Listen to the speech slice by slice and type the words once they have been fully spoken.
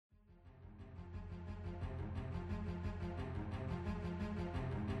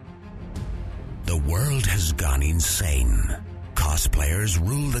The world has gone insane. Cosplayers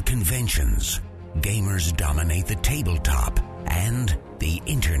rule the conventions, gamers dominate the tabletop, and the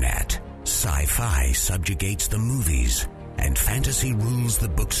internet. Sci-fi subjugates the movies, and fantasy rules the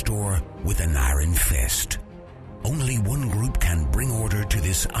bookstore with an iron fist. Only one group can bring order to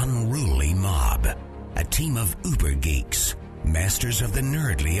this unruly mob. A team of uber geeks, masters of the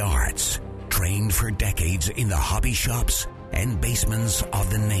nerdly arts, trained for decades in the hobby shops and basements of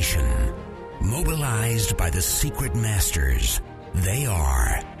the nation. Mobilized by the secret masters, they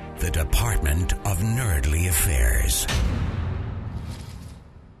are the Department of Nerdly Affairs.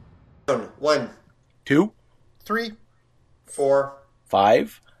 1, 2, 3, 4,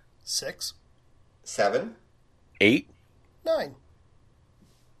 5, 6, 7, 8. 9.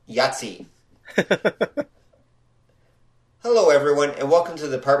 Yahtzee. Hello, everyone, and welcome to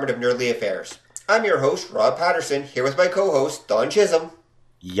the Department of Nerdly Affairs. I'm your host, Rob Patterson, here with my co-host, Don Chisholm.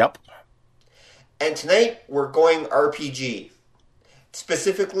 Yup. And tonight, we're going RPG.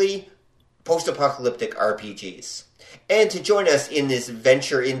 Specifically, post-apocalyptic RPGs. And to join us in this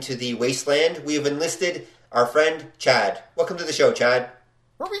venture into the wasteland, we have enlisted our friend, Chad. Welcome to the show, Chad.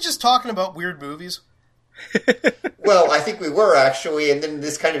 Weren't we just talking about weird movies? Well, I think we were, actually, and then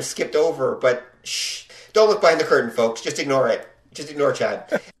this kind of skipped over, but shh. Don't look behind the curtain, folks. Just ignore it. Just ignore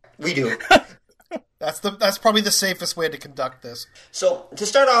Chad. We do. That's probably the safest way to conduct this. So, to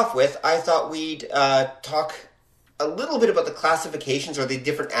start off with, I thought we'd talk a little bit about the classifications or the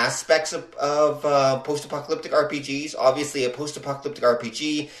different aspects of post-apocalyptic RPGs. Obviously, a post-apocalyptic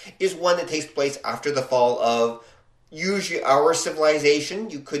RPG is one that takes place after the fall of usually our civilization.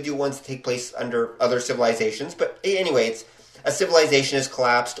 You could do ones that take place under other civilizations, but anyway, it's a civilization has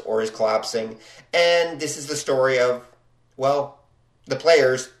collapsed or is collapsing, and this is the story of, well, the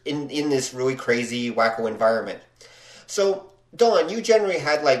players in this really crazy, wacko environment. So, Dawn, you generally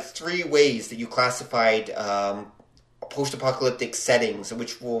had like 3 ways that you classified post-apocalyptic settings,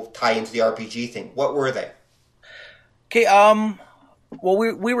 which will tie into the RPG thing. What were they? Okay, well,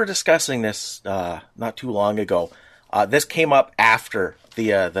 we were discussing this not too long ago. This came up after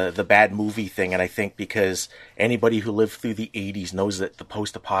the bad movie thing, and I think because anybody who lived through the 80s knows that the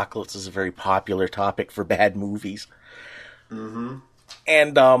post-apocalypse is a very popular topic for bad movies. Mm-hmm.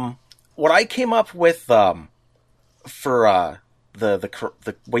 And what I came up with for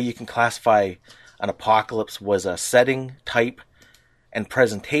the way you can classify an apocalypse was a setting, type, and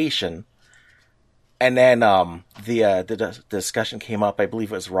presentation. And then the discussion came up, I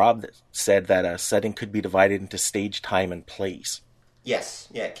believe it was Rob that said that a setting could be divided into stage, time, and place. Yes,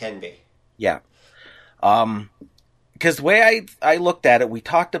 yeah, it can be. Yeah. Because the way I looked at it, we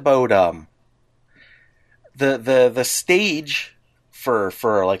talked about the stage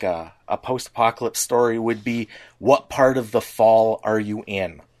for like a post-apocalypse story would be what part of the fall are you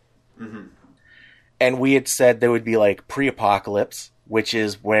in? Mm-hmm. And we had said there would be like pre-apocalypse, which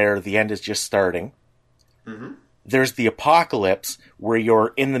is where the end is just starting. Mm-hmm. There's the apocalypse, where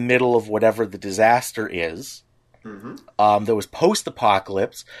you're in the middle of whatever the disaster is. Mm-hmm. There was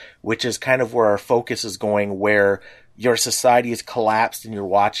post-apocalypse, which is kind of where our focus is going, where your society has collapsed and you're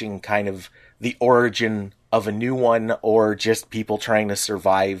watching kind of the origin of a new one, or just people trying to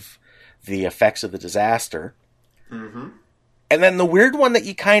survive the effects of the disaster. Mm-hmm. And then the weird one that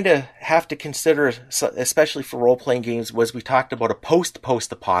you kind of have to consider, especially for role-playing games, was we talked about a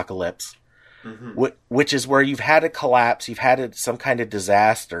post-apocalypse, mm-hmm. which is where you've had a collapse, you've had some kind of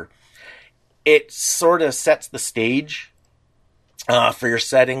disaster. It sort of sets the stage for your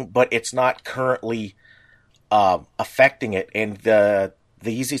setting, but it's not currently affecting it. And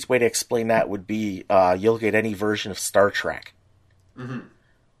the easiest way to explain that would be you'll get any version of Star Trek, mm-hmm.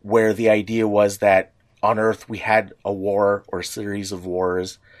 where the idea was that on Earth we had a war or a series of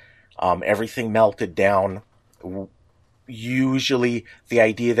wars. Everything melted down. Usually the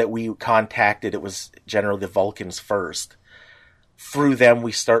idea that we contacted, it was generally the Vulcans first. Through them,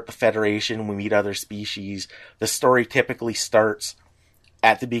 we start the Federation, we meet other species. The story typically starts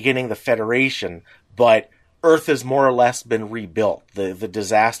at the beginning of the Federation, but Earth has more or less been rebuilt. The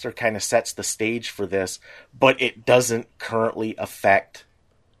disaster kind of sets the stage for this, but it doesn't currently affect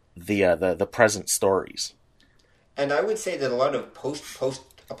the present stories. And I would say that a lot of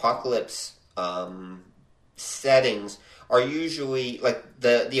post-apocalypse settings are usually, like,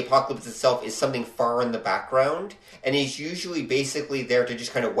 the apocalypse itself is something far in the background, and is usually basically there to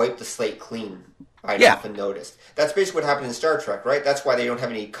just kind of wipe the slate clean, I've often noticed. That's basically what happened in Star Trek, right? That's why they don't have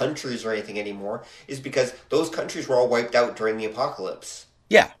any countries or anything anymore, is because those countries were all wiped out during the apocalypse.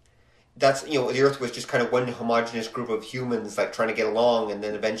 Yeah. That's, the Earth was just kind of one homogenous group of humans, like, trying to get along, and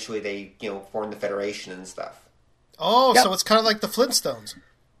then eventually they, formed the Federation and stuff. Oh, so it's kind of like the Flintstones.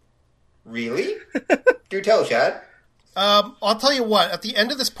 Really? Do tell, Chad. I'll tell you what. At the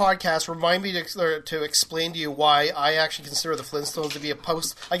end of this podcast, remind me to explain to you why I actually consider the Flintstones to be a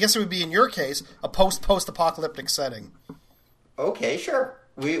post. I guess it would be in your case a post-apocalyptic setting. Okay, sure.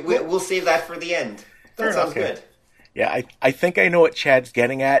 We'll save that for the end. That sounds good. Yeah, I think I know what Chad's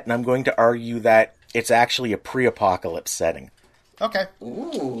getting at, and I'm going to argue that it's actually a pre-apocalypse setting. Okay.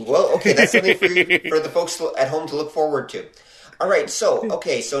 Ooh, well, okay, that's something for the folks at home to look forward to. All right, so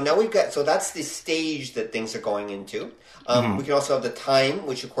now we've got, so that's the stage that things are going into. We can also have the time,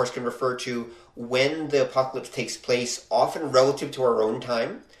 which of course can refer to when the apocalypse takes place, often relative to our own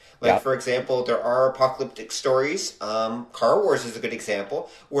time. Like, for example, there are apocalyptic stories. Car Wars is a good example,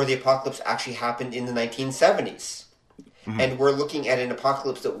 where the apocalypse actually happened in the 1970s. And we're looking at an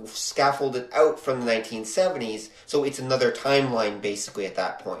apocalypse that scaffolded out from the 1970s, so it's another timeline basically at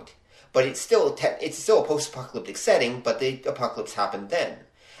that point. But it's still a post-apocalyptic setting, but the apocalypse happened then.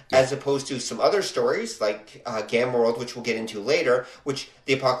 As opposed to some other stories, like Gamma World, which we'll get into later, which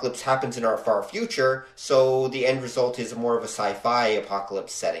the apocalypse happens in our far future, so the end result is more of a sci-fi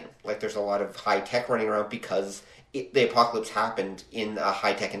apocalypse setting. Like there's a lot of high-tech running around because the apocalypse happened in a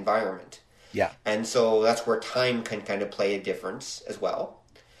high-tech environment. Yeah. And so that's where time can kind of play a difference as well.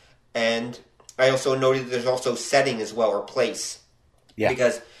 And I also noted there's also setting as well, or place. Yeah.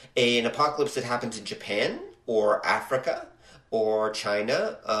 Because an apocalypse that happens in Japan or Africa or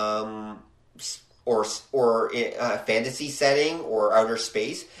China, or a fantasy setting or outer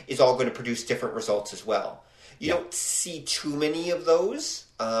space is all going to produce different results as well. You don't see too many of those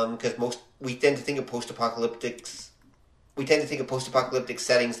because we tend to think of post-apocalyptic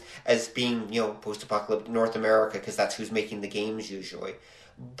settings as being, post-apocalyptic North America because that's who's making the games usually.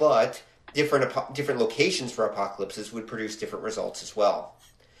 But different locations for apocalypses would produce different results as well.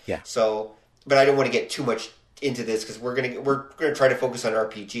 Yeah. So, but I don't want to get too much into this because we're gonna try to focus on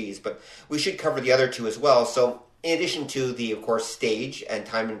RPGs, but we should cover the other two as well. So, in addition to the, of course, stage and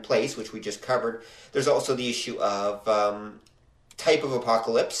time and place, which we just covered, there's also the issue of type of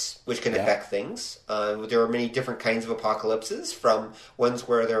apocalypse, which can affect things. There are many different kinds of apocalypses, from ones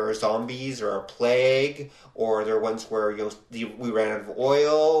where there are zombies or a plague, or there are ones where we ran out of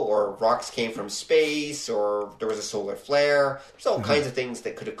oil, or rocks came from space, or there was a solar flare. There's all kinds of things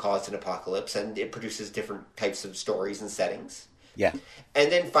that could have caused an apocalypse, and it produces different types of stories and settings. Yeah.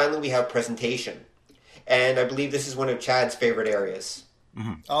 And then finally we have presentation. And I believe this is one of Chad's favorite areas.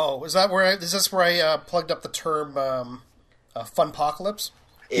 Mm-hmm. Oh, is this where I plugged up the term... funpocalypse?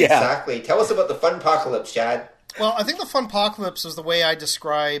 Exactly. Yeah. Tell us about the funpocalypse, Chad. Well, I think the funpocalypse is the way I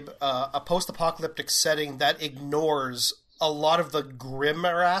describe a post-apocalyptic setting that ignores a lot of the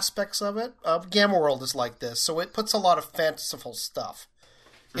grimmer aspects of it. Gamma World is like this, so it puts a lot of fanciful stuff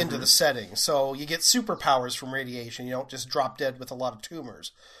into the setting. So you get superpowers from radiation. You don't just drop dead with a lot of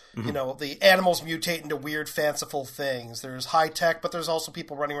tumors. Mm-hmm. The animals mutate into weird, fanciful things. There's high tech, but there's also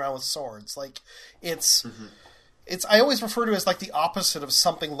people running around with swords. Like, it's... Mm-hmm. I always refer to it as like the opposite of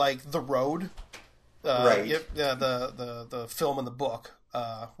something like The Road, right? The film and the book,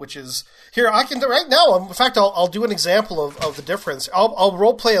 which is here. I can right now. In fact, I'll do an example of the difference. I'll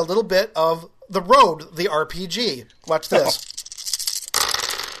role play a little bit of The Road, the RPG. Watch this.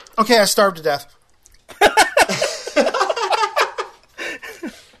 Okay, I starved to death.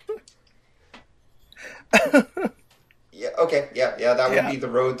 Yeah. Okay. Yeah. That would be The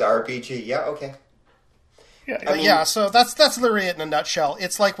Road, the RPG. Yeah. Okay. So that's literally it in a nutshell.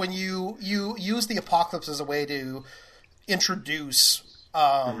 It's like when you use the apocalypse as a way to introduce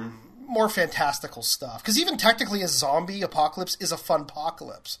more fantastical stuff. Because even technically a zombie apocalypse is a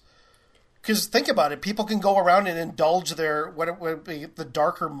funpocalypse. Because think about it, people can go around and indulge their what would be the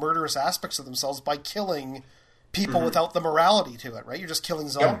darker, murderous aspects of themselves by killing people without the morality to it, right? You're just killing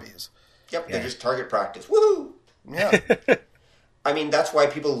zombies. Yep, they're just target practice. Woohoo! Yeah. I mean, that's why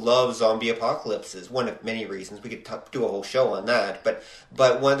people love zombie apocalypses. One of many reasons. We could do a whole show on that. But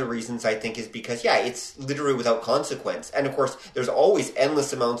one of the reasons, I think, is because, it's literally without consequence. And, of course, there's always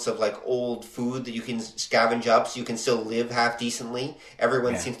endless amounts of, old food that you can scavenge up so you can still live half decently.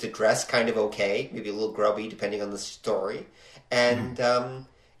 Everyone seems to dress kind of okay. Maybe a little grubby, depending on the story. And,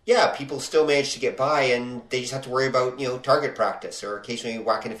 people still manage to get by, and they just have to worry about, target practice or occasionally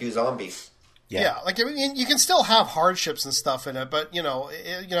whacking a few zombies. Yeah, you can still have hardships and stuff in it, but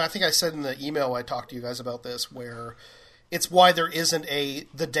I think I said in the email I talked to you guys about this, where it's why there isn't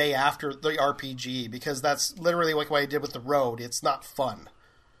the day after the RPG, because that's literally like what I did with The Road. It's not fun.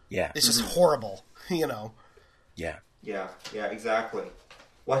 Yeah, it's just horrible. Yeah, exactly.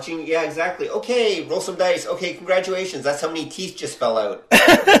 Watching, exactly. Okay, roll some dice. Okay, congratulations. That's how many teeth just fell out.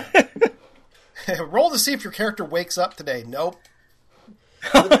 Roll to see if your character wakes up today. Nope.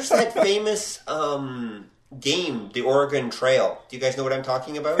 Well, there's that famous game, the Oregon Trail. Do you guys know what I'm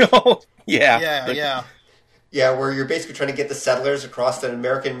talking about? Oh, yeah. Yeah. Yeah, where you're basically trying to get the settlers across the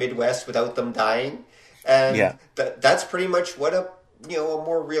American Midwest without them dying. And that's pretty much what a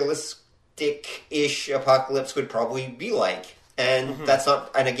more realistic-ish apocalypse would probably be like. And that's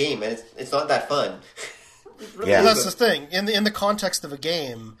not in a game, and it's not that fun. Well, that's the thing. In the context of a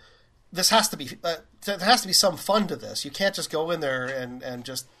game, this has to be there has to be some fun to this. You can't just go in there and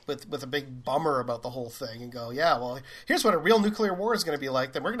just with a big bummer about the whole thing and go, yeah, well, here's what a real nuclear war is going to be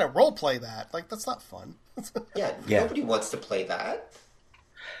like. Then we're going to role play that. Like, that's not fun. Yeah, nobody wants to play that.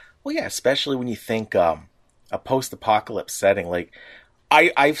 Well, yeah, especially when you think a post-apocalypse setting. Like,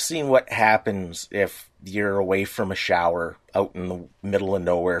 I've seen what happens if you're away from a shower out in the middle of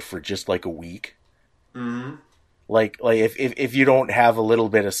nowhere for just like a week. Mm-hmm. Like if you don't have a little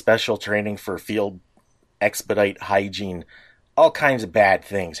bit of special training for field expedite hygiene, all kinds of bad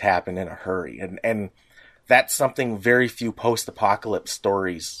things happen in a hurry. And that's something very few post-apocalypse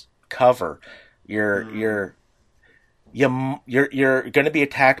stories cover. You're going to be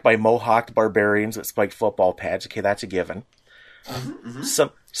attacked by mohawked barbarians that spike football pads. Okay, that's a given. Mm-hmm.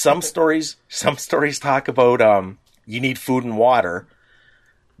 Some stories talk about you need food and water,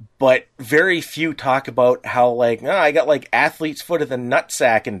 but very few talk about how I got athlete's foot of the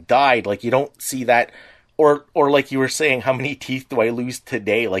nutsack and died. Like, you don't see that, or like you were saying, how many teeth do I lose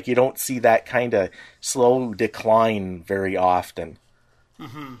today? Like, you don't see that kind of slow decline very often.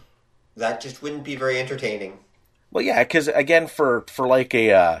 Mm-hmm. That just wouldn't be very entertaining. Well, yeah, because again, for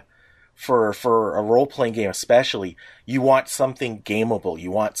a role-playing game especially, you want something gameable.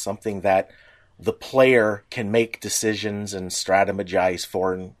 You want something that the player can make decisions and strategize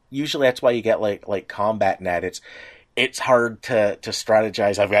for. And usually that's why you get like Combat Net. It's hard to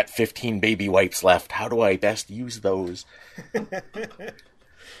strategize. I've got 15 baby wipes left. How do I best use those?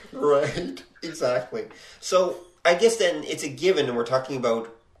 Right, exactly. So I guess then it's a given, and we're talking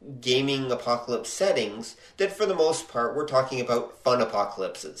about gaming apocalypse settings, that for the most part we're talking about fun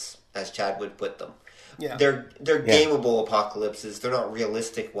apocalypses, as Chad would put them. Yeah. They're gameable apocalypses. They're not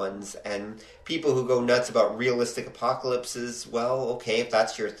realistic ones. And people who go nuts about realistic apocalypses, well, okay, if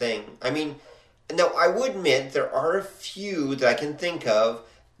that's your thing. I mean, now I would admit there are a few that I can think of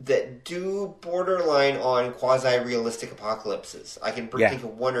that do borderline on quasi-realistic apocalypses. I can think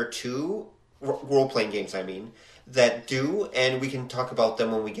of one or two role-playing games, that do, and we can talk about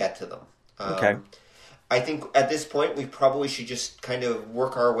them when we get to them. Okay. I think at this point we probably should just kind of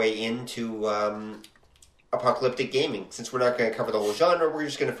work our way into apocalyptic gaming. Since we're not going to cover the whole genre, we're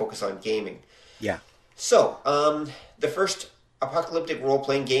just going to focus on gaming. Yeah. So, the first apocalyptic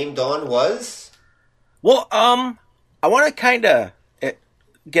role-playing game, Dawn, was? Well, I want to kind of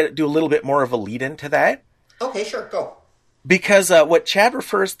do a little bit more of a lead into that. Okay, sure, go. Because what Chad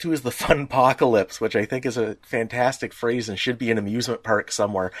refers to as the fun apocalypse, which I think is a fantastic phrase and should be an amusement park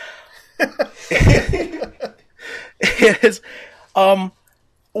somewhere, is when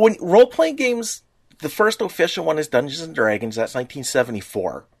role-playing games, the first official one is Dungeons & Dragons. That's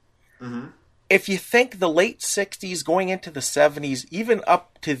 1974. Mm-hmm. If you think the late 60s going into the 70s, even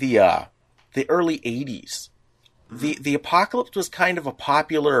up to the early 80s, mm-hmm. the apocalypse was kind of a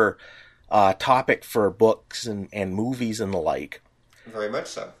popular topic for books and movies and the like. Very much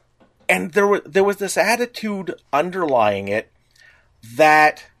so. And there was this attitude underlying it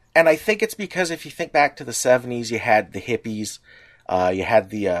that, and I think it's because if you think back to the 70s, you had the hippies, you had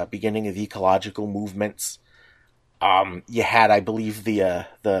the beginning of the ecological movements, you had, I believe, the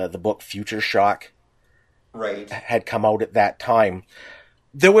book Future Shock, right, had come out at that time.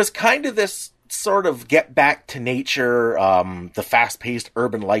 There was kind of this sort of get back to nature, the fast-paced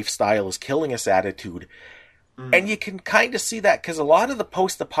urban lifestyle is killing us attitude. Mm. And you can kind of see that because a lot of the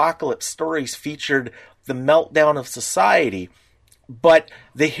post-apocalypse stories featured the meltdown of society, but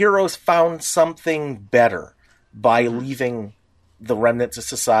the heroes found something better by leaving the remnants of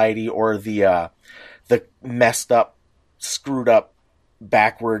society or the messed up, screwed up,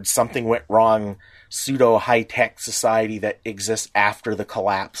 backwards, something went wrong, pseudo high-tech society that exists after the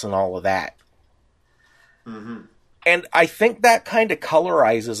collapse and all of that. Mm-hmm. And I think that kind of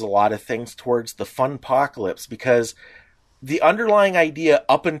colorizes a lot of things towards the fun apocalypse, because the underlying idea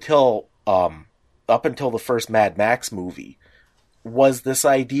up until the first Mad Max movie was this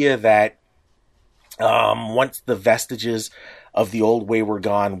idea that once the vestiges of the old way were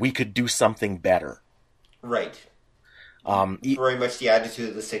gone, we could do something better. Right. Very much the attitude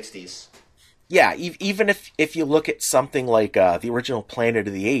of the 60s. Yeah, even if you look at something like the original Planet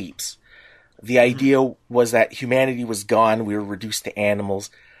of the Apes, the idea was that humanity was gone, we were reduced to animals,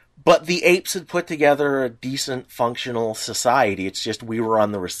 But the apes had put together a decent, functional society. It's just we were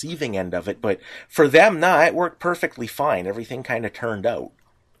on the receiving end of it. But for them, it worked perfectly fine. Everything kind of turned out.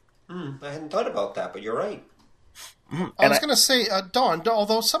 I hadn't thought about that, but you're right. I was going to say, Don,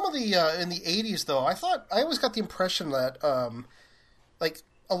 although some of the, in the 80s, though, I always got the impression that, like,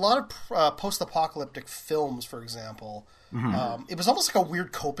 a lot of post-apocalyptic films, for example, it was almost like a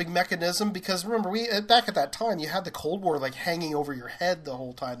weird coping mechanism, because remember, back at that time, you had the Cold War, like, hanging over your head the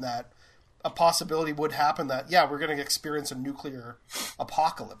whole time, that a possibility would happen that, we're going to experience a nuclear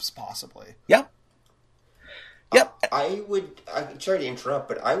apocalypse, possibly. Yeah. Yep. Sorry to interrupt,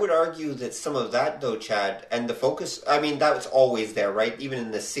 but I would argue that some of that, though, Chad, and the focus, I mean, that was always there, right? Even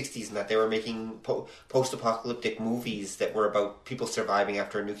in the 60s, and that they were making post-apocalyptic movies that were about people surviving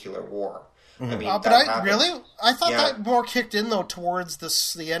after a nuclear war. I mean, I thought that more kicked in, though, towards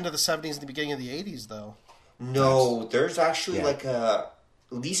the end of the 70s and the beginning of the 80s, though. No, there's actually like at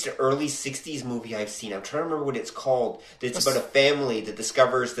least an early 60s movie I've seen. I'm trying to remember what it's called. It's about a family that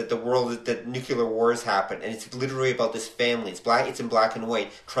discovers that that nuclear wars happen, and it's literally about this family. It's in black and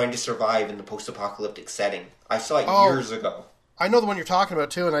white, trying to survive in the post-apocalyptic setting. I saw it years ago. I know the one you're talking about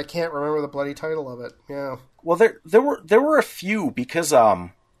too, and I can't remember the bloody title of it. Yeah. Well, there were a few, because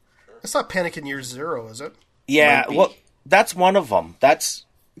it's not Panic in Year Zero, is it? Yeah, well, that's one of them. That's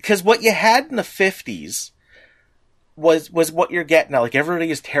because what you had in the 50s was what you're getting at. Like, everybody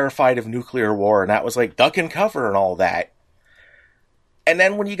is terrified of nuclear war, and that was like duck and cover and all that. And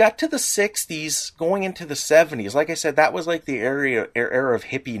then when you got to the 60s, going into the 70s, like I said, that was like the era of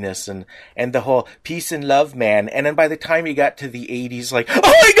hippiness and the whole peace and love, man. And then by the time you got to the 80s, like, oh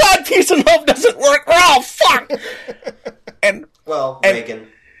my God, peace and love doesn't work. Oh, fuck! Reagan.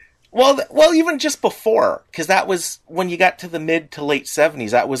 Well, even just before, because that was when you got to the mid to late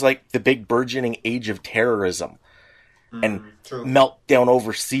 70s, that was like the big burgeoning age of terrorism. And meltdown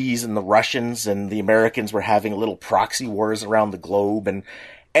overseas, and the Russians and the Americans were having little proxy wars around the globe. And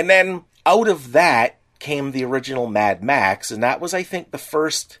then out of that came the original Mad Max, and that was, I think, the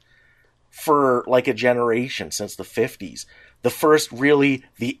first for like a generation since the 50s. The first really,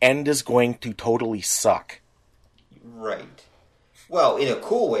 the end is going to totally suck. Right. Well, in a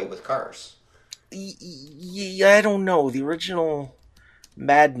cool way with cars. Yeah, I don't know. The original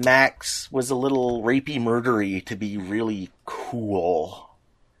Mad Max was a little rapey murdery to be really cool.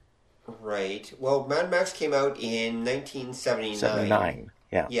 Right. Well, Mad Max came out in 1979. 79,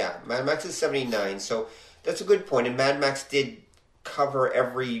 yeah. Yeah, Mad Max is 79, so that's a good point. And Mad Max did cover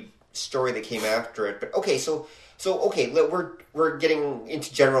every story that came after it. But okay, so we're getting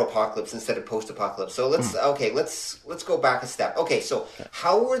into general apocalypse instead of post-apocalypse. So let's go back a step. Okay, so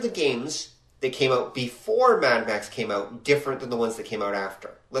how were the games that came out before Mad Max came out different than the ones that came out after?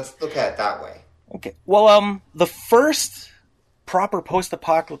 Let's look at it that way. Okay. Well, the first proper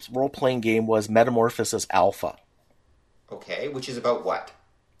post-apocalypse role-playing game was Metamorphosis Alpha. Okay, which is about what?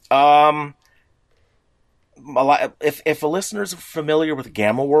 If a listener's familiar with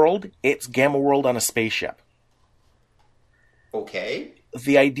Gamma World, it's Gamma World on a spaceship. Okay.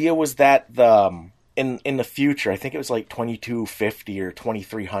 The idea was that in the future, I think it was like 2250 or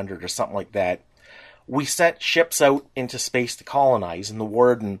 2300 or something like that, we sent ships out into space to colonize, and the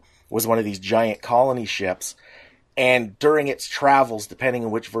Warden was one of these giant colony ships, and during its travels, depending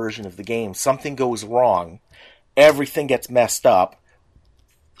on which version of the game, something goes wrong, everything gets messed up,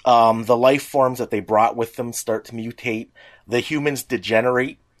 the life forms that they brought with them start to mutate, the humans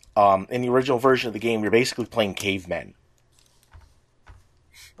degenerate. In the original version of the game, you're basically playing cavemen.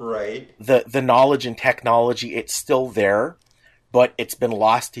 Right. The knowledge and technology, it's still there, but it's been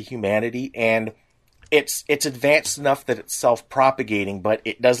lost to humanity, and it's advanced enough that it's self-propagating, but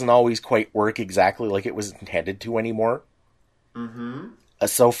it doesn't always quite work exactly like it was intended to anymore. Mm-hmm.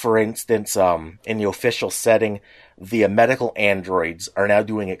 So, for instance, in the official setting, the medical androids are now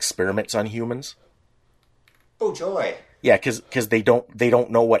doing experiments on humans. Oh, joy. Yeah, because they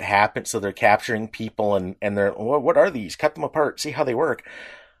don't know what happened, so they're capturing people, and they're, what are these? Cut them apart, see how they work.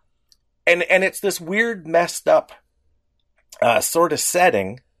 And it's this weird, messed up sort of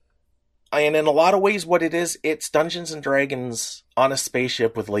setting. And in a lot of ways, what it is, it's Dungeons and Dragons on a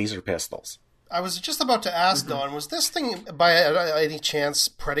spaceship with laser pistols. I was just about to ask, Don, was this thing, by any chance,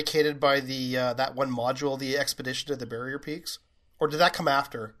 predicated by the that one module, the Expedition to the Barrier Peaks? Or did that come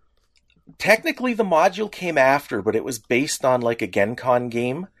after? Technically, the module came after, but it was based on like a Gen Con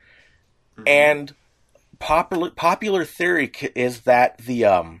game. Mm-hmm. And popular theory is that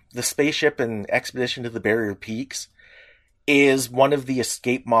the spaceship in Expedition to the Barrier Peaks is one of the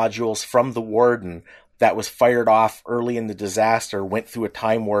escape modules from the Warden that was fired off early in the disaster, went through a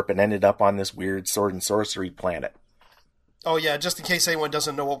time warp, and ended up on this weird sword and sorcery planet. Oh yeah, just in case anyone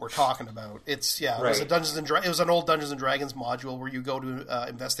doesn't know what we're talking about, it was a it was an old Dungeons and Dragons module where you go to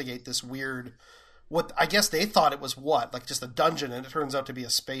investigate this weird. What I guess they thought it was like just a dungeon, and it turns out to be a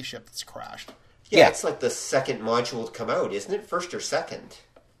spaceship that's crashed. Yeah, it's like the second module to come out, isn't it? First or second?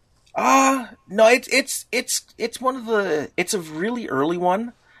 No, it's one of the. It's a really early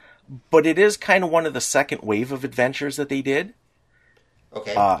one, but it is kind of one of the second wave of adventures that they did.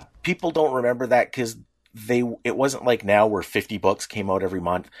 Okay. People don't remember that because it wasn't like now where 50 books came out every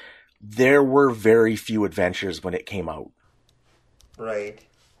month. There were very few adventures when it came out. Right.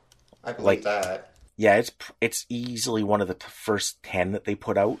 I believe that. Yeah, it's easily one of the first 10 that they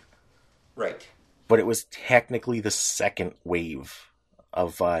put out. Right. But it was technically the second wave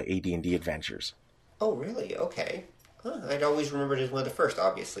of AD&D adventures. Oh, really? Okay. I'd always remembered it as one of the first,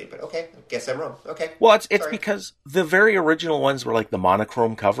 obviously, but okay. I guess I'm wrong. Okay. Well, it's because the very original ones were like the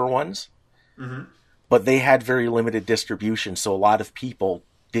monochrome cover ones. Mm-hmm. But they had very limited distribution, so a lot of people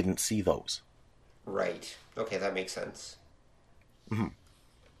didn't see those. Right. Okay, that makes sense. Mm-hmm.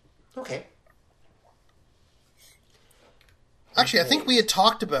 Okay. Actually, I think we had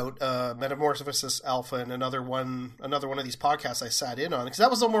talked about Metamorphosis Alpha in another one of these podcasts I sat in on, because that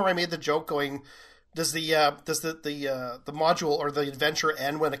was the one where I made the joke going, does the module or the adventure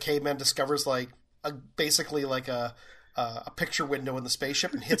end when a caveman discovers basically a picture window in the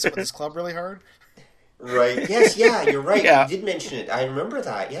spaceship and hits it with his club really hard? Right. Yes. Yeah. You're right. Yeah. You did mention it. I remember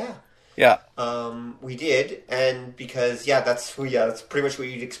that. Yeah. Yeah. We did, and because that's pretty much what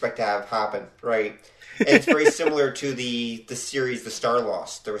you'd expect to have happen, right? And it's very similar to the series, The Star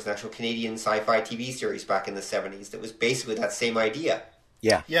Lost. There was an actual Canadian sci-fi TV series back in the 70s that was basically that same idea.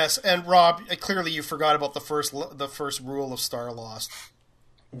 Yeah. Yes, and Rob, clearly you forgot about the first rule of Star Lost.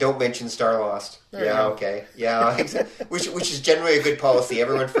 Don't mention Star Lost. There yeah, okay. Yeah, which is generally a good policy.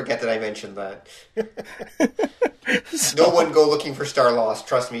 Everyone forget that I mentioned that. No one go looking for Star Lost.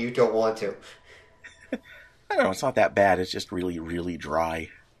 Trust me, you don't want to. I don't know, it's not that bad. It's just really, really dry.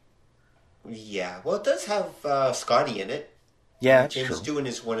 Yeah, well, it does have Scotty in it. Yeah, James Doohan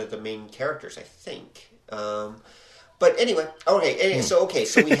is one of the main characters, I think. But anyway, okay. So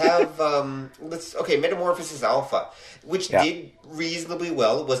we have Metamorphosis Alpha, which did reasonably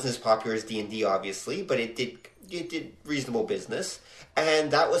well. It wasn't as popular as D&D, obviously, but it did reasonable business, and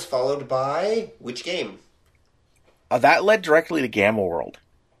that was followed by which game? That led directly to Gamma World.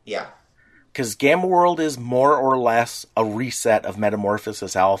 Yeah, because Gamma World is more or less a reset of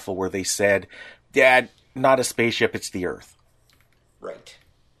Metamorphosis Alpha, where they said, "Dad, not a spaceship, it's the Earth." Right.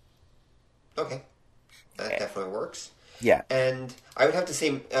 Okay. That definitely works. Yeah. And I would have to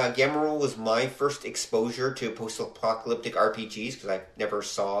say Gamma World was my first exposure to post-apocalyptic RPGs, because I never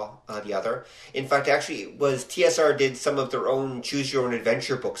saw the other. In fact, actually, it was TSR did some of their own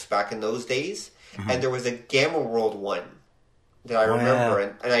choose-your-own-adventure books back in those days, and there was a Gamma World one that I remember,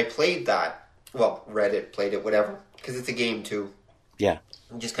 and I played that. Well, read it, played it, whatever, because it's a game too. Yeah.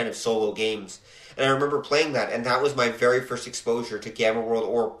 Just kind of solo games. And I remember playing that, and that was my very first exposure to Gamma World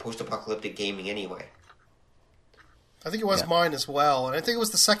or post-apocalyptic gaming anyway. I think it was mine as well, and I think it was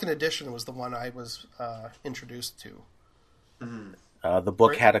the second edition was the one I was introduced to. Mm-hmm. The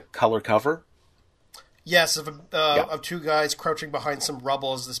book had a color cover? Yes, of two guys crouching behind some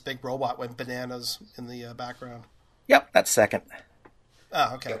rubble as this big robot went bananas in the background. Yep, that's second.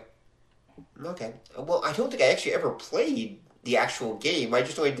 Oh, okay. Yep. Okay. Well, I don't think I actually ever played the actual game. I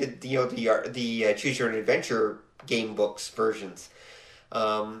just only did the Choose Your Own Adventure game books versions.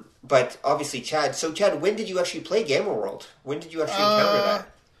 But obviously, Chad. So, Chad, when did you actually play Gamma World? When did you actually encounter that?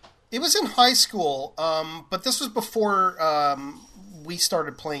 It was in high school, but this was before we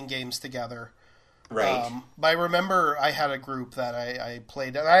started playing games together. Right. But I remember I had a group that I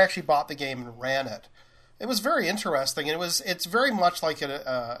played, and I actually bought the game and ran it. It was very interesting, and it's very much like an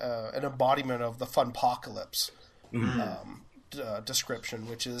embodiment of the Funpocalypse description,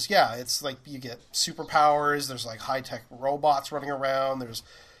 which is, it's like you get superpowers, there's like high-tech robots running around, there's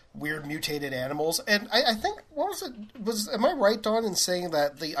weird mutated animals, and I think, am I right, Don, in saying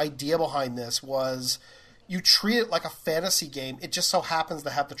that the idea behind this was you treat it like a fantasy game, it just so happens to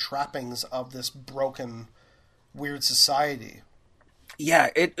have the trappings of this broken, weird society? Yeah,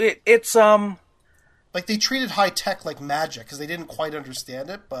 it's like, they treated high-tech like magic, because they didn't quite understand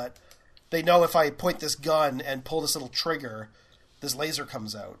it, but they know if I point this gun and pull this little trigger, this laser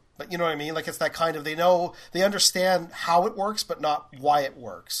comes out. But you know what I mean? Like, it's that kind of, they understand how it works, but not why it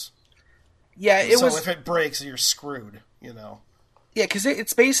works. Yeah, if it breaks, you're screwed, Yeah, because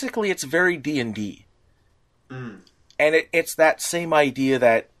it's very D&D. And it's that same idea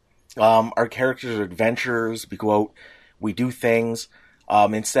that our characters are adventurers, we go out, we do things.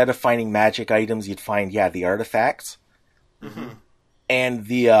 Instead of finding magic items, you'd find, the artifacts. And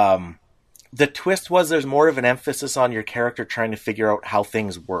the twist was there's more of an emphasis on your character trying to figure out how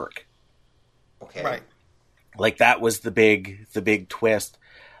things work. Okay. Right. Like, that was the big twist.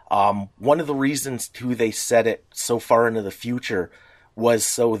 One of the reasons, too, they set it so far into the future was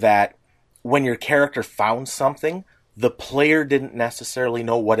so that when your character found something, the player didn't necessarily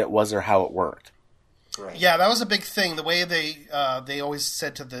know what it was or how it worked. Right. Yeah, that was a big thing. The way they always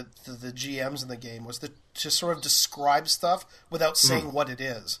said to the GMs in the game was to sort of describe stuff without saying what it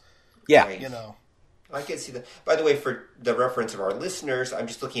is. Yeah. Right. You know. I can see that. By the way, for the reference of our listeners, I'm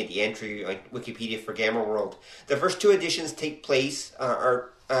just looking at the entry on Wikipedia for Gamma World. The first two editions take place the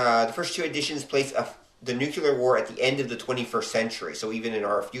nuclear war at the end of the 21st century, so even in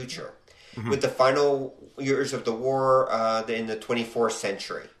our future, with the final years of the war in the 24th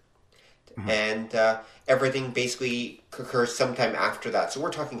century. And everything basically occurs sometime after that. So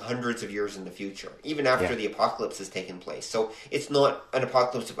we're talking hundreds of years in the future, even after the apocalypse has taken place. So it's not an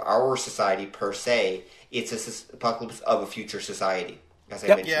apocalypse of our society per se. It's an apocalypse of a future society, as I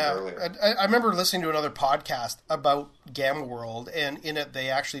mentioned earlier. I remember listening to another podcast about Gamma World, and in it they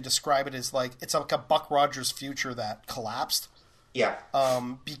actually describe it as it's like a Buck Rogers future that collapsed. Yeah.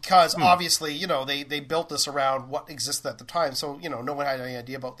 Because obviously, they built this around what existed at the time. So, no one had any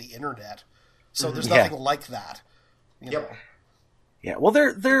idea about the internet. So there's nothing like that. You know? Yeah. Well,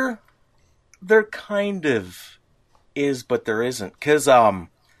 there kind of is, but there isn't. Because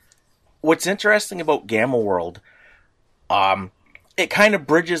what's interesting about Gamma World, it kind of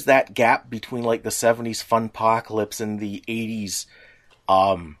bridges that gap between like the 70s Funpocalypse and the 80s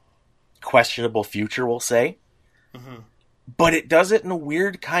questionable future, we'll say. But it does it in a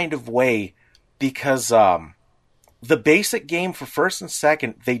weird kind of way because the basic game for first and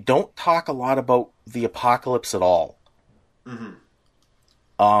second, they don't talk a lot about the apocalypse at all.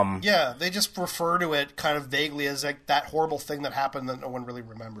 Yeah, they just refer to it kind of vaguely as like that horrible thing that happened that no one really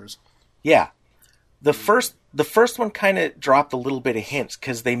remembers. Yeah. The first one kind of dropped a little bit of hints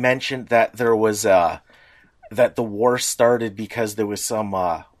because they mentioned that there was that the war started because there was some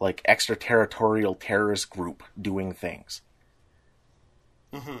like extraterritorial terrorist group doing things.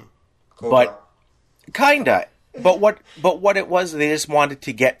 But kinda. But what it was, they just wanted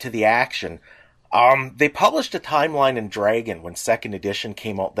to get to the action. They published a timeline in Dragon when second edition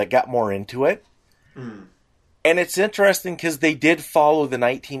came out that got more into it. And it's interesting because they did follow the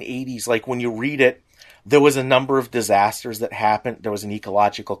 1980s. Like, when you read it, there was a number of disasters that happened. There was an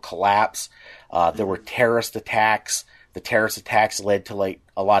ecological collapse. There were terrorist attacks. The terrorist attacks led to like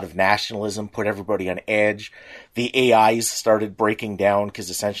a lot of nationalism, put everybody on edge. The AIs started breaking down because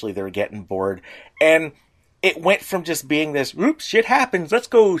essentially they were getting bored. And it went from just being this, oops, shit happens, let's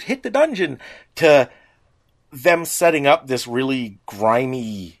go hit the dungeon, to them setting up this really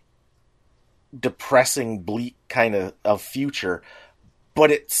grimy, depressing, bleak kind of future.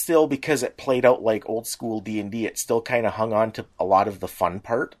 But it still, because it played out like old school D&D, it still kind of hung on to a lot of the fun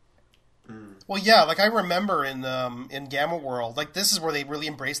part. Well, yeah, like I remember in Gamma World, like this is where they really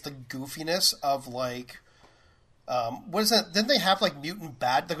embraced the goofiness of like, what is it? Didn't they have like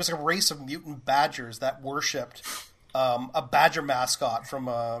there was a race of mutant badgers that worshipped a badger mascot from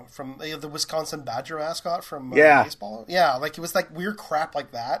the Wisconsin Badger mascot from baseball? Yeah, like it was like weird crap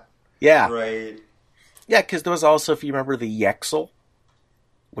like that. Yeah, right. Yeah, because there was also, if you remember, the Yexel,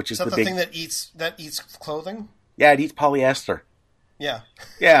 which is the big thing that eats clothing. Yeah, it eats polyester. Yeah.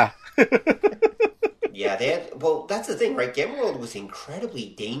 Yeah. Yeah, that's the thing, right? Gamma World was incredibly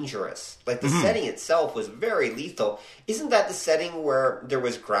dangerous. Like, the setting itself was very lethal. Isn't that the setting where there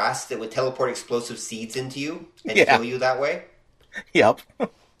was grass that would teleport explosive seeds into you and kill you that way? Yep.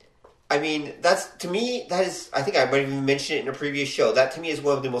 I mean, I think I might have even mentioned it in a previous show. That, to me, is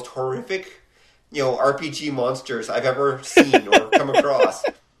one of the most horrific, RPG monsters I've ever seen or come across.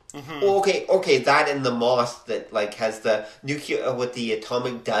 Well, okay, that and the moth that like has the nuclear with the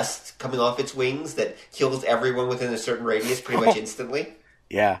atomic dust coming off its wings that kills everyone within a certain radius pretty much instantly.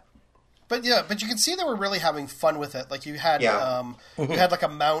 Yeah. But you can see they were really having fun with it. Like you had you had like a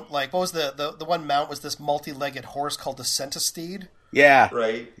mount, like what was the one mount was this multi-legged horse called the Centistede. Yeah.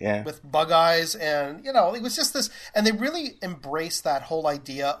 Right. Yeah. With bug eyes, and it was just this, and they really embraced that whole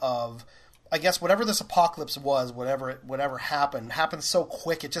idea of, I guess, whatever this apocalypse was, whatever happened so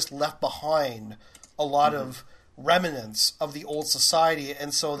quick, it just left behind a lot of remnants of the old society.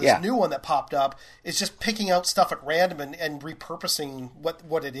 And so this new one that popped up is just picking out stuff at random and repurposing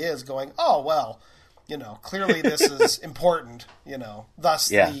what it is, going, oh, well, clearly this is important, thus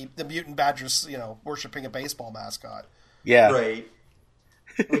the mutant badgers, worshipping a baseball mascot. Yeah. Right.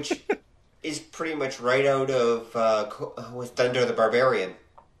 Which is pretty much right out of with Thunder the Barbarian.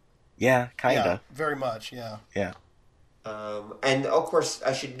 Yeah, kind of. Yeah, very much, yeah. Yeah. And of course,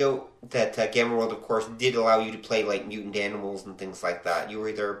 I should note that Gamma World, of course, did allow you to play like mutant animals and things like that. You were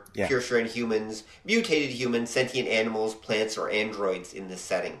either pure shred humans, mutated humans, sentient animals, plants, or androids in this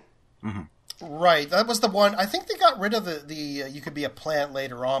setting. Mm-hmm. Right, that was the one. I think they got rid of the you could be a plant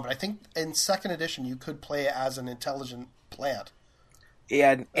later on, but I think in second edition you could play as an intelligent plant.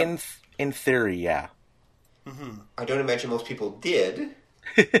 Yeah, in theory, yeah. Mm-hmm. I don't imagine most people did.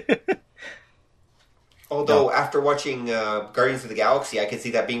 Although, after watching Guardians of the Galaxy, I could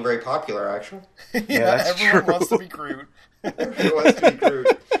see that being very popular, actually. Yeah, everyone wants to be Groot. Everyone wants to be Groot.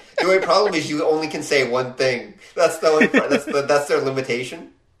 The only problem is you only can say one thing. That's that's their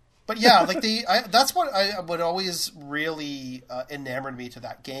limitation. But yeah, like that's what I would always really enamored me to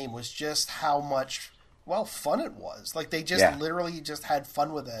that game was just how much fun it was. Like they just literally just had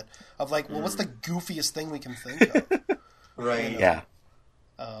fun with it. Of like, what's the goofiest thing we can think of? Right. Yeah.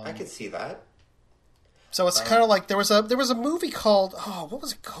 I could see that. So it's kind of like there was a movie called what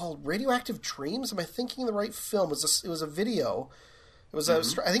was it called? Radioactive Dreams? Am I thinking the right film? It was a video. It was I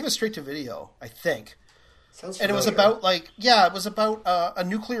think it was straight to video. I think. Sounds familiar. And it was about a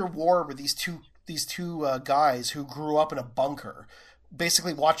nuclear war with these two guys who grew up in a bunker,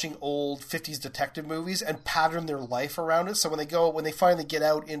 basically watching old 50s detective movies and pattern their life around it. So when they finally get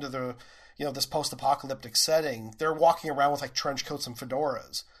out into the this post-apocalyptic setting, they're walking around with like trench coats and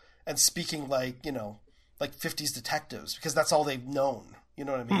fedoras and speaking like 50s detectives because that's all they've known. You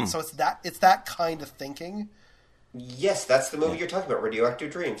know what I mean? So it's that kind of thinking. Yes, that's the movie you're talking about,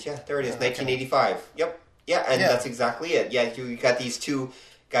 Radioactive Dreams. Yeah, there it is, 1985. Okay. Yep. Yeah, and that's exactly it. Yeah, you got these two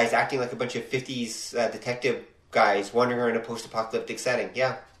guys acting like a bunch of 50s detective guys wandering around a post-apocalyptic setting.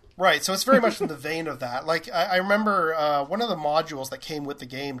 Yeah. Right, so it's very much in the vein of that. Like, I remember one of the modules that came with the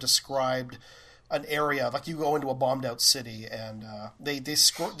game described an area, like you go into a bombed-out city, and they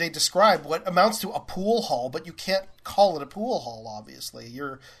describe what amounts to a pool hall, but you can't call it a pool hall, obviously.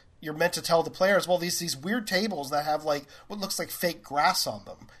 You're meant to tell the players, well, these weird tables that have, like, what looks like fake grass on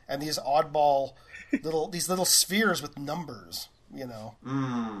them, and these oddball little spheres with numbers,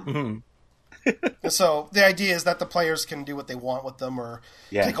 Mm-hmm. So the idea is that the players can do what they want with them, or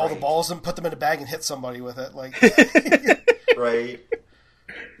take all the balls and put them in a bag and hit somebody with it. Like, right.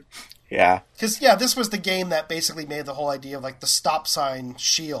 Yeah. Because, this was the game that basically made the whole idea of, like, the stop sign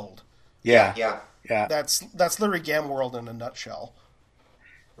shield. Yeah. That's literally Gamma World in a nutshell.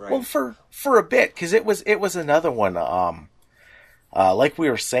 Right. Well, for a bit, because it was another one, like we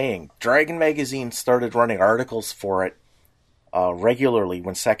were saying, Dragon Magazine started running articles for it regularly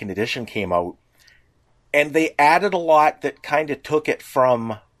when second edition came out, and they added a lot that kind of took it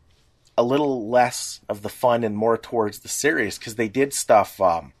from a little less of the fun and more towards the serious, because they did stuff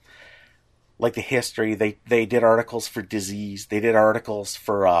like the history. They did articles for disease. They did articles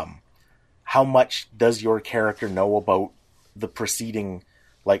for how much does your character know about the preceding,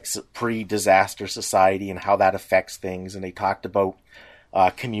 like, pre-disaster society and how that affects things, and they talked about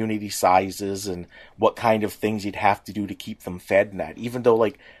community sizes and what kind of things you'd have to do to keep them fed and that, even though,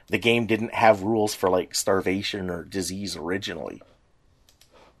 like, the game didn't have rules for, like, starvation or disease originally.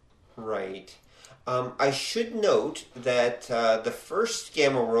 Right. I should note that the first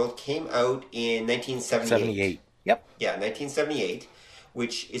Gamma World came out in 1978. Yep. Yeah, 1978,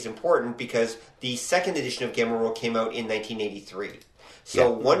 which is important because the second edition of Gamma World came out in 1983.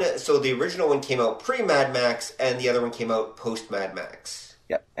 So the original one came out pre-Mad Max, and the other one came out post-Mad Max.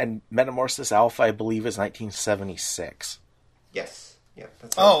 Yep, and Metamorphosis Alpha, I believe, is 1976. Yes. Yeah.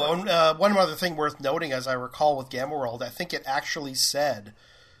 That's one other thing worth noting, as I recall with Gamma World, I think it actually said,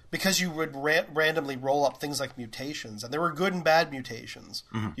 because you would randomly roll up things like mutations, and there were good and bad mutations.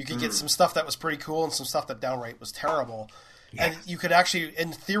 Mm-hmm. You could get some stuff that was pretty cool and some stuff that downright was terrible. Yes. And you could actually,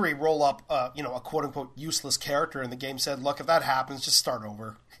 in theory, roll up, a quote-unquote useless character, and the game said, look, if that happens, just start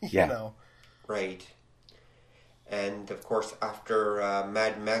over. Right. And, of course, after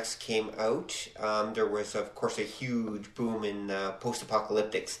Mad Max came out, there was, of course, a huge boom in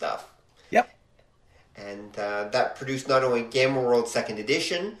post-apocalyptic stuff. Yep. And that produced not only Gamma World 2nd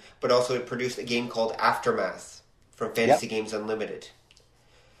Edition, but also it produced a game called Aftermath from Fantasy Games Unlimited,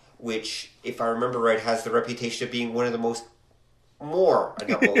 which, if I remember right, has the reputation of being one of the more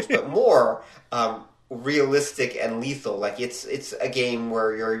realistic and lethal. Like, it's a game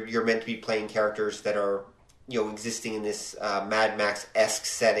where you're meant to be playing characters that are, existing in this Mad Max-esque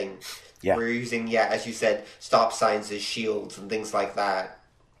setting. Yeah. Where you're using, as you said, stop signs as shields and things like that.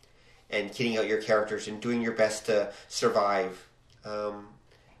 And kitting out your characters and doing your best to survive.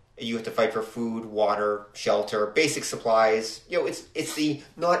 You have to fight for food, water, shelter, basic supplies. It's the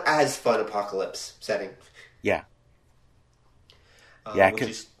not as fun apocalypse setting. Yeah.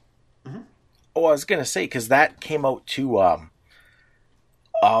 Oh, I was gonna say, because that came out too.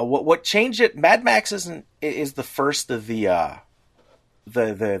 What changed it? Mad Max is the first of the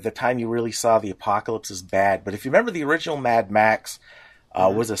time you really saw the apocalypse as bad. But if you remember, the original Mad Max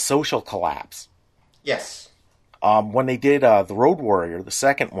was a social collapse. Yes. When they did the Road Warrior, the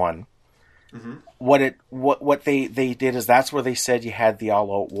second one, what they did is that's where they said you had the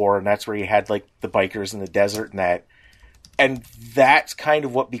all-out war, and that's where you had like the bikers in the desert and that. And that's kind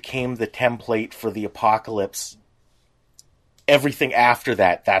of what became the template for the apocalypse. Everything after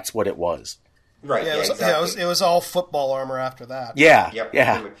that, that's what it was. Right. Yeah, exactly. it was all football armor after that. Yeah. Yep.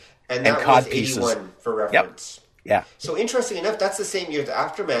 Yeah. And that cod was pieces. 81 for reference. Yep. Yeah. So interesting enough, that's the same year the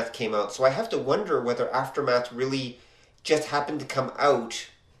Aftermath came out. So I have to wonder whether Aftermath really just happened to come out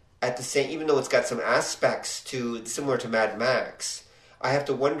at the same, even though it's got some aspects similar to Mad Max. I have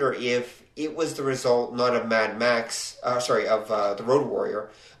to wonder if it was the result not of Mad Max, of the Road Warrior,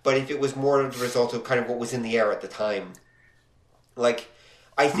 but if it was more the result of kind of what was in the air at the time. Like,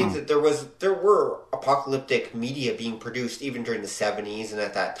 I think that there were apocalyptic media being produced even during the 70s and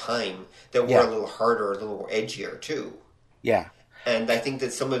at that time that were a little harder, a little more edgier too. Yeah. And I think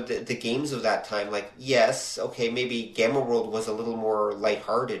that some of the games of that time, like, yes, okay, maybe Gamma World was a little more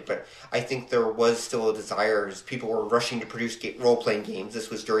lighthearted, but I think there was still a desire as people were rushing to produce role-playing games.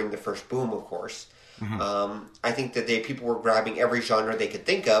 This was during the first boom, of course. I think that people were grabbing every genre they could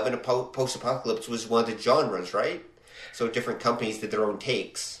think of, and post-apocalypse was one of the genres, right? So different companies did their own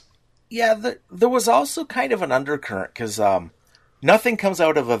takes. Yeah, there was also kind of an undercurrent, because nothing comes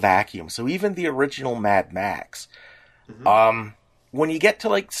out of a vacuum. So even the original Mad Max, when you get to,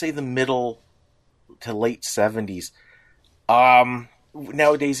 like, say, the middle to late 70s,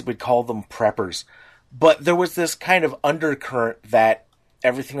 nowadays we'd call them preppers, but there was this kind of undercurrent that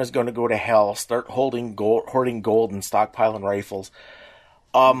everything was going to go to hell, start hoarding gold and stockpiling rifles.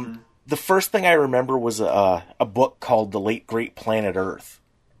 The first thing I remember was a book called The Late Great Planet Earth.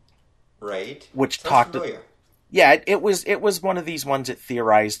 Right. Which Sounds talked... familiar. Yeah, it was one of these ones that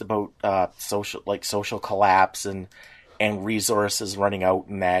theorized about social collapse and resources running out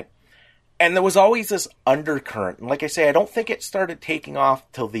and that. And there was always this undercurrent. And like I say, I don't think it started taking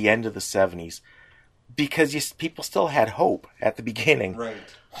off till the end of the 70s because people still had hope at the beginning. Right.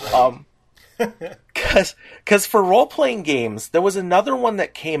 Because for role-playing games, there was another one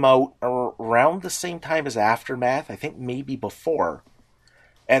that came out around the same time as Aftermath, I think maybe before.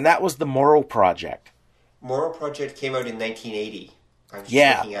 And that was the Morrow Project. Morrow Project came out in 1980. I'm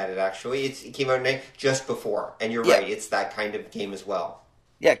just looking at it, actually. It came out just before. And you're right, it's that kind of game as well.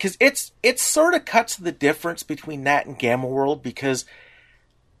 Yeah, because it sort of cuts the difference between that and Gamma World, because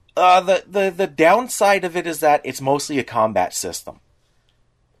the downside of it is that it's mostly a combat system.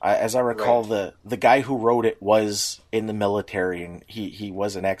 As I recall, the guy who wrote it was in the military, and he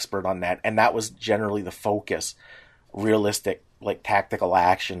was an expert on that, and that was generally the focus, realistic, like, tactical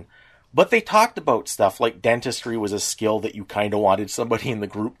action. But they talked about stuff like dentistry was a skill that you kind of wanted somebody in the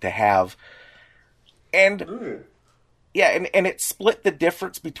group to have. And and it split the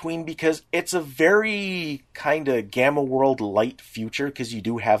difference between, because it's a very kind of Gamma World light future, because you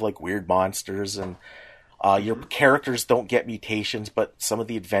do have like weird monsters and your characters don't get mutations, but some of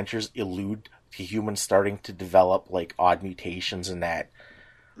the adventures allude to humans starting to develop like odd mutations and that.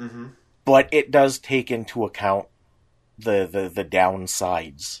 But it does take into account the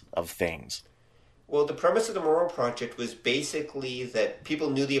downsides of things. Well, the premise of the Morrow Project was basically that people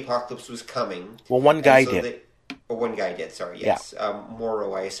knew the apocalypse was coming. Well, one guy did. One guy did, sorry, yes. Yeah.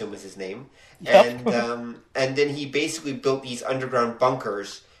 Morrow, I assume, is his name. Yep. And then he basically built these underground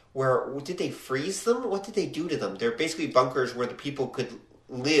bunkers where, did they freeze them? What did they do to them? They're basically bunkers where the people could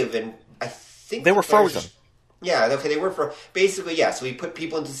live, and I think... They were frozen. Yeah, okay, they were frozen. Basically, yeah, so he put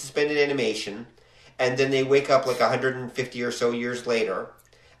people into suspended animation, and then they wake up like 150 or so years later,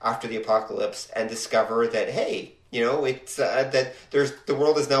 after the apocalypse, and discover that, hey, it's that the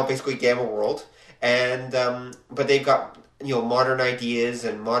world is now basically Gamma World, and but they've got modern ideas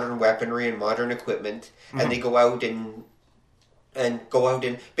and modern weaponry and modern equipment, and they go out and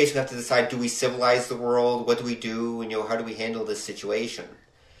basically have to decide: do we civilize the world? What do we do? And how do we handle this situation?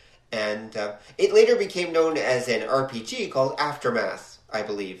 And it later became known as an RPG called Aftermath, I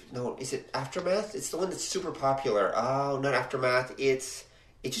believe. No, is it Aftermath? It's the one that's super popular. Oh, not Aftermath. It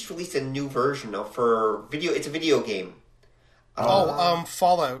just released a new version for video. It's a video game. Fallout.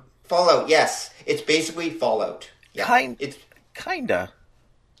 Fallout, yes. It's basically Fallout. Yeah. Kinda.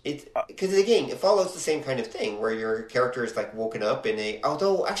 Because again, Fallout's the same kind of thing where your character is like woken up in a.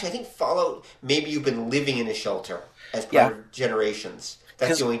 Although actually, I think Fallout, maybe you've been living in a shelter as part of generations.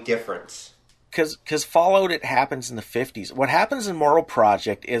 That's the only difference. because Fallout, it happens in the 50s. What happens in Moral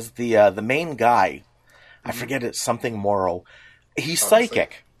Project is the main guy, I forget it's something Moral, he's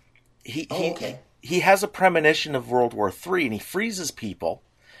psychic. He has a premonition of World War III, and he freezes people,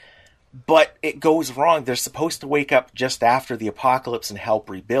 but it goes wrong. They're supposed to wake up just after the apocalypse and help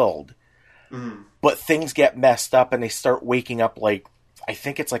rebuild, but things get messed up, and they start waking up like, I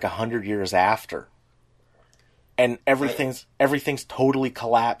think it's like 100 years after. And everything's totally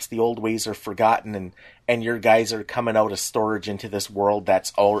collapsed. The old ways are forgotten, and your guys are coming out of storage into this world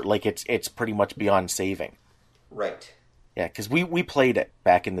that's all like it's pretty much beyond saving. Right. Yeah, because we played it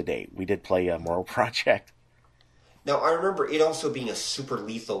back in the day. We did play a Moral Project. Now I remember it also being a super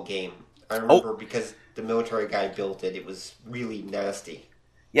lethal game. I remember because the military guy built it. It was really nasty.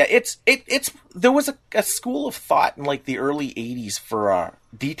 Yeah, it's there was a school of thought in like the early '80s for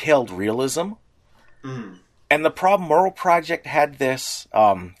detailed realism. And the problem, Moral Project had this,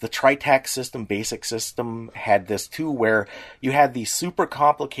 the Tritax system, basic system, had this too, where you had these super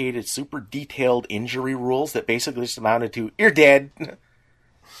complicated, super detailed injury rules that basically just amounted to, you're dead.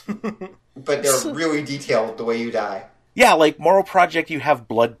 But they're really detailed the way you die. Yeah, like Moral Project, you have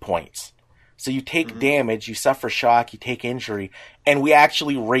blood points. So you take damage, you suffer shock, you take injury, and we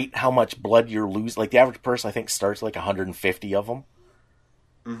actually rate how much blood you're losing. Like the average person, I think, starts like 150 of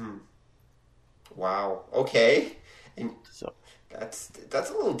them. Wow. Okay. And So that's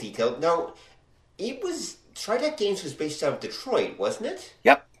a little detailed. Now, it was Trident Games was based out of Detroit, wasn't it?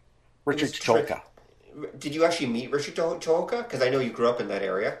 Yep, Richard Cholka. Did you actually meet Richard Cholka? Because I know you grew up in that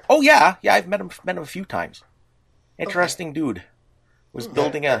area. Oh yeah, I've met him a few times. Interesting dude. Was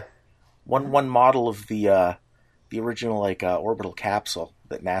building a one model of the original orbital capsule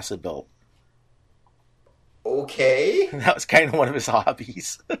that NASA built. Okay. That was kind of one of his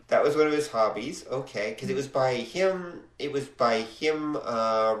hobbies. That was one of his hobbies. Okay, because it was by him. It was by him,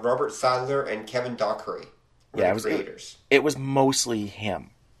 Robert Sadler and Kevin Dockery. Yeah, the creators. It was mostly him.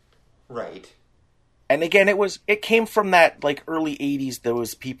 Right. And again, it came from that like early '80s. There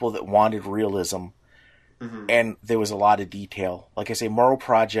was people that wanted realism, and there was a lot of detail. Like I say, Moral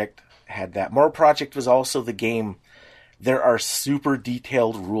Project had that. Moral Project was also the game. There are super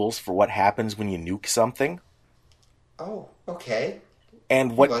detailed rules for what happens when you nuke something. Oh, okay.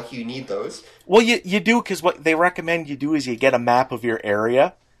 And what like you need those? Well, you do, because what they recommend you do is you get a map of your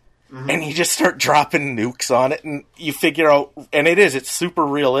area, and you just start dropping nukes on it, and you figure out, and it's super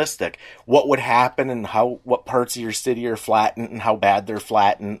realistic, what would happen and what parts of your city are flattened and how bad they're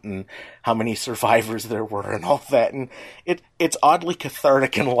flattened and how many survivors there were and all that. And it's oddly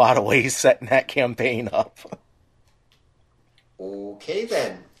cathartic in a lot of ways, setting that campaign up. Okay,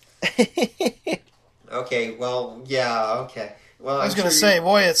 then. Okay, well, yeah, okay. Well, I was going to say,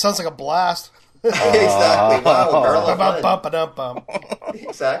 boy, it sounds like a blast. Exactly. Wow, Bum.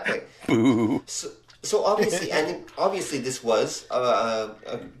 Exactly. Boo. So obviously this was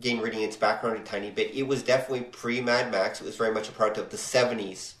again, reading its background a tiny bit. It was definitely pre-Mad Max. It was very much a product of the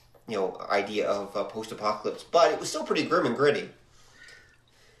 '70s, idea of post-apocalypse, but it was still pretty grim and gritty.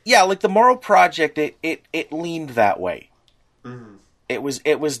 Yeah, like the Moral Project, it leaned that way. It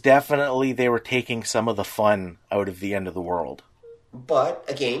was definitely, they were taking some of the fun out of the end of the world. But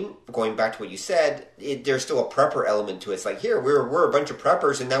again, going back to what you said, there's still a prepper element to it. It's like, here we're a bunch of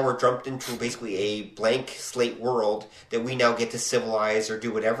preppers, and now we're jumped into basically a blank slate world that we now get to civilize or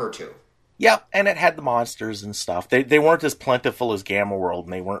do whatever to. Yeah, and it had the monsters and stuff. They weren't as plentiful as Gamma World,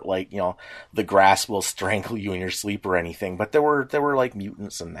 and they weren't like, the grass will strangle you in your sleep or anything. But there were like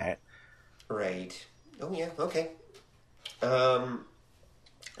mutants in that. Right. Oh yeah. Okay.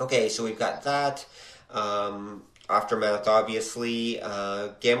 Okay, so we've got that. Aftermath, obviously.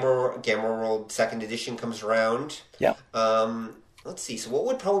 Gamma World 2nd Edition comes around. Yeah. Let's see. So what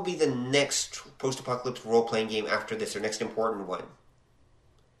would probably be the next post-apocalyptic role-playing game after this, or next important one?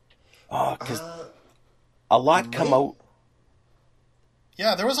 Because a lot come out.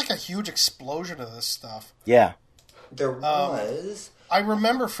 Yeah, there was like a huge explosion of this stuff. Yeah. There was. I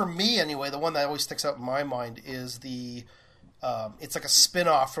remember, for me anyway, the one that always sticks out in my mind is it's like a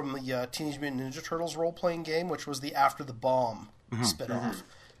spin-off from the Teenage Mutant Ninja Turtles role-playing game, which was the After the Bomb spin-off.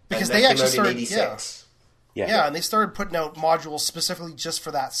 Because they actually started... Yeah, and they started putting out modules specifically just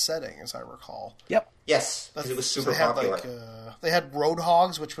for that setting, as I recall. Yep. Yes, because it was super popular. They had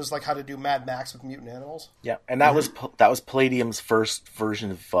Roadhogs, which was like how to do Mad Max with mutant animals. Yeah, and that was Palladium's first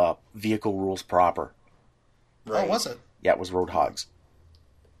version of vehicle rules proper. Right. Oh, was it? Yeah, it was Roadhogs.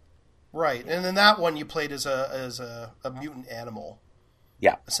 Right, and in that one you played as a mutant animal.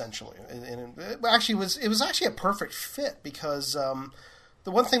 Yeah, essentially, and it was actually a perfect fit because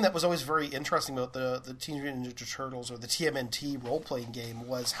the one thing that was always very interesting about the Teenage Mutant Ninja Turtles or the TMNT role playing game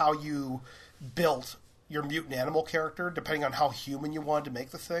was how you built your mutant animal character depending on how human you wanted to make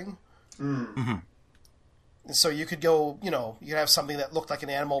the thing. Mm-hmm. And so you could go, you could have something that looked like an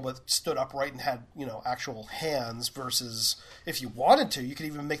animal but stood upright and had, actual hands, versus if you wanted to, you could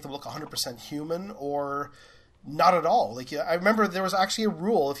even make them look 100% human or not at all. Like, I remember there was actually a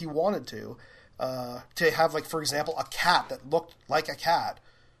rule, if you wanted to have, like, for example, a cat that looked like a cat.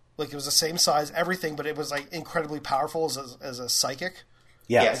 Like, it was the same size, everything, but it was, like, incredibly powerful as a psychic.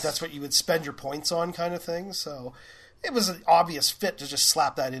 Yeah. Yes. Like, that's what you would spend your points on, kind of thing. So it was an obvious fit to just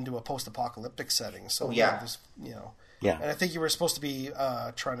slap that into a post-apocalyptic setting. So, Yeah. Yeah. And I think you were supposed to be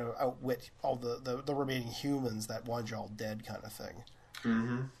trying to outwit all the remaining humans that wanted you all dead, kind of thing.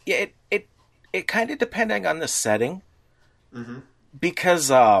 Mm-hmm. Yeah, it kind of depending on the setting. Mm-hmm. Because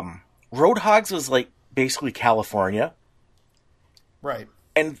Roadhogs was, like, basically California. Right.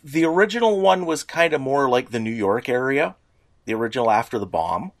 And the original one was kind of more like the New York area. The original After the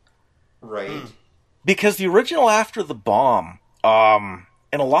Bomb. Right. Because the original After the Bomb,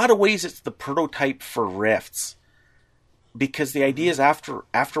 in a lot of ways, it's the prototype for Rifts. Because the idea is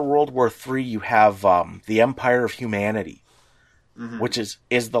after World War III, you have the Empire of Humanity, which is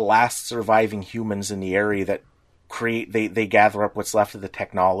the last surviving humans in the area that they gather up what's left of the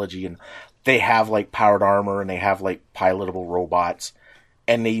technology, and they have, like, powered armor, and they have, like, pilotable robots,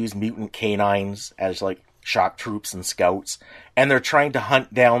 and they use mutant canines as, like, shock troops and scouts, and they're trying to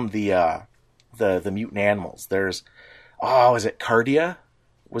hunt down the mutant animals. There's, is it Cardia?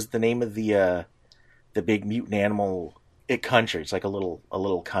 Was the name of the big mutant animal country? It's like a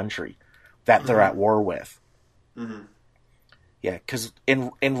little country that they're at war with. Mm-hmm. Yeah, because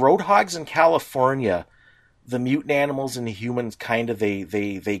in Roadhogs in California, the mutant animals and the humans kind of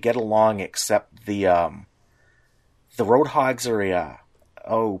they get along, except the Roadhogs are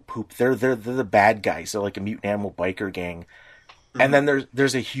they're the bad guys. They're like a mutant animal biker gang. Mm-hmm. And then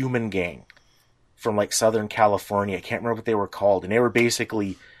there's a human gang from, like, Southern California. I can't remember what they were called, and they were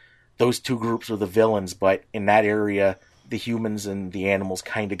basically, those two groups were the villains, but in that area the humans and the animals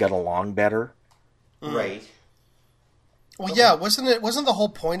kind of got along better. Right. Well, yeah, wasn't the whole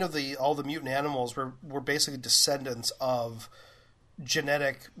point of all the mutant animals were basically descendants of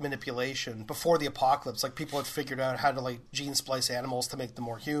genetic manipulation before the apocalypse? Like, people had figured out how to, like, gene splice animals to make them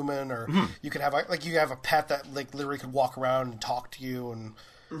more human, or you could have a pet that, like, literally could walk around and talk to you and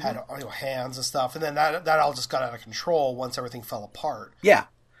had hands and stuff, and then that all just got out of control once everything fell apart. Yeah,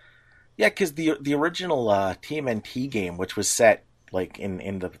 because the original TMNT game, which was set, like,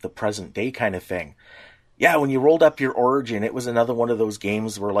 in the present day kind of thing. Yeah, when you rolled up your Origin, it was another one of those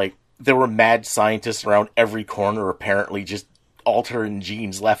games where, like, there were mad scientists around every corner, apparently, just altering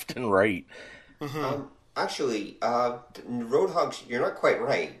genes left and right. Mm-hmm. Actually, Roadhogs, you're not quite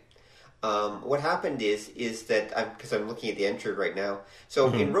right. What happened is that, because I'm looking at the entry right now,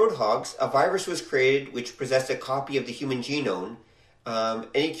 so in Roadhogs, a virus was created which possessed a copy of the human genome.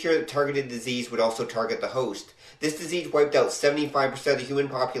 Any cure that targeted disease would also target the host. This disease wiped out 75% of the human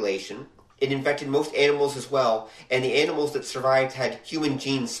population. It infected most animals as well, and the animals that survived had human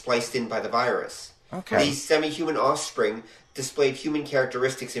genes spliced in by the virus. Okay. These semi-human offspring displayed human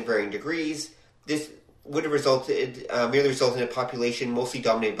characteristics in varying degrees. This would have merely resulted in a population mostly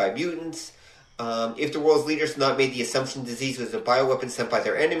dominated by mutants. If the world's leaders had not made the assumption disease was a bioweapon sent by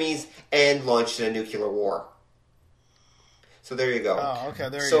their enemies and launched a nuclear war. So there you go. Oh, okay,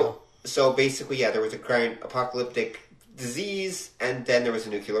 there you go. So basically, yeah, there was a grand apocalyptic disease, and then there was a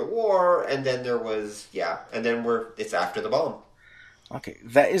nuclear war, and then there was, and then it's after the bomb. Okay,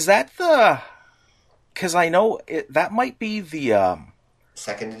 because I know that might be the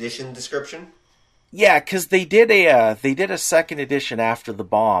second edition description. Yeah, because they did a second edition after the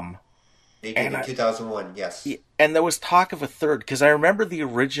bomb. They did in 2001, yes. And there was talk of a third, because I remember the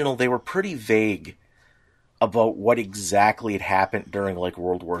original, they were pretty vague about what exactly had happened during, like,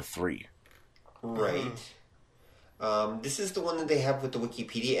 World War III. Right. This is the one that they have with the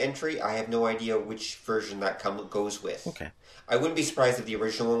Wikipedia entry. I have no idea which version that goes with. Okay. I wouldn't be surprised if the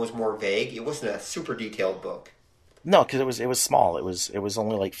original one was more vague. It wasn't a super detailed book. No, because it was small. It was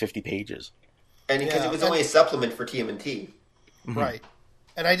only like 50 pages. And because it was only a supplement for TMNT. Mm-hmm. Right.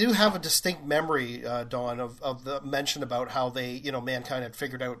 And I do have a distinct memory, Dawn, of the mention about how they, mankind had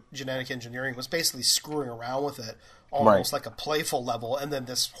figured out genetic engineering, was basically screwing around with it, almost like a playful level, and then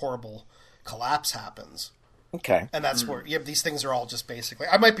this horrible collapse happens. Okay. And that's where these things are all just basically...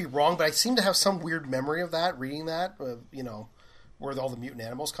 I might be wrong, but I seem to have some weird memory of that, reading that, where all the mutant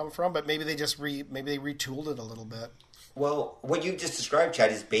animals come from, but maybe they just retooled it a little bit. Well, what you just described,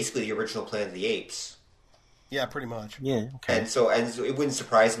 Chad, is basically the original Planet of the Apes. Yeah, pretty much. Yeah, okay. And so it wouldn't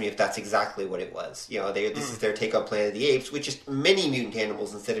surprise me if that's exactly what it was. This is their take on Planet of the Apes, which is many mutant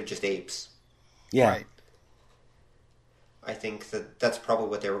animals instead of just apes. Yeah. Right. I think that's probably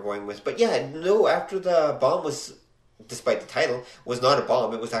what they were going with. But yeah, no, after the bomb was, despite the title, was not a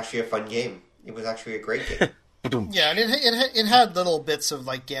bomb. It was actually a fun game. It was actually a great game. Yeah, and it had little bits of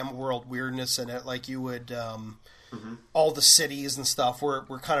like Gamma World weirdness in it. Like you would, all the cities and stuff were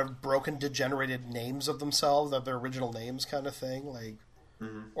kind of broken, degenerated names of themselves, of their original names, kind of thing. Like,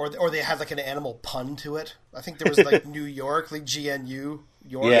 or they had like an animal pun to it. I think there was like New York, like GNU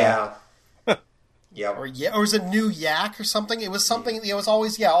York. Yeah. Yeah. Or was it New Yak or something? It was something. It was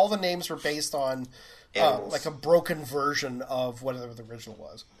always all the names were based on like a broken version of whatever the original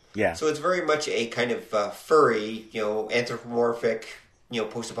was. Yeah. So it's very much a kind of furry, anthropomorphic,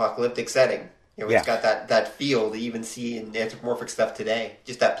 post-apocalyptic setting. It's got that feel that you even see in anthropomorphic stuff today.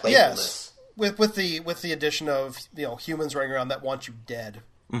 Just that playfulness. Yes, with the addition of humans running around that want you dead.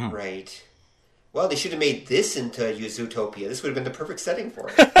 Mm-hmm. Right. Well, they should have made this into Zootopia. This would have been the perfect setting for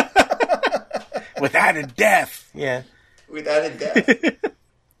it. With added death. Yeah. With added death.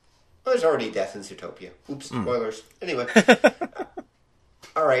 Well, there's already death in Zootopia. Oops, spoilers. Anyway.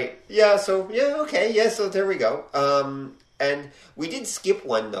 All right. Yeah, so, okay. Yeah, so there we go. And we did skip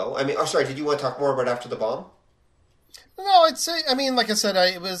one, though. I mean, sorry, did you want to talk more about After the Bomb? No, I'd say, I mean, like I said,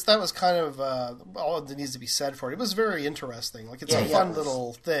 that was kind of all that needs to be said for it. It was very interesting. Like, it's a fun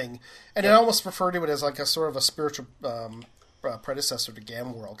little thing. And I almost refer to it as like a sort of a spiritual predecessor to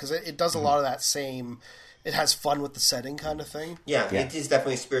Gamma World, because it does a lot of that same, it has fun with the setting kind of thing. Yeah, it is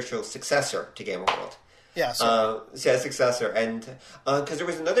definitely a spiritual successor to Gamma World. Yeah, successor. And because there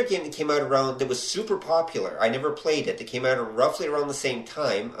was another game that came out around that was super popular. I never played it. That came out roughly around the same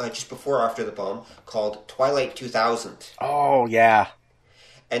time, just before or after the bomb, called Twilight 2000. Oh, yeah.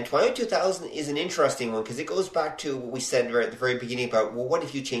 And Twilight 2000 is an interesting one because it goes back to what we said right at the very beginning about, well, what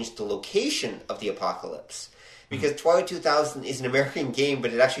if you changed the location of the apocalypse? Because Twilight 2000 is an American game,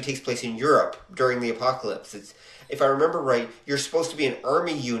 but it actually takes place in Europe during the apocalypse. It's, if I remember right, you're supposed to be an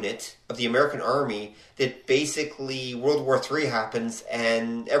army unit of the American army that basically World War III happens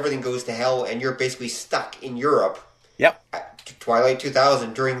and everything goes to hell and you're basically stuck in Europe. Yep. At Twilight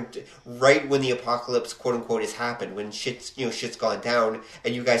 2000 right when the apocalypse, quote unquote, has happened, when shit's gone down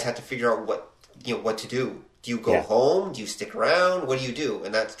and you guys have to figure out what to do. Do you go home? Do you stick around? What do you do?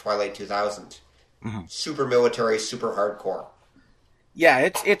 And that's Twilight 2000. Mm-hmm. Super military, super hardcore. Yeah,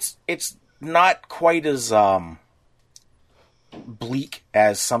 it's not quite as bleak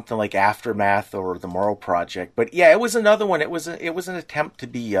as something like Aftermath or The Morrow Project, but yeah, it was another one. It was an attempt to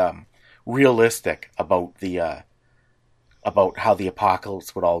be realistic about about how the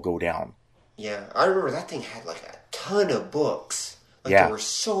apocalypse would all go down. Yeah, I remember that thing had like a ton of books. There were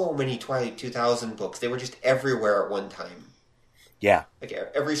so many Twilight 2000 books. They were just everywhere at one time. Yeah. Like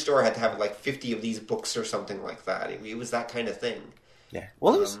every store had to have like 50 of these books or something like that. It was that kind of thing. Yeah.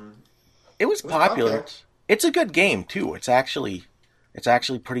 Well, it was popular. It's a good game too. It's actually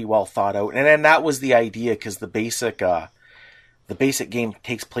pretty well thought out. And then that was the idea, because the basic game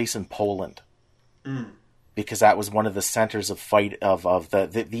takes place in Poland. Because that was one of the centers of fight of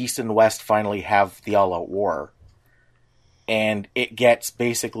the East and West finally have the all-out war. And it gets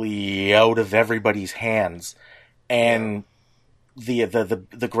basically out of everybody's hands. And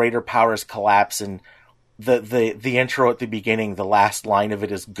the greater powers collapse, and the intro at the beginning, the last line of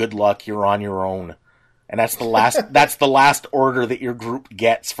it is "Good luck, you're on your own," and that's the last order that your group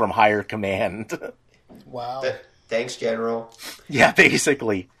gets from higher command. Wow! Thanks, General. Yeah,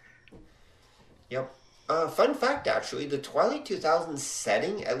 basically. Yep. Fun fact, actually, the Twilight 2000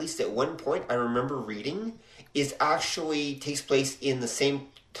 setting, at least at one point, I remember reading, takes place in the same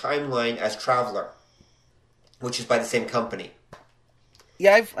timeline as Traveller, which is by the same company.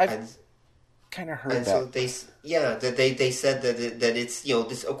 Yeah, I've kind of heard and that. So they said that it's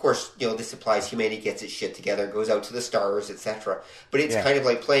this, of course, this applies. Humanity gets its shit together, goes out to the stars, etc. But it's kind of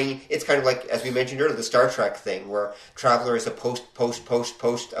like playing. It's kind of like, as we mentioned earlier, the Star Trek thing, where Traveller is a post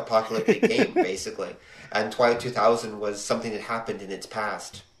apocalyptic game, basically, and Twilight 2000 was something that happened in its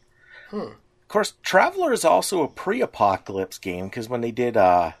past. Of course, Traveller is also a pre-apocalypse game, because when they did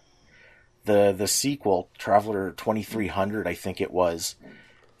the sequel, Traveller 2300, I think it was,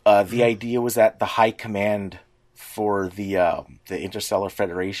 the idea was that the high command for the Interstellar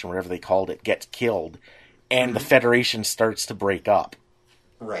Federation, whatever they called it, gets killed, and the Federation starts to break up.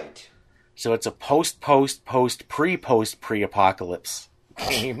 Right. So it's a pre-apocalypse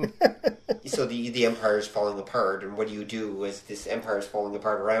game. So the Empire is falling apart, and what do you do as this Empire is falling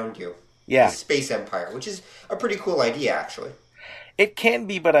apart around you? Yeah. The Space Empire, which is a pretty cool idea, actually. It can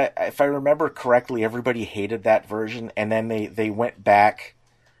be, but if I remember correctly, everybody hated that version, and then they went back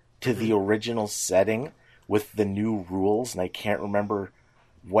to the original setting with the new rules, and I can't remember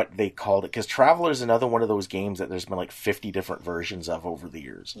what they called it, because Traveler's another one of those games that there's been like 50 different versions of over the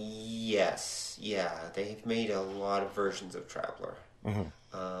years. Yes, yeah, they've made a lot of versions of Traveler.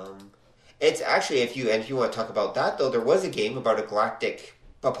 Mm-hmm. It's actually, if you want to talk about that, though, there was a game about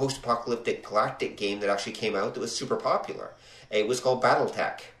a post-apocalyptic galactic game that actually came out that was super popular. It was called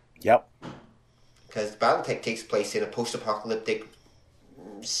BattleTech. Yep. Because BattleTech takes place in a post-apocalyptic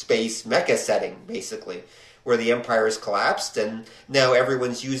space mecha setting, basically, where the Empire has collapsed, and now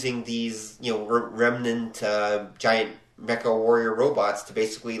everyone's using these, remnant giant mecha warrior robots to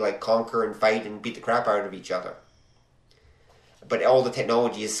basically like conquer and fight and beat the crap out of each other. But all the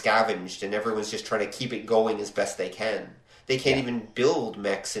technology is scavenged, and everyone's just trying to keep it going as best they can. They can't even build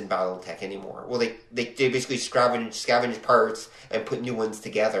mechs in BattleTech anymore. Well, they basically scavenge parts and put new ones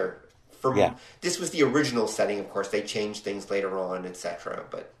together. This was the original setting, of course. They changed things later on, etc.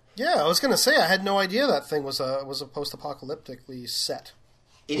 But yeah, I was going to say I had no idea that thing was a post-apocalyptically set.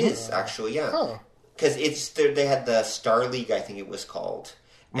 It is actually, yeah, because they had the Star League, I think it was called,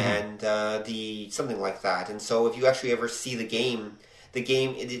 and the something like that. And so, if you actually ever see the game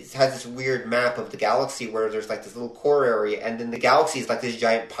it has this weird map of the galaxy where there's like this little core area, and then the galaxy is like this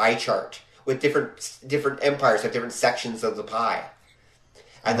giant pie chart with different empires have different sections of the pie.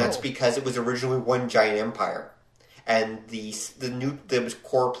 And that's because it was originally one giant empire. And the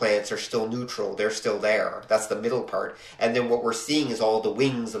core planets are still neutral. They're still there. That's the middle part. And then what we're seeing is all the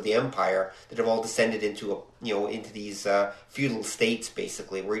wings of the empire that have all descended into these feudal states,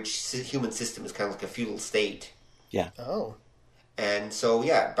 basically, where each human system is kind of like a feudal state. Yeah. Oh. And so,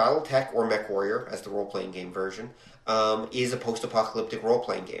 yeah, BattleTech, or MechWarrior, as the role-playing game version, is a post-apocalyptic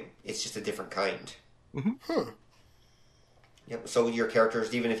role-playing game. It's just a different kind. Mm-hmm. Yep. So your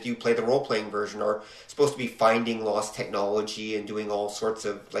characters, even if you play the role-playing version, are supposed to be finding lost technology and doing all sorts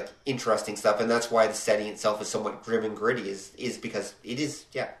of like interesting stuff, and that's why the setting itself is somewhat grim and gritty. Is because it is,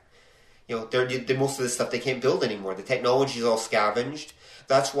 yeah. Most of this stuff they can't build anymore. The technology is all scavenged.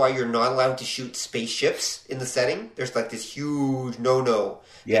 That's why you're not allowed to shoot spaceships in the setting. There's like this huge no-no.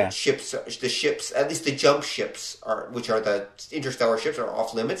 Yeah. The ships, at least the jump ships, which are the interstellar ships, are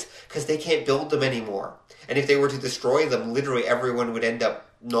off limits because they can't build them anymore. And if they were to destroy them, literally everyone would end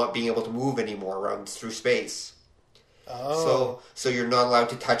up not being able to move anymore through space. Oh. So you're not allowed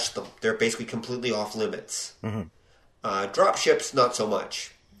to touch them. They're basically completely off limits. Mm-hmm. Drop ships, not so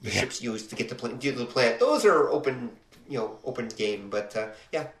much. The ships used to get to the planet, those are open game. But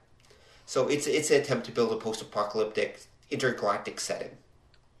yeah, so it's an attempt to build a post-apocalyptic intergalactic setting.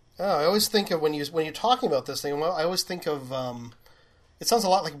 Oh, I always think of when you're talking about this thing. I always think of it sounds a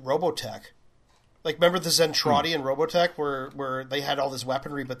lot like Robotech. Like, remember the Zentradi in Robotech, where they had all this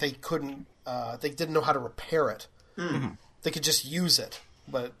weaponry, but they couldn't, they didn't know how to repair it. Mm-hmm. They could just use it,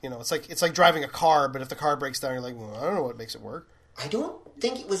 but it's like driving a car. But if the car breaks down, you're like, well, I don't know what makes it work. I don't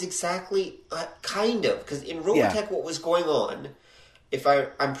think it was exactly kind of, because in Robotech, what was going on?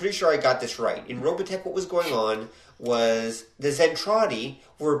 I'm pretty sure I got this right. In Robotech, what was going on was the Zentradi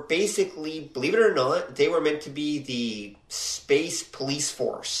were basically, believe it or not, they were meant to be the space police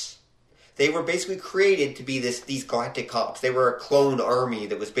force. They were basically created to be these galactic cops. They were a clone army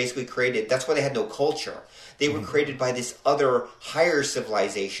that was basically created. That's why they had no culture. They were created by this other higher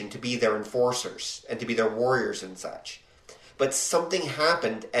civilization to be their enforcers and to be their warriors and such. But something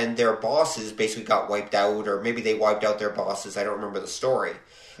happened and their bosses basically got wiped out, or maybe they wiped out their bosses. I don't remember the story.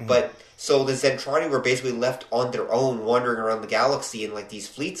 Mm-hmm. But so the Zentradi were basically left on their own, wandering around the galaxy in like these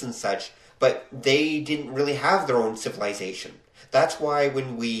fleets and such. But they didn't really have their own civilization. That's why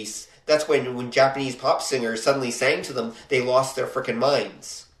when Japanese pop singers suddenly sang to them, they lost their frickin'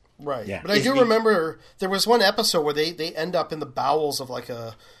 minds. Right. Yeah. But I do remember there was one episode where they end up in the bowels of like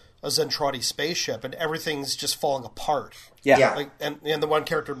a Zentradi spaceship, and everything's just falling apart. Yeah. Like, and the one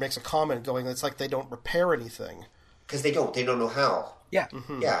character makes a comment going, it's like they don't repair anything. Because they don't know how. Yeah.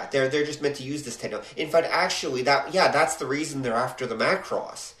 Mm-hmm. Yeah, they're just meant to use this technology. In fact, actually, that's the reason they're after the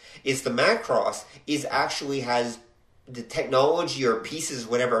Macross. Is the Macross has the technology or pieces,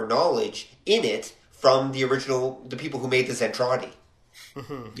 whatever knowledge in it from the people who made the Zentradi.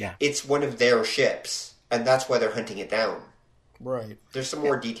 Mm-hmm. Yeah. It's one of their ships, and that's why they're hunting it down. Right. There's some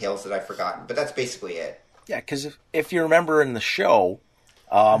more details that I've forgotten, but that's basically it. Yeah, because if you remember in the show,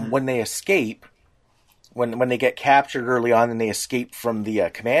 when they escape, when they get captured early on and they escape from the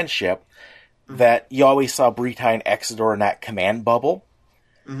command ship, that you always saw Bretai and Exodor in that command bubble,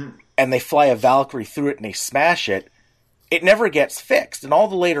 and they fly a Valkyrie through it and they smash it. It never gets fixed. In all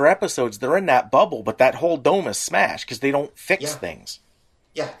the later episodes, they're in that bubble, but that whole dome is smashed because they don't fix things.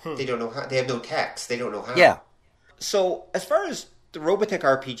 Yeah, they don't know how. They have no techs. They don't know how. Yeah. So, as far as the Robotech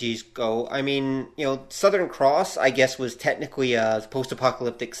RPGs go, I mean, Southern Cross, I guess, was technically a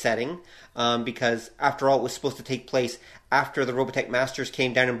post-apocalyptic setting, because after all, it was supposed to take place after the Robotech Masters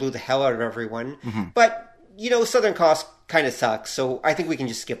came down and blew the hell out of everyone. Mm-hmm. But, Southern Cross kind of sucks, so I think we can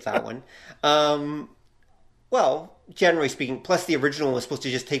just skip that one. Well, generally speaking, plus the original was supposed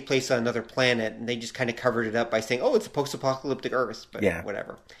to just take place on another planet, and they just kind of covered it up by saying, oh, it's a post-apocalyptic Earth, but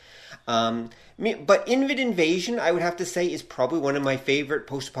whatever. But Invid Invasion, I would have to say, is probably one of my favorite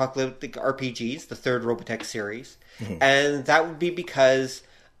post-apocalyptic RPGs, the third Robotech series. Mm-hmm. And that would be because,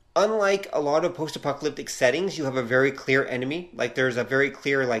 unlike a lot of post-apocalyptic settings, you have a very clear enemy. Like, there's a very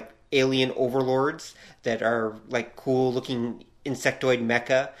clear, like, alien overlords that are, like, cool-looking insectoid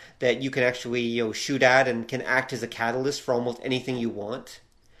mecha that you can actually shoot at and can act as a catalyst for almost anything you want.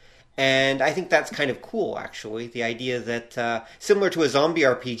 And I think that's kind of cool, actually. The idea that, similar to a zombie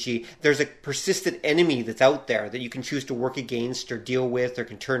RPG, there's a persistent enemy that's out there that you can choose to work against or deal with or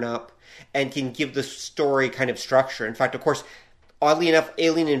can turn up and can give the story kind of structure. In fact, of course, oddly enough,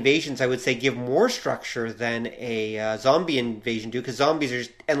 Alien Invasions, I would say, give more structure than a zombie invasion do, because zombies are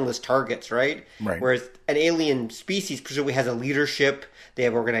just endless targets, right? Whereas an alien species presumably has a leadership, they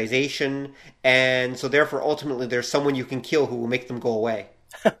have organization, and so therefore, ultimately, there's someone you can kill who will make them go away.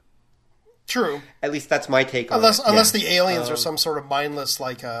 True. At least that's my take on it. Unless yeah. the aliens are some sort of mindless,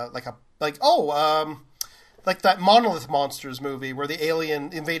 like that Monolith Monsters movie where the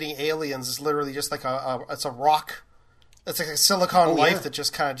alien invading aliens is literally just like it's a rock. It's like a silicon life that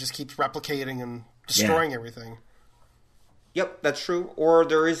just kind of just keeps replicating and destroying everything. Yep, that's true. Or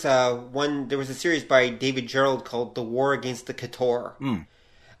there is there was a series by David Gerald called The War Against the Kator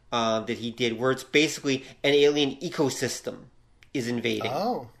that he did, where it's basically an alien ecosystem is invading.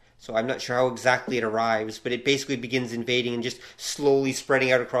 Oh. So I'm not sure how exactly it arrives, but it basically begins invading and just slowly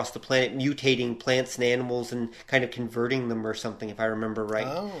spreading out across the planet, mutating plants and animals and kind of converting them or something, if I remember right.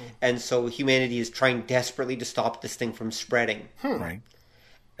 Oh. And so humanity is trying desperately to stop this thing from spreading. Right.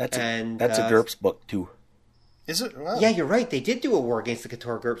 That's a GURPS book, too. Is it? Wow. Yeah, you're right. They did do a War Against the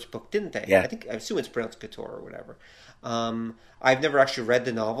Kator GURPS book, didn't they? Yeah. I assume it's pronounced Kator or whatever. I've never actually read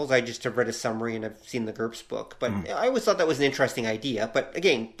the novels. I just have read a summary and I've seen the GURPS book. But I always thought that was an interesting idea. But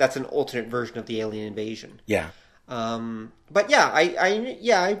again, that's an alternate version of the alien invasion. Yeah. But yeah,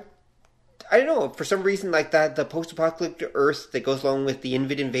 I don't know. For some reason like that, the post-apocalyptic Earth that goes along with the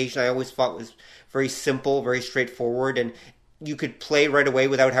Invid invasion, I always thought was very simple, very straightforward, and you could play right away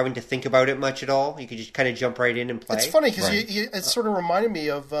without having to think about it much at all. You could just kind of jump right in and play. It's funny because it sort of reminded me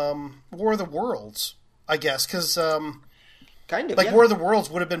of War of the Worlds, I guess, because kind of War of the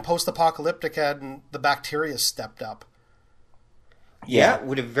Worlds would have been post-apocalyptic had the bacteria stepped up. Yeah, it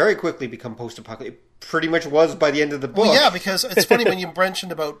would have very quickly become post-apocalyptic. It pretty much was by the end of the book. Well, yeah, because it's funny when you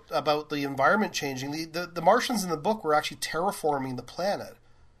mentioned about the environment changing. The Martians in the book were actually terraforming the planet.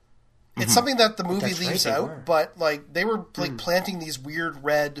 It's something that the movie leaves out, but they were planting these weird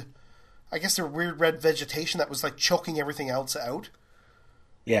red, I guess they're weird red vegetation that was choking everything else out.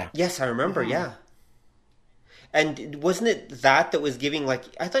 Yeah. Yes, I remember. Yeah. And wasn't it that was giving I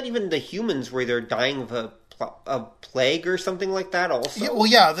thought even the humans were either dying of a plague or something like that also. Yeah, well,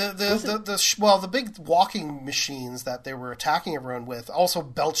 yeah, the big walking machines that they were attacking everyone with also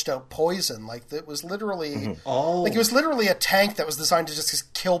belched out poison. It was literally it was literally a tank that was designed to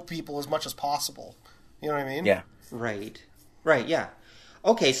just kill people as much as possible. You know what I mean? Yeah. Right, yeah.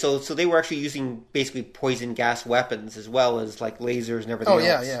 Okay, so they were actually using basically poison gas weapons as well as lasers and everything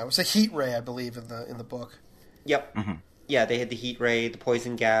else. Yeah. It was a heat ray, I believe, in the book. Yep. Mm-hmm. Yeah, they had the heat ray, the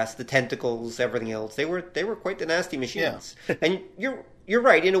poison gas, the tentacles, everything else. They were quite the nasty machines. Yeah. And you're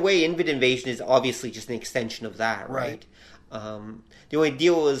right. In a way, Invid Invasion is obviously just an extension of that, right? The only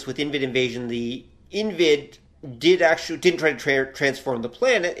deal is with Invid Invasion, the Invid didn't try to transform the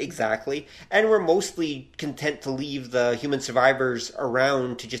planet exactly, and were mostly content to leave the human survivors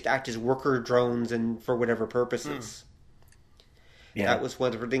around to just act as worker drones and for whatever purposes. Yeah. That was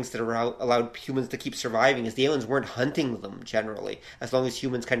one of the things that allowed humans to keep surviving, is the aliens weren't hunting them generally. As long as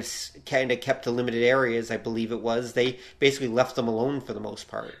humans kind of kept to limited areas, I believe it was, they basically left them alone for the most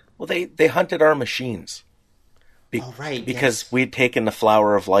part. Well, they hunted our machines. Right. Because we'd taken the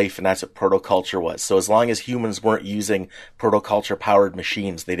flower of life, and that's what protoculture was. So as long as humans weren't using protoculture-powered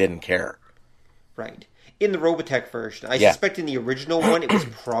machines, they didn't care. Right. In the Robotech version. I suspect in the original one it was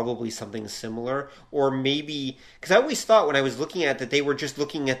probably something similar. Or maybe... Because I always thought when I was looking at that they were just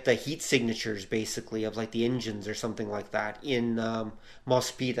looking at the heat signatures, basically, of the engines or something like that in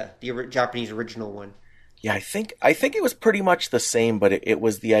Mospita, the Japanese original one. Yeah, I think it was pretty much the same, but it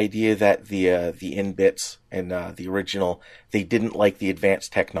was the idea that the in-bits and the original, they didn't like the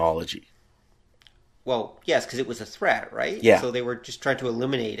advanced technology. Well, yes, because it was a threat, right? Yeah. So they were just trying to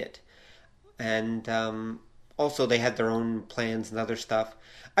eliminate it. And also they had their own plans and other stuff.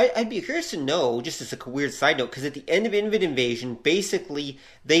 I'd be curious to know, just as a weird side note, because at the end of Invid Invasion, basically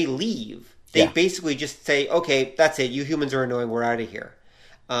they leave. They basically just say, okay, that's it. You humans are annoying. We're out of here.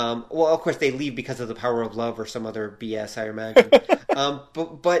 Well, of course, they leave because of the power of love or some other BS, I imagine.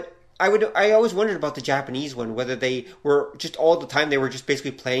 But I always wondered about the Japanese one, whether they were just all the time they were just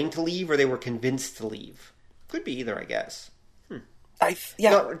basically planning to leave, or they were convinced to leave. Could be either, I guess.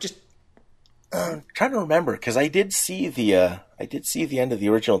 No, just I'm trying to remember, because I did see the end of the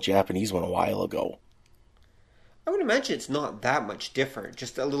original Japanese one a while ago. I would imagine it's not that much different.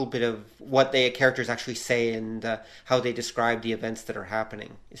 Just a little bit of what the characters actually say and how they describe the events that are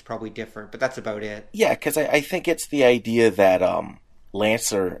happening is probably different, but that's about it. Yeah, because I think it's the idea that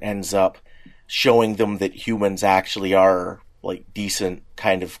Lancer ends up showing them that humans actually are like decent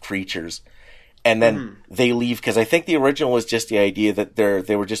kind of creatures, and then they leave, because I think the original was just the idea that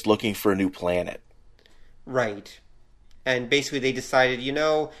they were just looking for a new planet. Right. And basically they decided,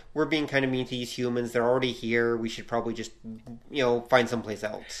 we're being kind of mean to these humans. They're already here. We should probably just, find someplace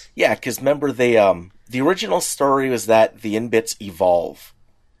else. Yeah, because remember, the original story was that the Inbits evolve.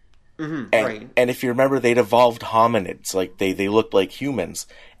 Right. And if you remember, they'd evolved hominids. Like, they looked like humans.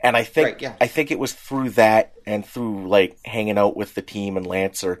 And I think I think it was through that and through, like, hanging out with the team and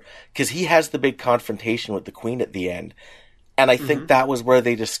Lancer, because he has the big confrontation with the Queen at the end. And I think that was where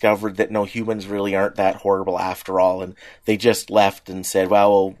they discovered that, no, humans really aren't that horrible after all. And they just left and said,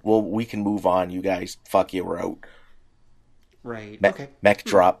 well, we can move on. You guys, fuck you, we're out. Right. Okay. Mech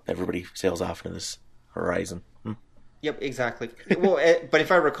drop. Everybody sails off into this horizon. Yep, exactly. Well, but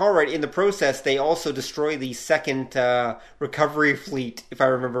if I recall right, in the process, they also destroy the second recovery fleet, if I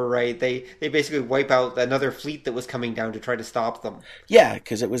remember right. They basically wipe out another fleet that was coming down to try to stop them. Yeah,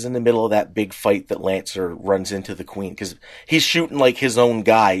 because it was in the middle of that big fight that Lancer runs into the Queen, because he's shooting like his own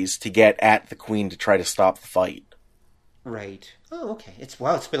guys to get at the Queen to try to stop the fight. Right. Oh, okay. It's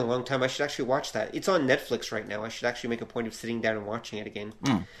been a long time. I should actually watch that. It's on Netflix right now. I should actually make a point of sitting down and watching it again.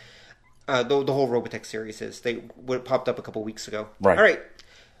 The whole Robotech series is. They popped up a couple weeks ago. Right. All right.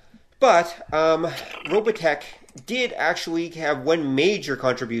 But Robotech did actually have one major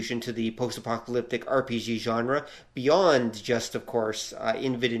contribution to the post-apocalyptic RPG genre, beyond just, of course,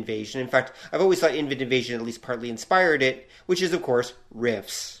 Invid Invasion. In fact, I've always thought Invid Invasion at least partly inspired it, which is, of course,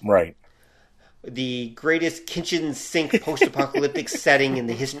 Rifts. Right. The greatest kitchen sink post-apocalyptic setting in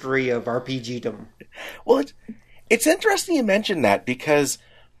the history of RPGdom. Well, it's interesting you mention that, because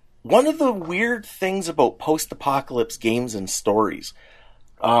one of the weird things about post-apocalypse games and stories,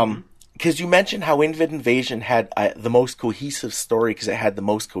 because you mentioned how Invid Invasion had the most cohesive story because it had the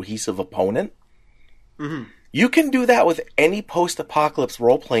most cohesive opponent. You can do that with any post-apocalypse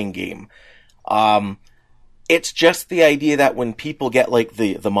role-playing game. It's just the idea that when people get like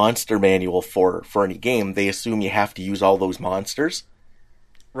the monster manual for any game, they assume you have to use all those monsters,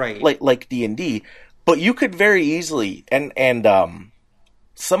 right? Like D&D. But you could very easily and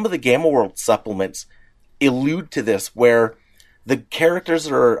some of the Gamma World supplements allude to this, where the characters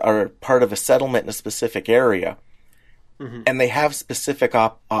are part of a settlement in a specific area, and they have specific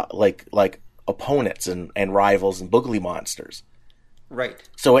like opponents and rivals and boogly monsters. Right.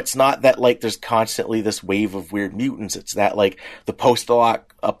 So it's not that like there's constantly this wave of weird mutants. It's that like the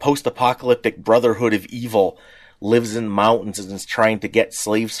post-apocalyptic brotherhood of evil lives in mountains and is trying to get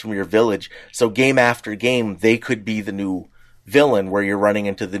slaves from your village. So game after game, they could be the new villain, where you're running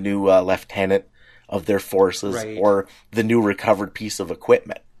into the new lieutenant of their forces, right, or the new recovered piece of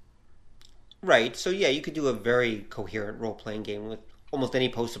equipment. Right. So yeah, you could do a very coherent role-playing game with almost any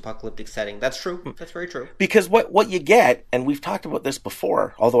post-apocalyptic setting. That's true. That's very true. Because what you get, and we've talked about this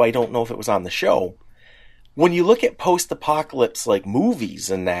before, although I don't know if it was on the show, when you look at post-apocalypse like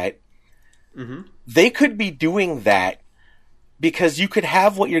movies and that, they could be doing that because you could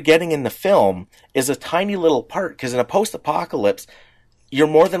have what you're getting in the film is a tiny little part, because in a post-apocalypse, you're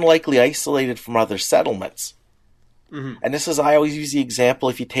more than likely isolated from other settlements. And this is, I always use the example,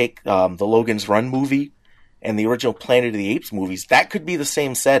 if you take the Logan's Run movie and the original Planet of the Apes movies, that could be the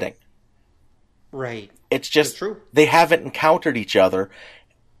same setting. Right. It's just, That's true. They haven't encountered each other.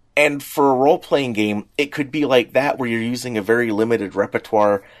 And for a role-playing game, it could be like that, where you're using a very limited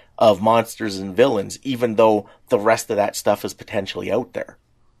repertoire of monsters and villains, even though the rest of that stuff is potentially out there.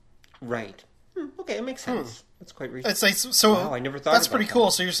 Right. Okay, it makes sense. That's quite reasonable. It's like, so wow, I never thought that's about pretty that.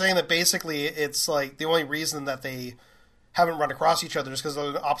 cool. So you're saying that basically it's like the only reason that they haven't run across each other is because they're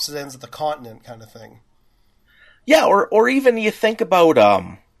on opposite ends of the continent, kind of thing. Yeah, or even you think about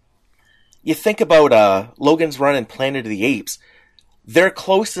Logan's Run and Planet of the Apes. they're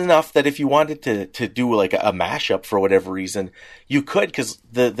close enough that if you wanted to do like a mashup for whatever reason, you could, because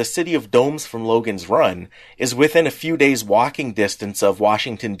the city of Domes from Logan's Run is within a few days walking distance of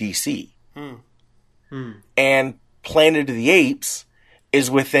Washington, D.C. And Planet of the Apes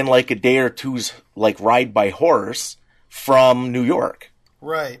is within like a day or two's like ride by horse from New York.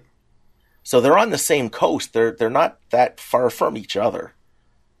 Right. So they're on the same coast. They're not that far from each other.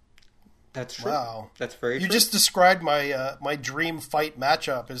 That's true. Wow. That's very true. You just described my my dream fight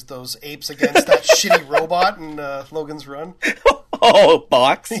matchup as those apes against that shitty robot in Logan's Run. Oh,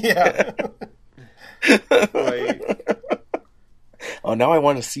 box. Yeah. Right. Oh, now I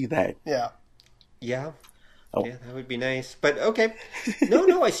want to see that. Yeah. Yeah. Oh. Yeah, that would be nice. But okay.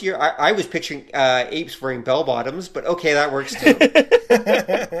 No, I see your... I was picturing apes wearing bell-bottoms, but okay, that works too.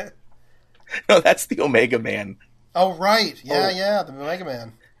 No, that's the Omega Man. Oh, right. Yeah, the Mega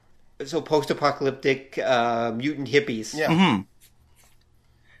Man. So post-apocalyptic mutant hippies. Yeah. Mm-hmm.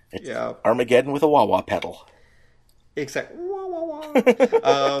 It's Armageddon with a wah-wah pedal. Exactly.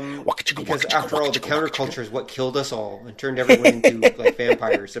 Because after all, the counterculture is what killed us all and turned everyone into like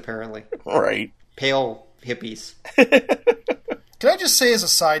vampires, apparently. Right. Pale hippies. Can I just say as a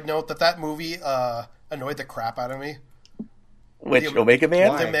side note that movie annoyed the crap out of me? Which, Omega Man?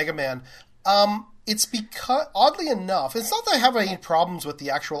 Why? The Mega Man. It's because, oddly enough, it's not that I have any problems with the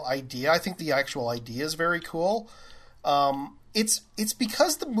actual idea. I think the actual idea is very cool. It's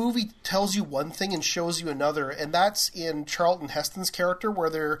because the movie tells you one thing and shows you another, and that's in Charlton Heston's character,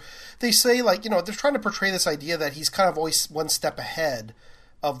 where they say, like, they're trying to portray this idea that he's kind of always one step ahead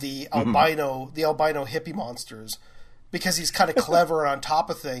of the albino hippie monsters, because he's kind of clever and on top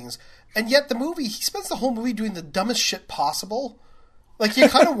of things. And yet he spends the whole movie doing the dumbest shit possible. Like, you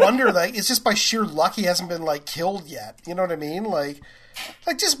kind of wonder, like, it's just by sheer luck he hasn't been, like, killed yet. You know what I mean? Like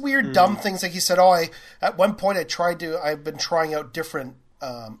just weird, dumb things. Like he said, at one point I've been trying out different,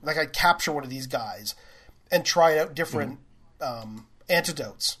 like I'd capture one of these guys and try out different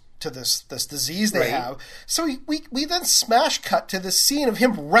antidotes to this disease they have. So we then smash cut to this scene of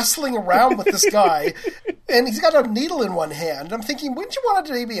him wrestling around with this guy, and he's got a needle in one hand. And I'm thinking, wouldn't you want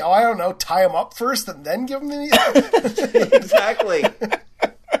to maybe, I don't know, tie him up first and then give him the needle? Exactly.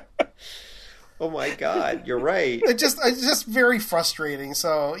 Oh my God, you're right. It's just very frustrating.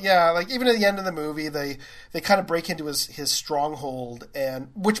 So yeah, like even at the end of the movie, they kind of break into his stronghold, and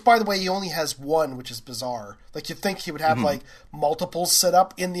which, by the way, he only has one, which is bizarre. Like you'd think he would have like multiples set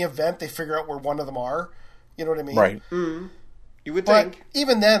up in the event they figure out where one of them are. You know what I mean? Right. Mm-hmm. You would But think.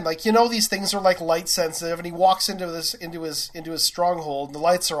 even then, like, these things are like light sensitive, and he walks into his stronghold, and the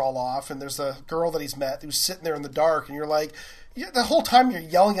lights are all off, and there's a girl that he's met who's sitting there in the dark, and you're like. The whole time you're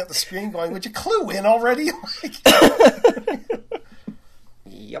yelling at the screen going, would you clue in already?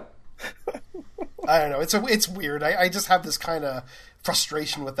 Yep. I don't know. It's weird. I just have this kind of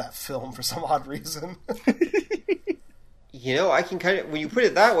frustration with that film for some odd reason. I can kind of, when you put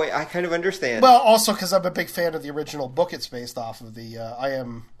it that way, I kind of understand. Well, also because I'm a big fan of the original book it's based off of, the I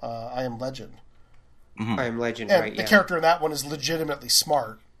Am Legend. Mm-hmm. I Am Legend, and right, the character in that one is legitimately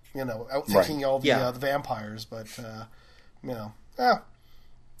smart, outthinking all the vampires, but...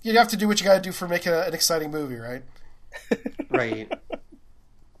 you'd have to do what you got to do for making an exciting movie, right? Right.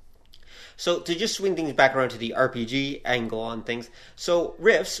 So to just swing things back around to the RPG angle on things, so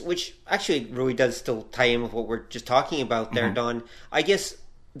Rifts, which actually really does still tie in with what we're just talking about there, Don, I guess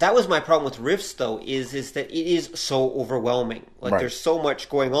that was my problem with Rifts, though, is that it is so overwhelming. Like, there's so much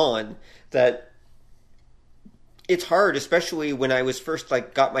going on that it's hard, especially when I was first,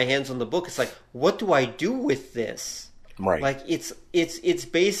 got my hands on the book. It's like, what do I do with this? Right. Like, it's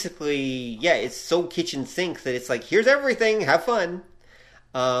basically, it's so kitchen sink that it's like, here's everything, have fun.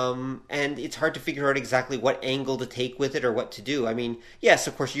 And it's hard to figure out exactly what angle to take with it or what to do. I mean, yes,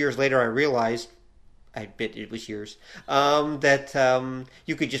 of course, years later I realized, I admit it was years, that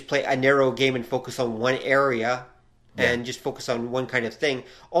you could just play a narrow game and focus on one area and just focus on one kind of thing.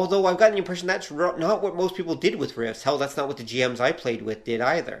 Although I've gotten the impression that's not what most people did with Rifts. Hell, that's not what the GMs I played with did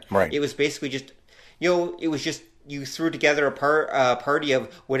either. Right. It was basically just, it was just, you threw together a party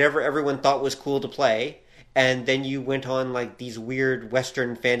of whatever everyone thought was cool to play, and then you went on these weird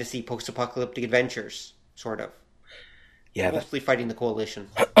Western fantasy post-apocalyptic adventures, sort of. Yeah, mostly fighting the Coalition.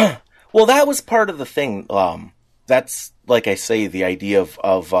 Well, that was part of the thing. That's, like I say, the idea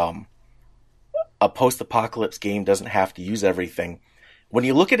of a post-apocalypse game doesn't have to use everything. When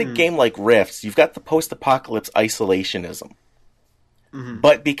you look at a game like Rifts, you've got the post-apocalypse isolationism. Mm-hmm.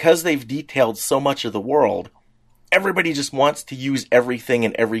 But because they've detailed so much of the world, everybody just wants to use everything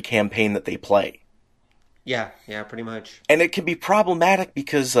in every campaign that they play. Yeah, pretty much. And it can be problematic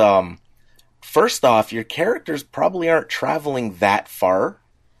because first off, your characters probably aren't traveling that far.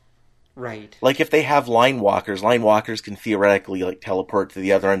 Right. Like, if they have line walkers can theoretically, like, teleport to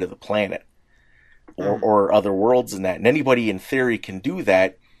the other end of the planet. Or other worlds and that. And anybody in theory can do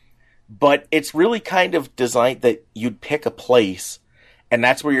that. But it's really kind of designed that you'd pick a place, and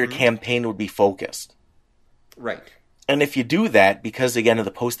that's where your campaign would be focused. Right. And if you do that, because, again, of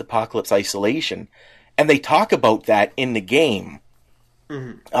the post-apocalypse isolation, and they talk about that in the game,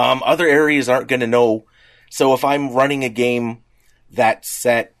 other areas aren't going to know. So if I'm running a game that's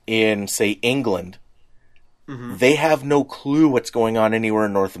set in, say, England, they have no clue what's going on anywhere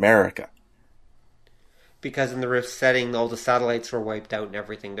in North America. Because in the Rift setting, all the satellites were wiped out and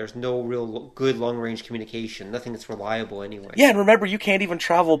everything. There's no real good long-range communication. Nothing that's reliable anyway. Yeah, and remember, you can't even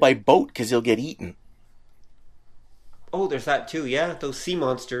travel by boat because you'll get eaten. Oh, there's that too, yeah. Those sea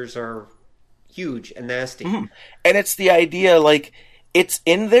monsters are huge and nasty. And it's the idea, like, it's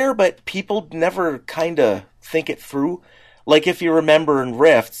in there, but people never kind of think it through. Like, if you remember in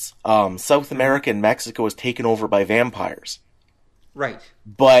Rifts, South America and Mexico was taken over by vampires. Right.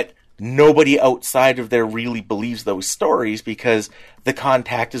 But nobody outside of there really believes those stories because the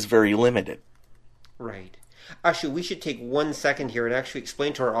contact is very limited. Right. Actually, we should take 1 second here and actually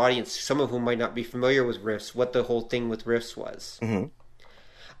explain to our audience, some of whom might not be familiar with Rifts, what the whole thing with Rifts was.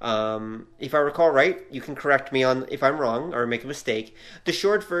 If I recall right, you can correct me on if I'm wrong or make a mistake. The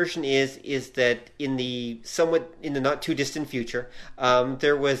short version is that in the not too distant future,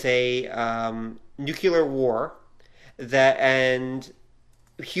 there was a nuclear war and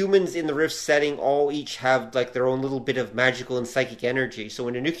humans in the Rift setting all each have like their own little bit of magical and psychic energy. So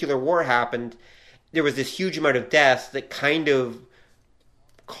when a nuclear war happened, there was this huge amount of death that kind of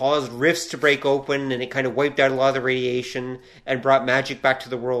caused rifts to break open, and it kind of wiped out a lot of the radiation and brought magic back to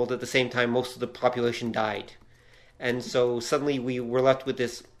the world. At the same time, most of the population died. And so suddenly we were left with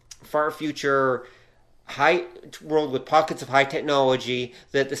this far future high world with pockets of high technology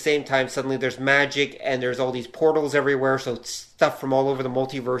that at the same time suddenly there's magic and there's all these portals everywhere, so stuff from all over the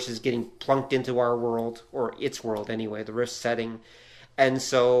multiverse is getting plunked into our world, or its world anyway, the Rift setting. And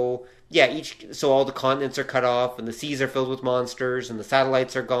so so all the continents are cut off and the seas are filled with monsters and the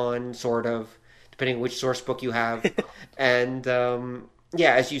satellites are gone, sort of, depending on which source book you have. And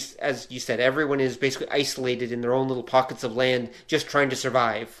as you said, everyone is basically isolated in their own little pockets of land, just trying to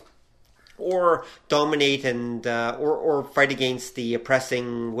survive or dominate and or fight against the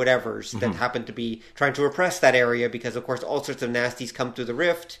oppressing whatevers that happen to be trying to oppress that area, because of course all sorts of nasties come through the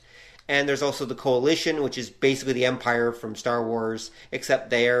Rift. And there's also the Coalition, which is basically the Empire from Star Wars, except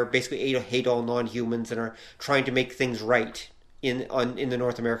they're basically hate all non-humans and are trying to make things right in the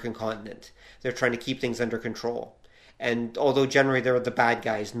North American continent. They're trying to keep things under control. And although generally they're the bad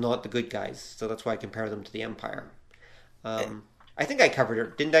guys, not the good guys, so that's why I compare them to the Empire. I think I covered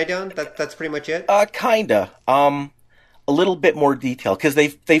it, didn't I, Don? That's pretty much it. Kinda. A little bit more detail, because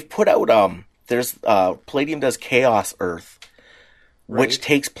they've put out there's Palladium does Chaos Earth, which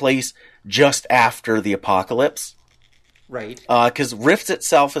takes place just after the apocalypse. Right. Because Rift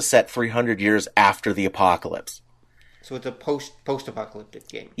itself is set 300 years after the apocalypse. So it's a post-apocalyptic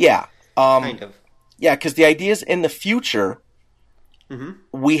game. Yeah. Kind of. Yeah, because the idea is in the future,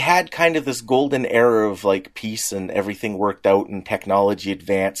 we had kind of this golden era of like peace and everything worked out and technology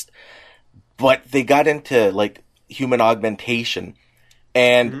advanced, but they got into like human augmentation.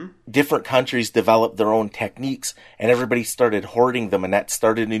 And different countries developed their own techniques, and everybody started hoarding them, and that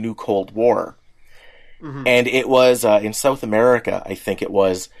started a new Cold War. And it was, in South America, I think it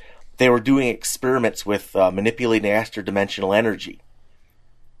was, they were doing experiments with manipulating extra-dimensional energy.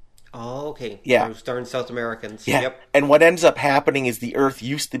 Oh, okay. Yeah. Those darn South Americans. Yeah. Yep. And what ends up happening is the Earth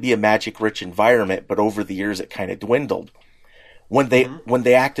used to be a magic-rich environment, but over the years it kind of dwindled. When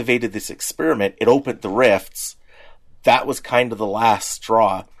they activated this experiment, it opened the rifts. That was kind of the last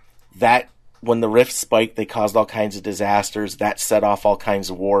straw. That, when the rifts spiked, they caused all kinds of disasters. That set off all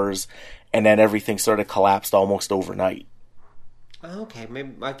kinds of wars. And then everything sort of collapsed almost overnight. Okay,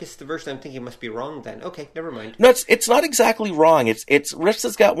 maybe I guess the version I'm thinking must be wrong then. Okay, never mind. No, it's not exactly wrong. It's Rifts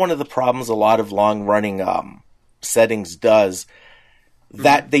has got one of the problems a lot of long-running settings does.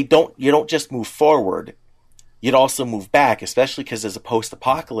 That you don't just move forward. You'd also move back, especially because as a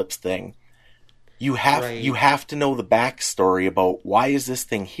post-apocalypse thing, you have to know the backstory about why is this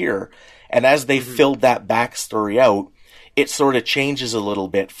thing here. And as they filled that backstory out, it sort of changes a little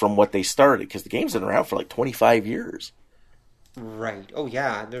bit from what they started, because the game's been around for like 25 years. Right. Oh,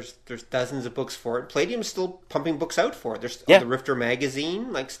 yeah. There's dozens of books for it. Palladium's still pumping books out for it. There's the Rifter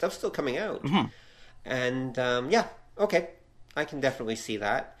magazine, like stuff's still coming out. And okay, I can definitely see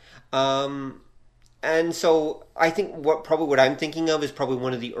that. And so I think what I'm thinking of is probably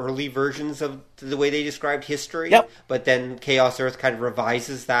one of the early versions of the way they described history. Yep. But then Chaos Earth kind of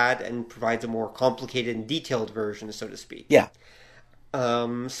revises that and provides a more complicated and detailed version, so to speak. Yeah.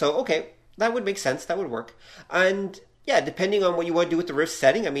 So, okay, that would make sense. That would work. And yeah, depending on what you want to do with the Rift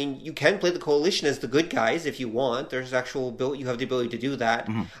setting, I mean, you can play the Coalition as the good guys if you want. There's actual you have the ability to do that.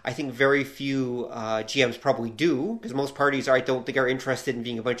 Mm-hmm. I think very few GMs probably do, because most parties I don't think are interested in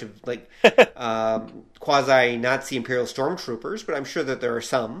being a bunch of like quasi-Nazi Imperial stormtroopers, but I'm sure that there are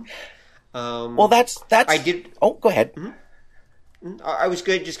some. Well, that's. I did. Oh, go ahead. Mm-hmm. I was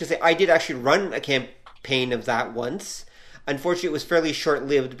good just because I did actually run a campaign of that once. Unfortunately, it was fairly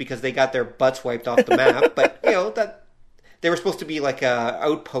short-lived because they got their butts wiped off the map. But that. They were supposed to be like a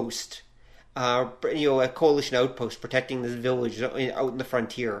outpost, a coalition outpost protecting this village out in the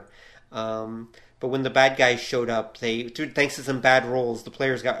frontier. But when the bad guys showed up, thanks to some bad rolls, the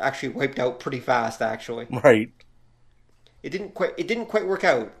players got actually wiped out pretty fast. Actually, right? It didn't quite work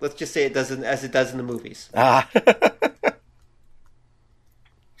out. Let's just say it doesn't as it does in the movies.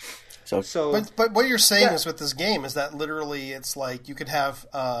 But what you're saying is with this game is that literally it's like you could have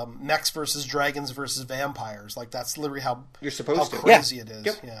mechs versus dragons versus vampires. Like that's literally how you're supposed to. Crazy it is.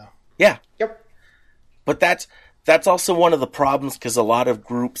 Yep. Yeah. Yep. But that's also one of the problems because a lot of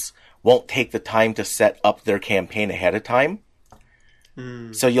groups won't take the time to set up their campaign ahead of time.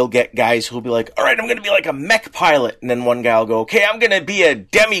 So you'll get guys who'll be like, all right, I'm going to be like a mech pilot. And then one guy will go, okay, I'm going to be a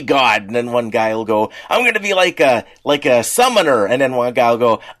demigod. And then one guy will go, I'm going to be like a summoner. And then one guy will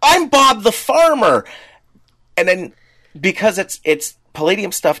go, I'm Bob the farmer. And then because it's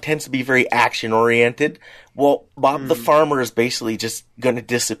Palladium stuff tends to be very action oriented. Well, Bob the farmer is basically just going to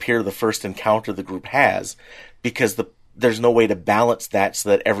disappear the first encounter the group has because there's no way to balance that so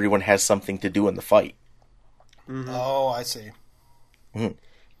that everyone has something to do in the fight. Mm-hmm. Oh, I see. Mm-hmm.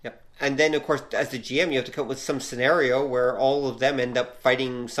 Yep. And then, of course, as the GM, you have to come up with some scenario where all of them end up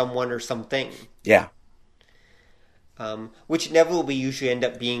fighting someone or something. Yeah. Which inevitably usually end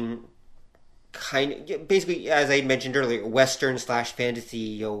up being basically, as I mentioned earlier,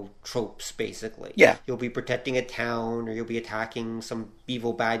 Western/fantasy tropes, basically. Yeah. You'll be protecting a town, or you'll be attacking some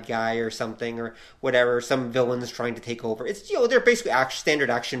evil bad guy or something, or whatever, some villains trying to take over. It's, they're basically standard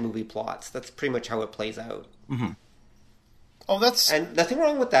action movie plots. That's pretty much how it plays out. Mm-hmm. Oh, and nothing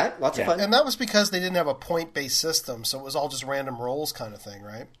wrong with that. Lots of fun. And that was because they didn't have a point-based system, so it was all just random rolls kind of thing,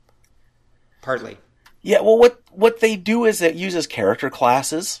 right? Partly. Yeah, well, what they do is it uses character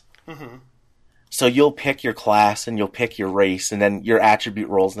classes. Mm-hmm. So you'll pick your class and you'll pick your race, and then your attribute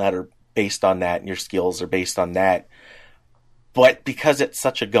rolls and that are based on that, and your skills are based on that. But because it's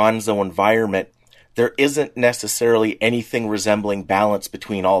such a gonzo environment, there isn't necessarily anything resembling balance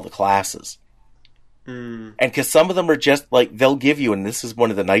between all the classes. And because some of them are just like, they'll give you, and this is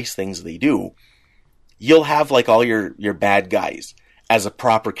one of the nice things they do, you'll have like all your bad guys as a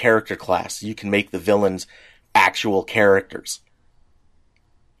proper character class. You can make the villains actual characters.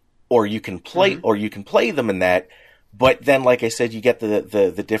 Or you can play them in that, but then, like I said, you get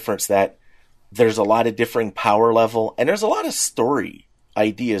the difference that there's a lot of differing power level, and there's a lot of story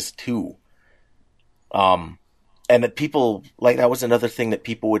ideas too. And that people, like, that was another thing that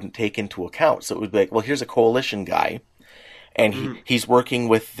people wouldn't take into account. So it would be like, well, here's a coalition guy, and he's working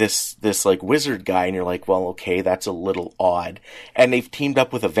with this like wizard guy, and you're like, well, okay, that's a little odd. And they've teamed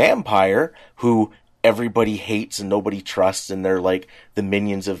up with a vampire who everybody hates and nobody trusts, and they're like the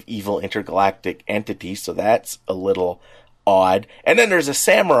minions of evil intergalactic entities, so that's a little odd. And then there's a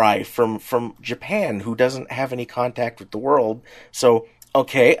samurai from Japan who doesn't have any contact with the world, so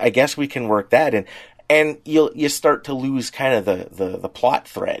okay, I guess we can work that in. And you start to lose kind of the plot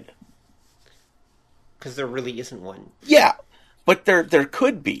thread. Because there really isn't one. Yeah, but there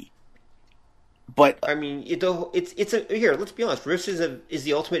could be. But I mean, here, let's be honest, Rifts is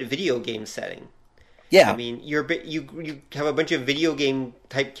the ultimate video game setting. Yeah. I mean, you have a bunch of video game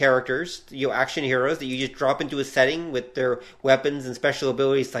type characters, action heroes that you just drop into a setting with their weapons and special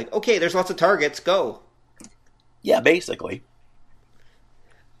abilities. It's like, okay, there's lots of targets, go. Yeah, basically.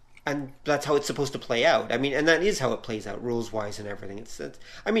 And that's how it's supposed to play out. I mean, and that is how it plays out, rules-wise and everything.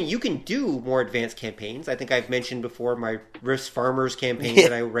 I mean, you can do more advanced campaigns. I think I've mentioned before my Rifts Farmers campaign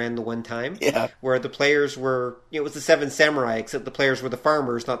that I ran the one time. Yeah. Where the players were, it was the 7 samurai, except the players were the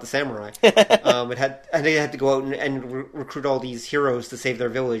farmers, not the samurai. And they had to go out and recruit all these heroes to save their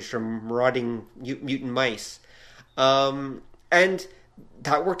village from marauding mutant mice. And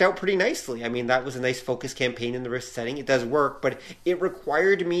that worked out pretty nicely. I mean, that was a nice focus campaign in the Rift setting. It does work, but it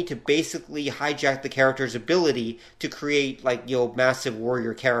required me to basically hijack the character's ability to create, like, massive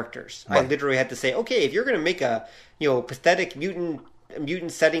warrior characters. Right. I literally had to say, okay, if you're going to make a, pathetic mutant a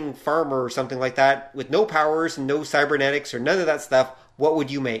mutant setting farmer or something like that with no powers and no cybernetics or none of that stuff, what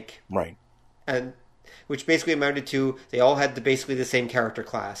would you make? Right. And which basically amounted to they all had basically the same character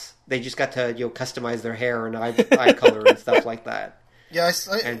class. They just got to customize their hair and eye color and stuff like that. Yeah,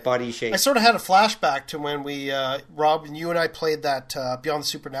 and body shape. I sort of had a flashback to when we, Rob, and you and I played that Beyond the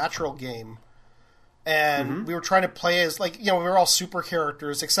Supernatural game. And we were trying to play as, like, we were all super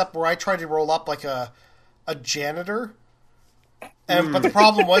characters, except where I tried to roll up like a janitor. But the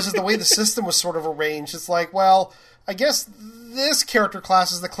problem is the way the system was sort of arranged. It's like, well, I guess this character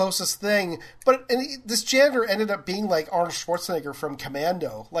class is the closest thing. But this janitor ended up being like Arnold Schwarzenegger from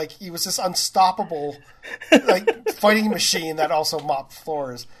Commando. Like, he was this unstoppable like fighting machine that also mopped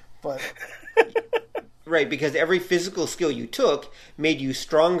floors. But right, because every physical skill you took made you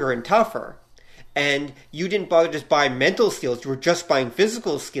stronger and tougher. And you didn't bother just buy mental skills, you were just buying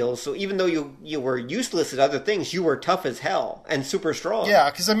physical skills. So even though you were useless at other things, you were tough as hell and super strong.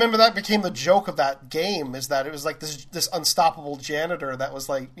 Yeah, because I remember that became the joke of that game, is that it was like this unstoppable janitor that was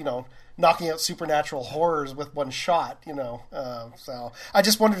like, knocking out supernatural horrors with one shot, So I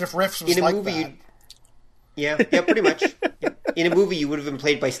just wondered if Rift was like that. Yeah, pretty much. In a movie, you would have been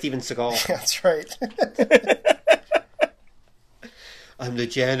played by Steven Seagal. That's right. I'm the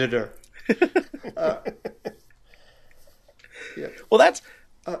janitor. Yeah. Well,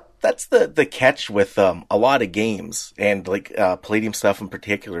 that's the catch with a lot of games, and like Palladium stuff in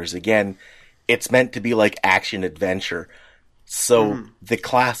particular is, again, it's meant to be like action adventure. So the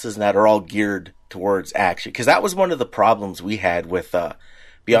classes that are all geared towards action, because that was one of the problems we had with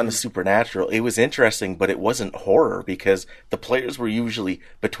Beyond the Supernatural. It was interesting, but it wasn't horror, because the players were usually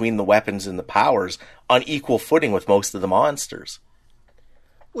between the weapons and the powers on equal footing with most of the monsters.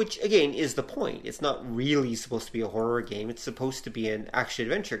 Which, again, is the point. It's not really supposed to be a horror game. It's supposed to be an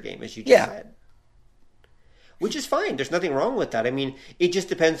action-adventure game, as you just said. Which is fine. There's nothing wrong with that. I mean, it just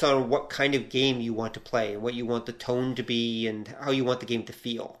depends on what kind of game you want to play, and what you want the tone to be, and how you want the game to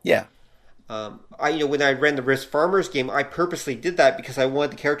feel. Yeah. When I ran the Rift Farmers game, I purposely did that because I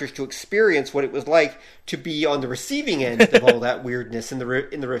wanted the characters to experience what it was like to be on the receiving end of all that weirdness in the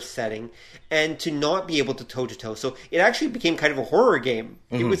Rift setting, and to not be able to toe-to-toe. So it actually became kind of a horror game.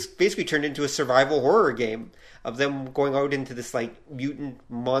 It was basically turned into a survival horror game of them going out into this like mutant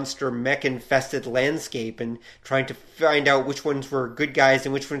monster mech-infested landscape and trying to find out which ones were good guys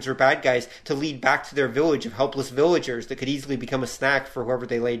and which ones were bad guys to lead back to their village of helpless villagers that could easily become a snack for whoever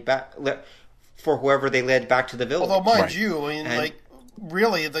they led back to the village. Although, mind you, I mean,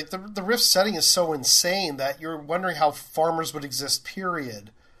 really, like the Rift setting is so insane that you're wondering how farmers would exist,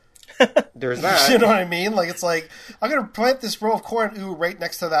 period. There's that. You know what I mean? Like, it's like, I'm going to plant this row of corn, right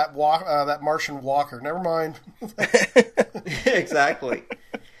next to that that Martian walker. Never mind. Exactly.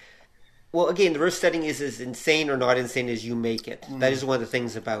 Well, again, the Rift setting is as insane or not insane as you make it. That is one of the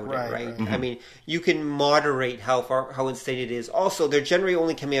things about it, right? I mean, you can moderate how insane it is. Also, they're generally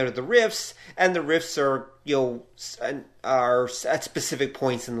only coming out of the rifts, and the rifts are are at specific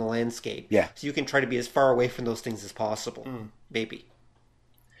points in the landscape. Yeah. So you can try to be as far away from those things as possible, maybe.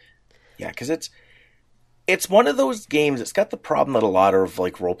 Yeah, because it's one of those games. It's got the problem that a lot of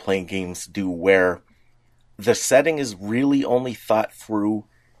like role playing games do, where the setting is really only thought through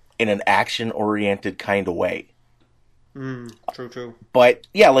in an action-oriented kind of way. True. But,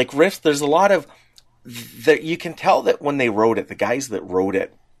 yeah, like Rift, there's a lot of... you can tell that when they wrote it, the guys that wrote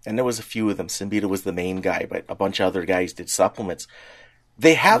it, and there was a few of them, Simbita was the main guy, but a bunch of other guys did supplements,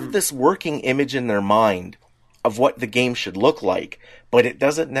 they have this working image in their mind of what the game should look like, but it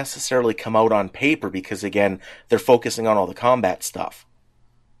doesn't necessarily come out on paper because, again, they're focusing on all the combat stuff.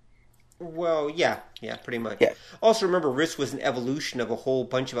 Well, yeah, pretty much. Yeah. Also, remember, Rift was an evolution of a whole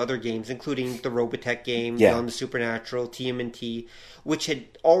bunch of other games, including the Robotech game, Beyond the Supernatural, TMNT, which had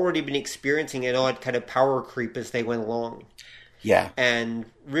already been experiencing an odd kind of power creep as they went along. Yeah. And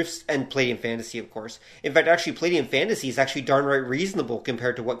Rifts and Palladium Fantasy, of course. In fact, actually, Palladium Fantasy is actually darn right reasonable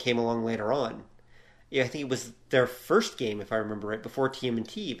compared to what came along later on. Yeah, I think it was their first game, if I remember right, before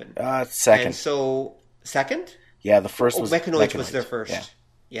TMNT even. Second. And so, second? Yeah, the first was... Mechanoids was their first.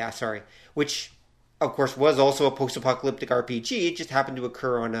 Yeah, sorry. Which, of course, was also a post-apocalyptic RPG. It just happened to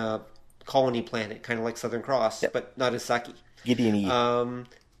occur on a colony planet, kind of like Southern Cross, but not as sucky. Gideon E.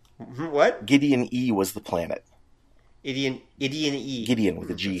 What? Gideon E was the planet. Gideon E. Gideon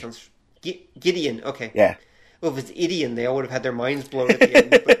with a G. Gideon, okay. Yeah. Well, if it's Idion, they all would have had their minds blown at the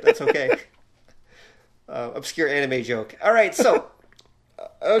end, but that's okay. Obscure anime joke. All right, so...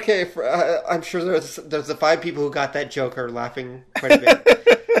 Okay, I'm sure there's the 5 people who got that joke are laughing quite a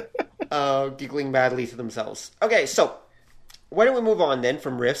bit, giggling madly to themselves. Okay, so why don't we move on then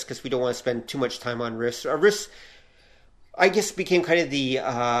from Rifts, because we don't want to spend too much time on Rifts. Rifts, I guess became kind of the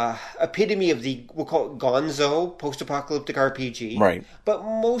epitome of the, we'll call it gonzo post-apocalyptic RPG. Right. But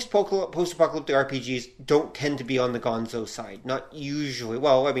most post-apocalyptic RPGs don't tend to be on the gonzo side. Not usually.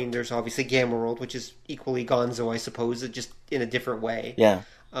 Well, I mean, there's obviously Gamma World, which is equally gonzo, I suppose, just in a different way. Yeah.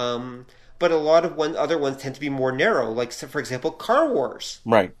 But a lot of other ones tend to be more narrow, like, for example, Car Wars.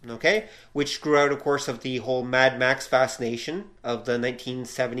 Right. Okay? Which grew out, of course, of the whole Mad Max fascination of the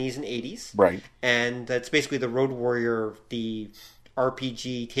 1970s and 80s. Right. And that's basically the Road Warrior, the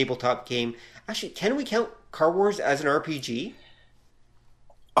RPG tabletop game. Actually, can we count Car Wars as an RPG?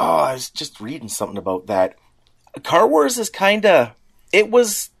 Oh, I was just reading something about that. Car Wars is kind of...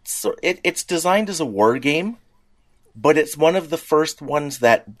 It's designed as a war game, but it's one of the first ones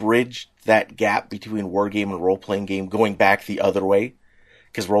that bridged that gap between war game and role-playing game, going back the other way,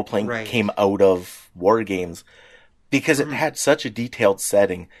 because role-playing came out of war games, because it had such a detailed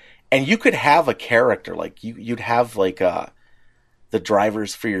setting. And you could have a character, like, you'd have, like, the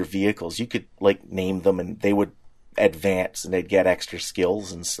drivers for your vehicles. You could, like, name them, and they would advance, and they'd get extra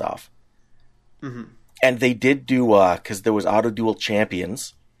skills and stuff. Mm-hmm. And they did do, because there was Auto Duel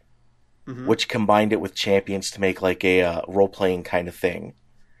Champions, which combined it with Champions to make, like, a role-playing kind of thing.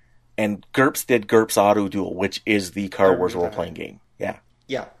 And GURPS did GURPS Auto Duel, which is the Car Wars role-playing game. Yeah.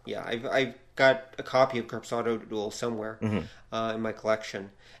 Yeah. I've got a copy of GURPS Auto Duel somewhere in my collection.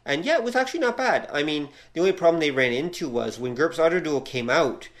 And yeah, it was actually not bad. I mean, the only problem they ran into was when GURPS Auto Duel came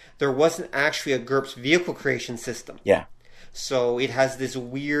out, there wasn't actually a GURPS vehicle creation system. Yeah. So it has this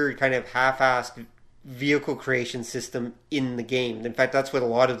weird kind of half-assed vehicle creation system in the game. In fact, that's what a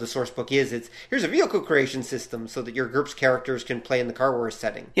lot of the source book is. It's, here's a vehicle creation system so that your GURPS characters can play in the Car Wars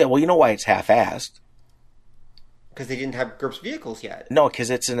setting. Yeah, well, you know why it's half-assed? Because they didn't have GURPS vehicles yet. No,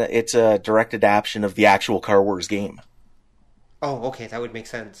 because it's a direct adaptation of the actual Car Wars game. Oh, okay, that would make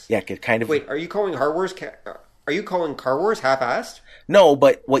sense. Yeah, it kind of... Wait, are you calling Car Wars half-assed? No,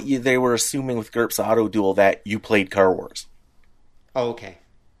 but they were assuming with GURPS Auto Duel that you played Car Wars. Oh, okay.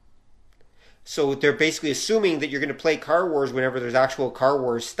 So they're basically assuming that you're going to play Car Wars whenever there's actual Car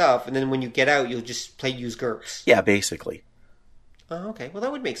Wars stuff, and then when you get out, you'll just use GURPS. Yeah, basically. Oh, okay. Well,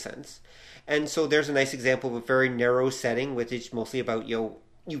 that would make sense. And so there's a nice example of a very narrow setting, which is mostly about, you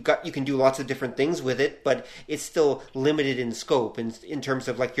can do lots of different things with it, but it's still limited in scope, in terms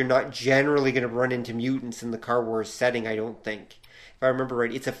of, like, you're not generally going to run into mutants in the Car Wars setting, I don't think. If I remember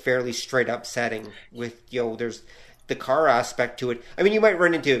right, it's a fairly straight-up setting with, there's the car aspect to it. I mean, you might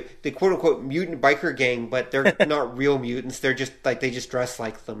run into the quote-unquote mutant biker gang, but they're not real mutants. They're just, like, they just dress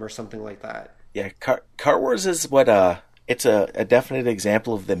like them or something like that. Yeah, Car Wars is what, it's a definite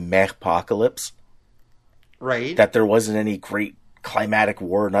example of the meh-apocalypse. Right. That there wasn't any great climatic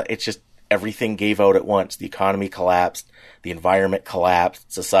war. It's just everything gave out at once. The economy collapsed, the environment collapsed,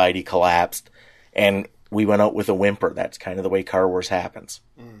 society collapsed, and we went out with a whimper. That's kind of the way Car Wars happens.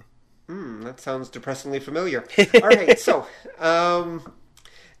 That sounds depressingly familiar. All right, so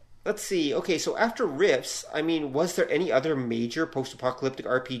let's see. Okay, so after Rifts, I mean, was there any other major post-apocalyptic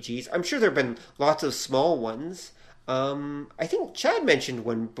RPGs? I'm sure there have been lots of small ones. I think Chad mentioned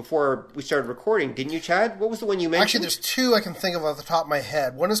one before we started recording. Didn't you, Chad? What was the one you mentioned? Actually, there's two I can think of off the top of my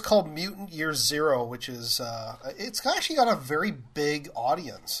head. One is called Mutant Year Zero, which is it's actually got a very big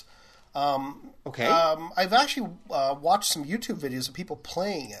audience. Okay. I've actually watched some YouTube videos of people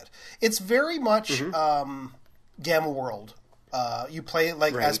playing it. It's very much Gamma World. You play it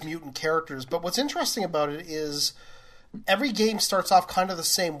as mutant characters, but what's interesting about it is every game starts off kind of the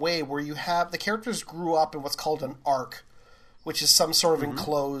same way, where you have the characters grew up in what's called an ark, which is some sort of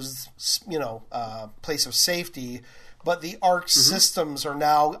enclosed, place of safety. But the ark systems are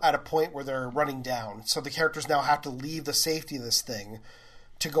now at a point where they're running down, so the characters now have to leave the safety of this thing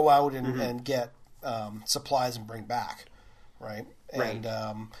to go out and get supplies and bring back, right? And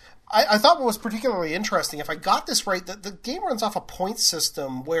I thought what was particularly interesting, if I got this right, that the game runs off a point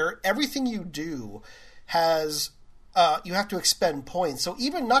system where everything you do has you have to expend points. So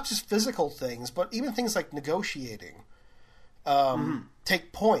even not just physical things, but even things like negotiating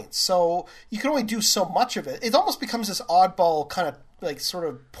take points. So you can only do so much of it. It almost becomes this oddball kind of like sort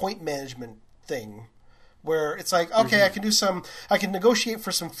of point management thing, where it's like, okay, I can negotiate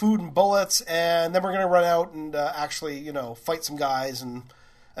for some food and bullets, and then we're going to run out and actually, fight some guys and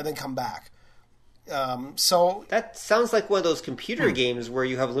then come back. So that sounds like one of those computer games where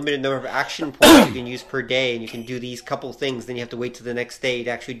you have a limited number of action points you can use per day, and you can do these couple things, then you have to wait till the next day to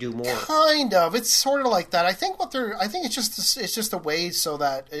actually do more. Kind of. It's sort of like that. I think it's just a way so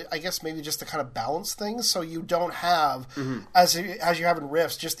that, I guess maybe just to kind of balance things, so you don't have, as you have in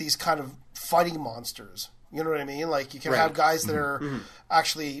Rifts, just these kind of fighting monsters. You know what I mean? Like, you can have guys that are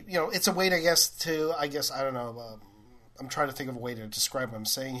actually, it's a way to, I don't know, I'm trying to think of a way to describe what I'm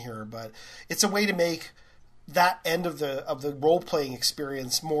saying here, but it's a way to make that end of the role playing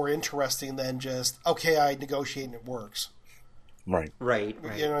experience more interesting than just, okay, I negotiate and it works. Right. You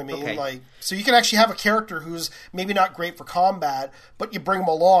know what I mean? Okay. Like, so you can actually have a character who's maybe not great for combat, but you bring him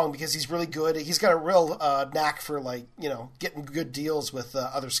along because he's really good. He's got a real knack for, like, you know, getting good deals with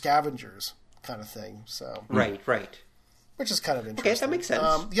other scavengers, kind of thing. So Right. which is kind of interesting. Okay, that makes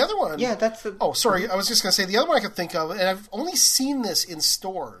sense. The other one, Yeah, that's the. Oh, sorry. I was just going to say the other one I could think of, and I've only seen this in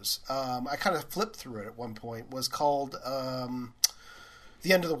stores. I kind of flipped through it at one point. Was called The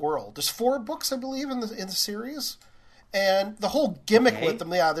End of the World. There's 4 books, I believe, in the series. And the whole gimmick with them,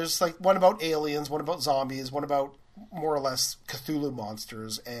 there's like one about aliens, one about zombies, one about more or less Cthulhu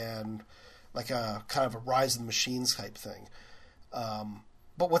monsters, and like a kind of a Rise of the Machines type thing.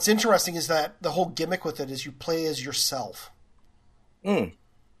 But what's interesting is that the whole gimmick with it is you play as yourself.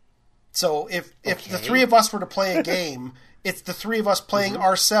 So if the 3 of us were to play a game, it's the 3 of us playing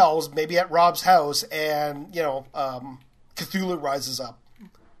ourselves, maybe at Rob's house, and, you know, Cthulhu rises up.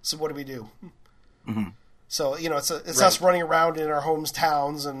 So what do we do? So, you know, it's us running around in our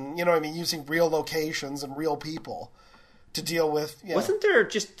hometowns and, you know what I mean, using real locations and real people to deal with. You know. Wasn't there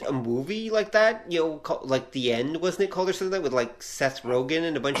just a movie like that? You know, called, like The End, wasn't it called, or something like, with like Seth Rogen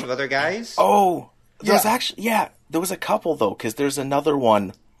and a bunch of other guys? Oh, there was a couple though, because there's another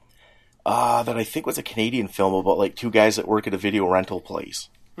one that I think was a Canadian film about like 2 guys that work at a video rental place.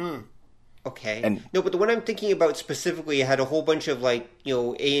 Okay. No, but the one I'm thinking about specifically had a whole bunch of, like, you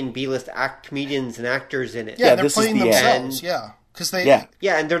know, A and B list comedians and actors in it. Yeah, they're this playing is the themselves. end. Because they.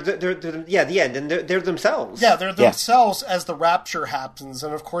 Yeah, and they're the end, and they're themselves. Yeah, they're themselves as the rapture happens,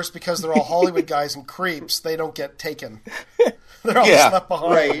 and of course, because they're all Hollywood guys and creeps, they don't get taken. They're all left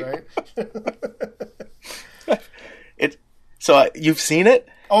behind, right? So you've seen it?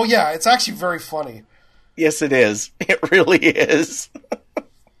 Oh yeah, it's actually very funny. Yes, it is. It really is.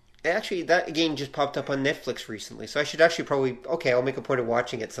 Actually, that again just popped up on Netflix recently, so I should actually probably I'll make a point of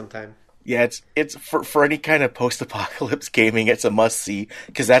watching it sometime. Yeah, it's for any kind of post-apocalypse gaming, it's a must-see,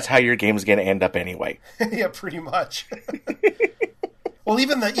 because that's how your game's going to end up anyway. Yeah, pretty much. Well,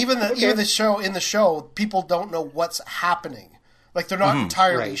 even the show, in the show, people don't know what's happening. Like, they're not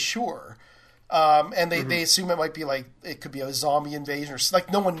entirely sure. And they assume it might be like, it could be a zombie invasion, or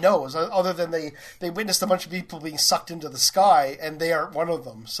like no one knows, other than they witnessed a bunch of people being sucked into the sky, and they aren't one of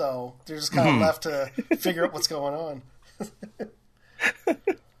them. So they're just kind of left to figure out what's going on.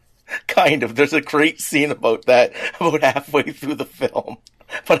 Kind of. There's a great scene about that about halfway through the film,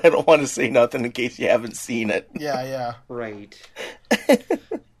 but I don't want to say nothing in case you haven't seen it. Yeah. Right.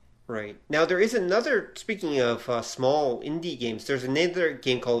 Right. Now, there is another, speaking of small indie games, there's another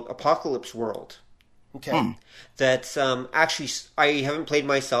game called Apocalypse World. Okay. That's actually, I haven't played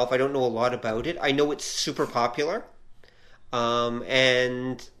myself. I don't know a lot about it. I know it's super popular.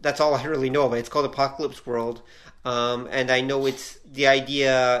 And that's all I really know of it. It's called Apocalypse World. And I know it's the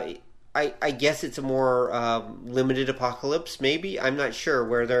idea... I guess it's a more limited apocalypse, maybe. I'm not sure,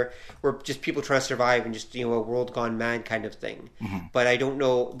 where just people trying to survive and just, you know, a world gone mad kind of thing. But I don't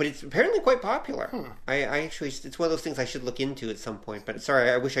know. But it's apparently quite popular. I actually, it's one of those things I should look into at some point. But sorry,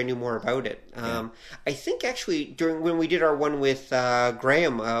 I wish I knew more about it. I think actually when we did our one with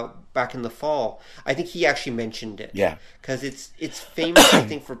Graham back in the fall, I think he actually mentioned it. Yeah, because it's famous, I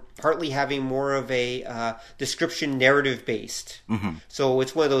think, for partly having more of a description narrative based. So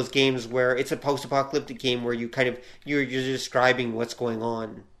it's one of those games where it's a post-apocalyptic game where you kind of you're describing what's going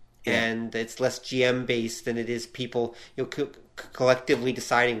on, and it's less GM based than it is people, you know, collectively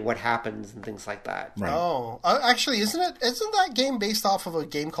deciding what happens and things like that. Right. Oh, actually, isn't that game based off of a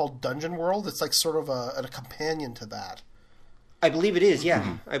game called Dungeon World? It's like sort of a companion to that. I believe it is.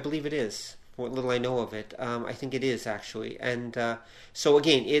 Yeah, I believe it is. What little I know of it, I think it is actually. And so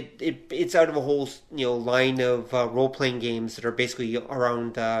again, it's out of a whole, you know, line of role playing games that are basically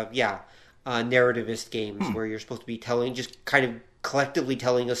around narrativist games where you're supposed to be just kind of collectively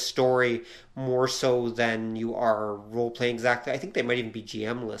telling a story more so than you are role playing exactly. I think they might even be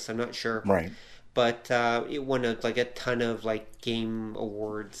GM-less. I'm not sure. Right. But it won a ton of like game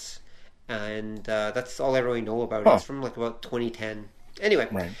awards, and that's all I really know about it. It's from like about 2010. Anyway,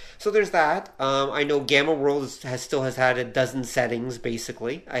 so there's that. I know Gamma World still has had a dozen settings,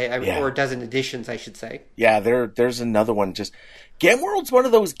 basically, or a dozen editions, I should say. Yeah, there's another one. Just Gamma World's one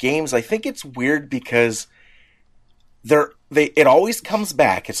of those games. I think it's weird because it always comes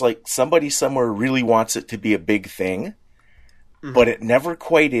back. It's like somebody somewhere really wants it to be a big thing, but it never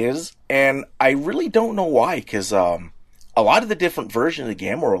quite is. And I really don't know why, because a lot of the different versions of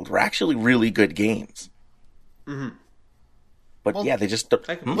Gamma World were actually really good games. But Well, yeah, they just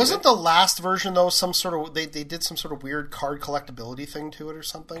Wasn't the last version though some sort of they did some sort of weird card collectability thing to it or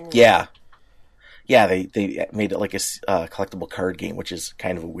something? Yeah. Yeah, they made it like a collectible card game, which is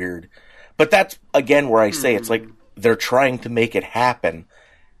kind of a weird. But that's again where I say it's like they're trying to make it happen.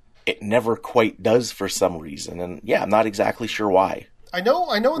 It never quite does for some reason, and yeah, I'm not exactly sure why. I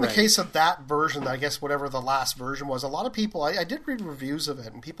know. In the case of that version, I guess whatever the last version was, a lot of people. I did read reviews of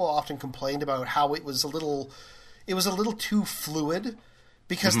it, and people often complained about how it was a little too fluid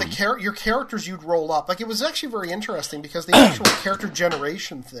because your characters you'd roll up. Like it was actually very interesting because the actual character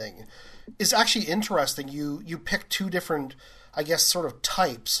generation thing is actually interesting. You pick two different, I guess, sort of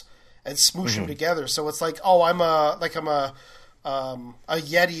types and smoosh them together. So it's like, oh, I'm a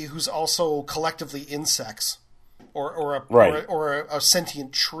Yeti who's also collectively insects. Or a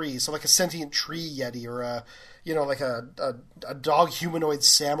sentient tree, so like a sentient tree Yeti, or a dog humanoid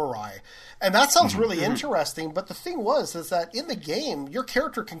samurai, and that sounds really interesting. But the thing is that in the game, your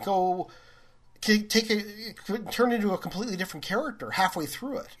character can turn into a completely different character halfway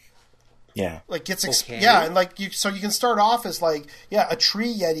through it. Yeah, like and like so you can start off as like a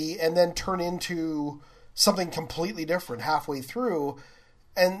tree Yeti, and then turn into something completely different halfway through.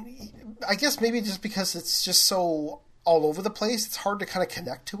 And I guess maybe just because it's just so all over the place, it's hard to kind of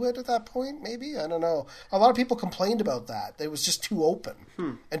connect to it at that point, maybe? I don't know. A lot of people complained about that. It was just too open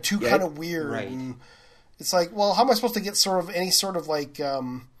and too kind of weird. Right. And it's like, well, how am I supposed to get sort of any sort of like, I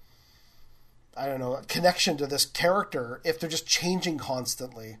don't know, connection to this character if they're just changing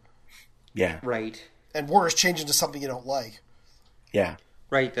constantly? Yeah. Right. And war is changing to something you don't like. Yeah.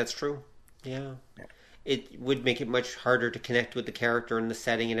 Right, that's true. Yeah. It would make it much harder to connect with the character and the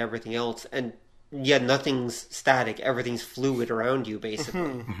setting and everything else. And nothing's static. Everything's fluid around you,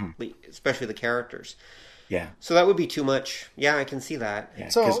 basically. Especially the characters. Yeah. So that would be too much. Yeah, I can see that. Yeah,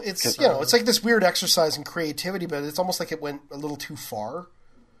 so it's it's like this weird exercise in creativity, but it's almost like it went a little too far.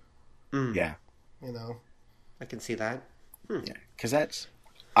 Yeah. I can see that. Yeah, because that's...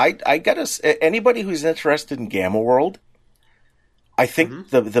 I gotta... Anybody who's interested in Gamma World... I think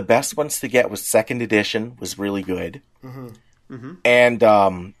the best ones to get was second edition, was really good. And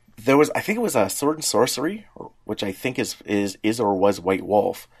there was, I think it was a Sword and Sorcery, which I think is or was White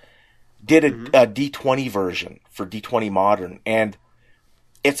Wolf, did a D20 version for D20 Modern, and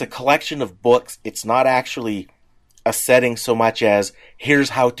it's a collection of books. It's not actually a setting so much as here's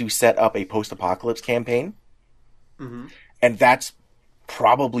how to set up a post-apocalypse campaign, and that's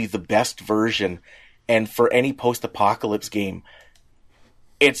probably the best version. And for any post-apocalypse game,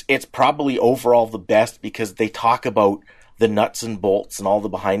 it's probably overall the best because they talk about the nuts and bolts and all the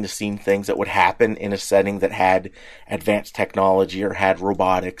behind-the-scene things that would happen in a setting that had advanced technology or had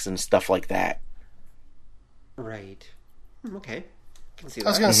robotics and stuff like that. Right. Okay. Can see that. I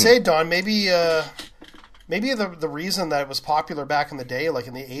was going to say, Don, maybe the reason that it was popular back in the day, like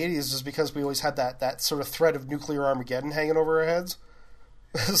in the 80s, is because we always had that sort of threat of nuclear Armageddon hanging over our heads.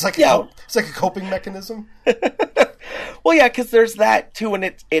 It's like it's like a coping mechanism. Well, yeah, because there's that too,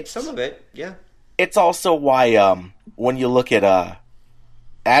 and it's some of it. Yeah, it's also why when you look at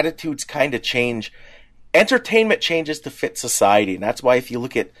attitudes kind of change, entertainment changes to fit society, and that's why if you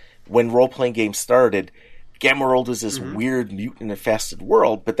look at when role playing games started, Gamma World was this weird mutant infested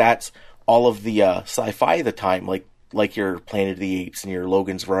world, but that's all of the sci-fi of the time, like your Planet of the Apes and your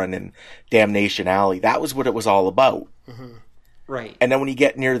Logan's Run and Damnation Alley. That was what it was all about. Right. And then when you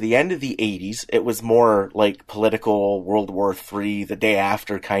get near the end of the 80s, it was more like political, World War III, the day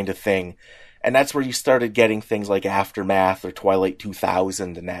after kind of thing. And that's where you started getting things like Aftermath or Twilight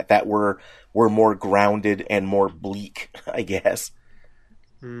 2000 and that were more grounded and more bleak, I guess.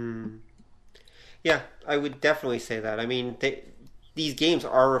 Yeah, I would definitely say that. I mean, these games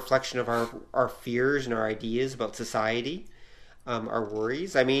are a reflection of our fears and our ideas about society, our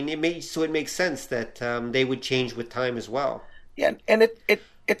worries. I mean, it makes sense that they would change with time as well. Yeah, and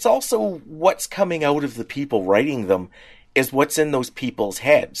it's also what's coming out of the people writing them is what's in those people's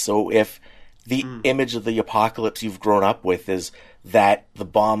heads. So if the image of the apocalypse you've grown up with is that the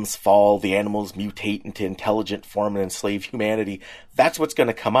bombs fall, the animals mutate into intelligent form and enslave humanity, that's what's going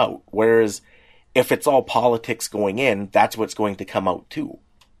to come out. Whereas if it's all politics going in, that's what's going to come out too.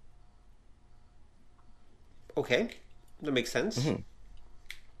 Okay, that makes sense.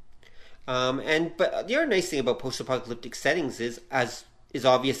 But the other nice thing about post-apocalyptic settings is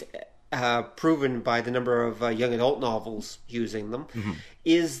obvious, proven by the number of young adult novels using them,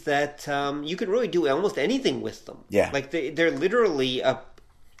 is that you can really do almost anything with them. Yeah, like they're literally,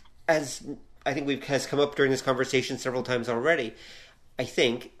 as I think has come up during this conversation several times already. I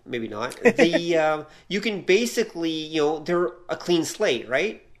think maybe not. You can basically, they're a clean slate,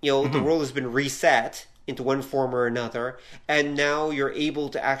 right? The world has been reset into one form or another, and now you're able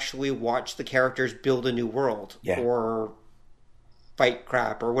to actually watch the characters build a new world or fight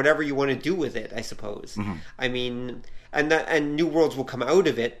crap or whatever you want to do with it, I suppose. I mean, and new worlds will come out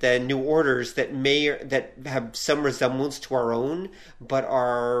of it, then new orders that have some resemblance to our own, but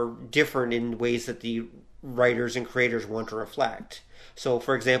are different in ways that the writers and creators want to reflect. So,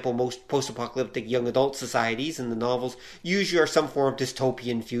 for example, most post-apocalyptic young adult societies in the novels usually are some form of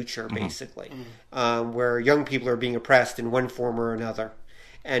dystopian future, basically, where young people are being oppressed in one form or another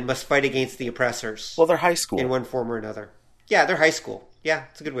and must fight against the oppressors. Well, they're high school. In one form or another. Yeah, they're high school. Yeah,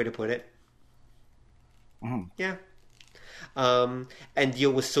 it's a good way to put it. Yeah. And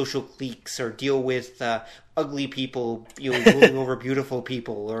deal with social cliques or deal with ugly people, ruling over beautiful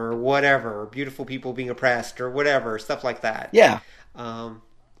people or whatever, or beautiful people being oppressed or whatever, stuff like that. Yeah. Oh,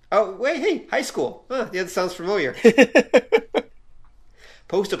 wait, hey, high school. Huh, yeah, that sounds familiar.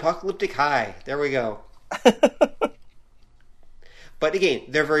 Post-apocalyptic high. There we go. But again,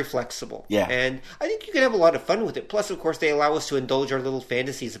 they're very flexible. Yeah. And I think you can have a lot of fun with it. Plus, of course, they allow us to indulge our little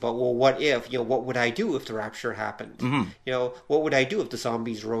fantasies about, well, what if, what would I do if the rapture happened? What would I do if the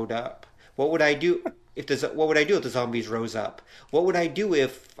zombies rode up? What would I do if the zombies rose up? What would I do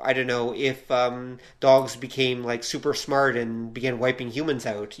if, I don't know, if dogs became like super smart and began wiping humans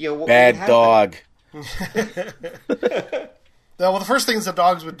out? What Bad dog. Well, the first things the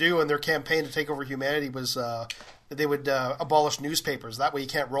dogs would do in their campaign to take over humanity was they would abolish newspapers. That way you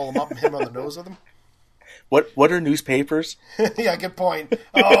can't roll them up and hit them on the nose with them. What are newspapers? Yeah, good point.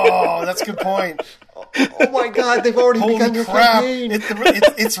 Oh, that's a good point. Oh my God, they've already begun your campaign.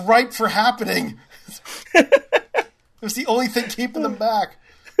 It's ripe for happening. It was the only thing keeping them back.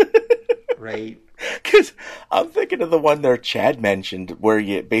 Right. Because I'm thinking of the one there Chad mentioned, where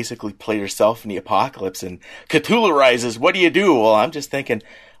you basically play yourself in the apocalypse and Cthulhu rises. What do you do? Well, I'm just thinking,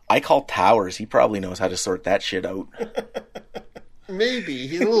 I call Towers. He probably knows how to sort that shit out. Maybe.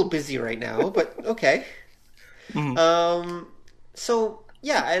 He's a little busy right now, but okay. So,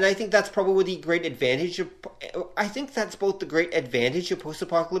 yeah, and I think that's probably the great advantage of... I think that's both the great advantage of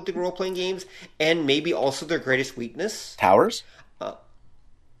post-apocalyptic role-playing games and maybe also their greatest weakness. Towers?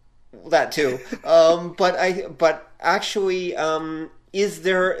 That too. But actually, is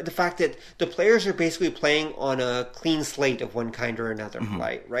there the fact that the players are basically playing on a clean slate of one kind or another,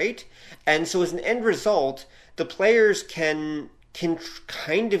 right? And so as an end result, the players can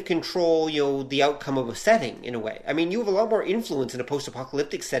kind of control, the outcome of a setting in a way. I mean, you have a lot more influence in a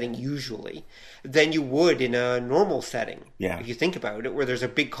post-apocalyptic setting usually than you would in a normal setting. Yeah. If you think about it, where there's a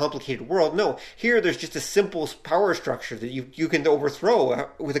big complicated world. No, here there's just a simple power structure that you can overthrow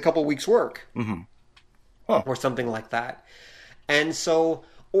with a couple weeks work. Or something like that. And so...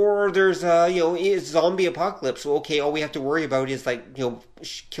 Or there's a zombie apocalypse. Well, okay, all we have to worry about is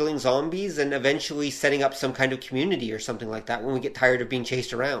killing zombies and eventually setting up some kind of community or something like that when we get tired of being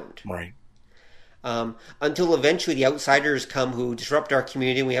chased around. Right. Until eventually the outsiders come who disrupt our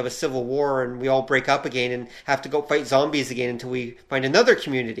community and we have a civil war and we all break up again and have to go fight zombies again until we find another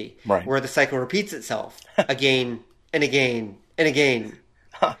community where the cycle repeats itself again and again and again.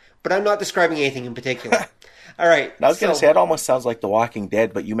 But I'm not describing anything in particular. All right. I was going to say, it almost sounds like The Walking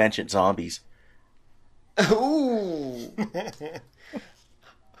Dead, but you mentioned zombies. Ooh.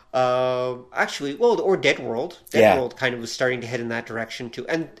 Actually, or Dead World. Dead World kind of was starting to head in that direction, too.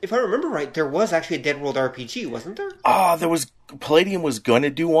 And if I remember right, there was actually a Dead World RPG, wasn't there? There was... Palladium was going to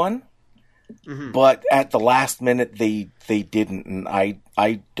do one, but at the last minute, they didn't, and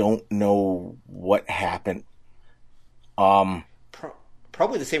I don't know what happened.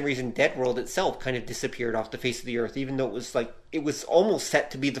 Probably the same reason Dead World itself kind of disappeared off the face of the earth, even though it was almost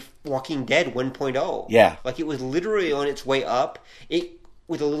set to be the Walking Dead 1.0. Yeah. Like it was literally on its way up.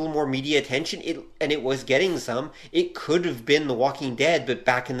 With a little more media attention, it was getting some. It could have been The Walking Dead, but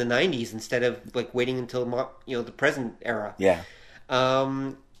back in the 90s instead of waiting until the present era. Yeah.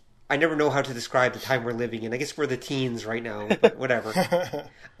 I never know how to describe the time we're living in. I guess we're the teens right now, but whatever.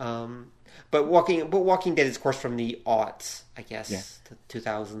 But Walking Dead is, of course, from the aughts, I guess, the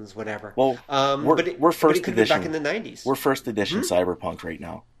 2000s, whatever. Well, we're first it could edition. Be back in the 90s. We're first edition Cyberpunk right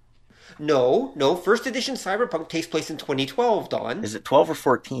now. No, first edition Cyberpunk takes place in 2012, Don. Is it 12 or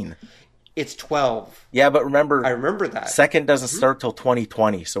 14? It's 12. Yeah, but remember... I remember that. Second doesn't start till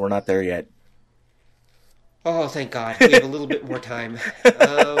 2020, so we're not there yet. Oh, thank God. We have a little bit more time.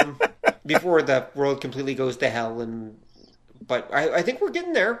 Before the world completely goes to hell But I think we're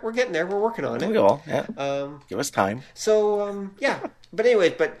getting there. We're working on it. We will, yeah. Give us time. So, yeah. But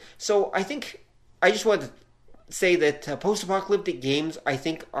anyway, so I think I just wanted to say that post-apocalyptic games, I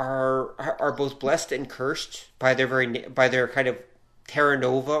think, are both blessed and cursed by their kind of Terra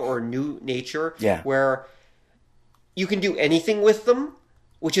Nova or New Nature, Yeah. where you can do anything with them,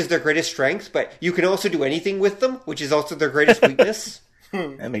 which is their greatest strength, but you can also do anything with them, which is also their greatest weakness.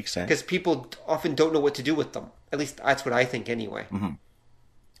 That makes sense. Because people often don't know what to do with them. At least that's what I think anyway. Mm-hmm.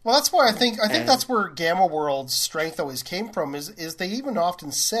 Well, that's why I think that's where Gamma World's strength always came from. Is they even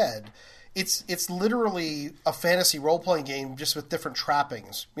often said it's literally a fantasy role playing game just with different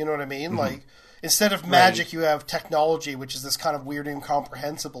trappings. You know what I mean? Mm-hmm. Like instead of magic, you have technology, which is this kind of weird,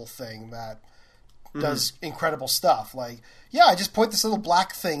 incomprehensible thing that does incredible stuff. Like, yeah, I just point this little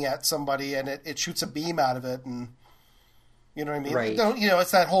black thing at somebody and it shoots a beam out of it, and you know what I mean? Right. You know,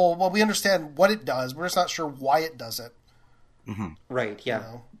 it's that whole, well, we understand what it does, we're just not sure why it does it. Mm-hmm. Right, yeah. You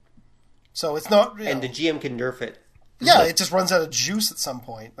know? So it's not... And the GM can nerf it. Yeah, it just runs out of juice at some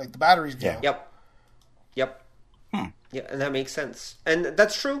point. Like, the batteries go. Yep. Yeah, and that makes sense. And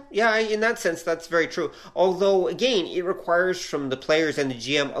that's true. Yeah, in that sense, that's very true. Although, again, it requires from the players and the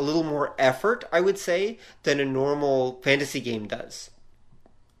GM a little more effort, I would say, than a normal fantasy game does.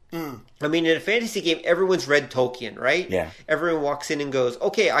 I mean, in a fantasy game, everyone's read Tolkien, right? Yeah. Everyone walks in and goes,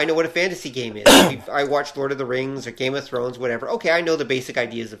 okay, I know what a fantasy game is. I watched Lord of the Rings or Game of Thrones, whatever. Okay, I know the basic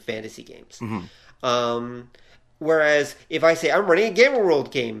ideas of fantasy games. Mm-hmm. Whereas if I say, I'm running a Gamma World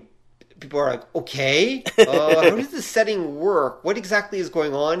game, people are like, okay, how does the setting work? What exactly is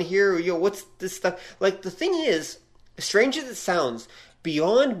going on here? You know, what's this stuff? Like, the thing is, strange as it sounds,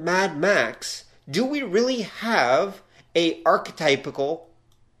 beyond Mad Max, do we really have a archetypal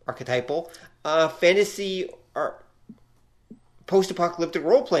fantasy or post-apocalyptic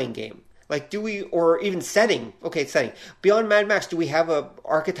role-playing game? Like, do we, or even setting? Okay, setting. Beyond Mad Max, do we have a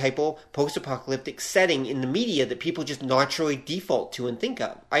archetypal post-apocalyptic setting in the media that people just naturally default to and think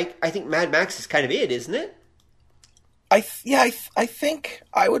of? I think Mad Max is kind of it, isn't it? I think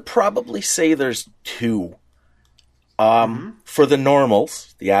I would probably say there's two. For the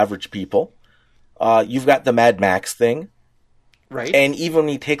normals, the average people, you've got the Mad Max thing. Right. And even when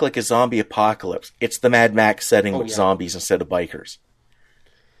you take like a zombie apocalypse, it's the Mad Max setting with zombies instead of bikers.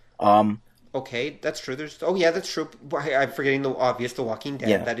 Okay, that's true. That's true. I'm forgetting the obvious, The Walking Dead.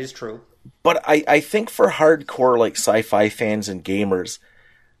 Yeah. That is true. But I think for hardcore like sci-fi fans and gamers,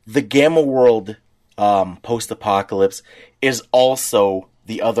 the Gamma World post-apocalypse is also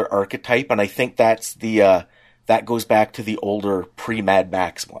the other archetype, and I think that's the that goes back to the older pre-Mad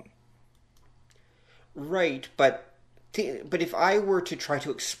Max one. Right, but if I were to try to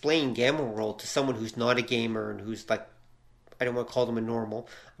explain Gamma World to someone who's not a gamer and who's like, I don't want to call them a normal.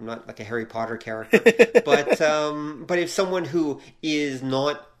 I'm not like a Harry Potter character, but if someone who is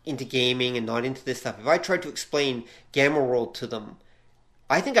not into gaming and not into this stuff, if I tried to explain Gamma World to them,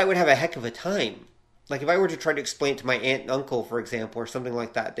 I think I would have a heck of a time. Like if I were to try to explain it to my aunt and uncle, for example, or something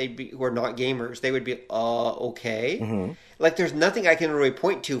like that, who are not gamers, they would be, okay. Mm-hmm. Like there's nothing I can really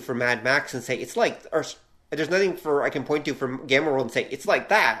point to for Mad Max and say it's like, or there's nothing I can point to for Gamma World and say it's like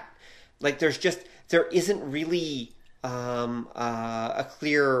that. Like there isn't really a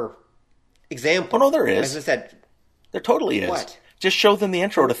clear example. Oh no, there is. As I said, there totally is. What? Just show them the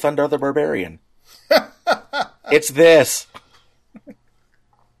intro to Thunder the Barbarian. It's this.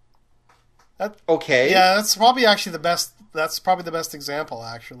 Okay. Yeah, that's probably actually the best. That's probably the best example,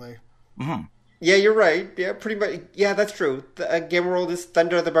 actually. Mm-hmm. Yeah, you're right. Yeah, pretty much. Yeah, that's true. The Gamma World is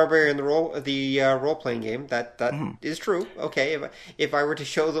Thunder the Barbarian, the role playing game. That is true. Okay, if I were to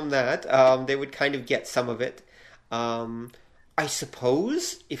show them that, they would kind of get some of it. I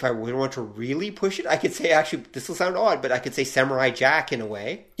suppose if I would want to really push it, I could say, actually, this will sound odd, but I could say Samurai Jack in a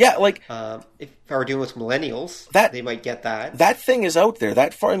way. Yeah, like if I were doing with millennials, they might get that. That thing is out there.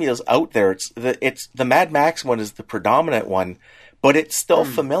 That formula's out there. It's the Mad Max one is the predominant one, but it's still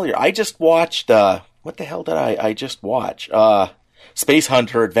familiar. I just watched what the hell did I just watch? Space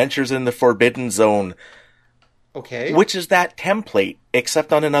Hunter: Adventures in the Forbidden Zone. Okay, which is that template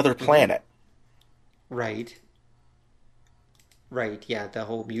except on another planet. Right. Right, yeah, the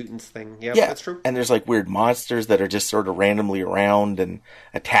whole mutants thing. Yep, yeah, that's true. And there's like weird monsters that are just sort of randomly around and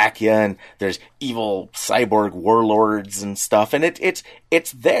attack you, and there's evil cyborg warlords and stuff, and it's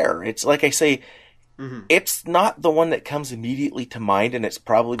there. It's like I say, it's not the one that comes immediately to mind, and it's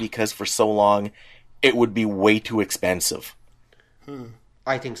probably because for so long it would be way too expensive.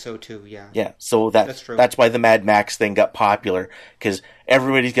 I think so too, yeah. Yeah, so that's true. That's why the Mad Max thing got popular, because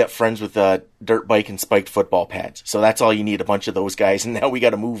everybody's got friends with a dirt bike and spiked football pads. So that's all you need, a bunch of those guys, and now we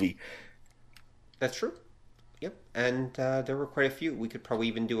got a movie. That's true. Yep, and there were quite a few. We could probably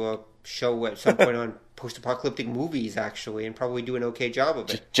even do a show at some point on post-apocalyptic movies, actually, and probably do an okay job of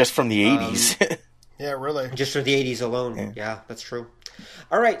it. Just from the 80s. Yeah, really. Just from the 80s alone. Yeah, that's true.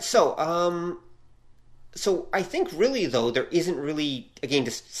 All right, so... So I think really, though, there isn't really, again,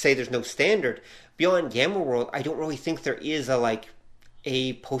 to say there's no standard, beyond Gamma World, I don't really think there is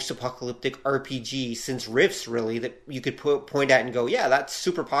a post-apocalyptic RPG since Rifts, really, that you could point at and go, yeah, that's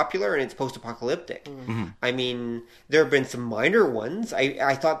super popular and it's post-apocalyptic. Mm-hmm. I mean, there have been some minor ones.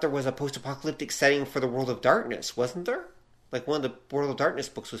 I thought there was a post-apocalyptic setting for the World of Darkness, wasn't there? Like, one of the World of Darkness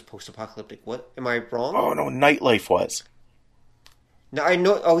books was post-apocalyptic. What? Am I wrong? Oh, no, Nightlife was. No, I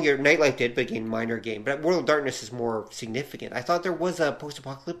know. Oh, your Nightlife did, but again, minor game. But World of Darkness is more significant. I thought there was a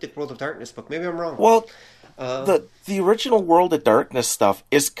post-apocalyptic World of Darkness book. Maybe I'm wrong. Well, the original World of Darkness stuff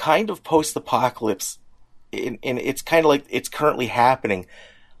is kind of post-apocalypse, and it's kind of like it's currently happening.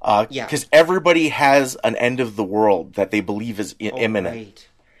 Because everybody has an end of the world that they believe is imminent. Right.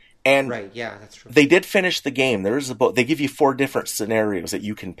 And right, yeah, that's true. They did finish the game. They give you 4 different scenarios that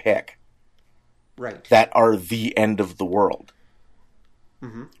you can pick. Right. That are the end of the world.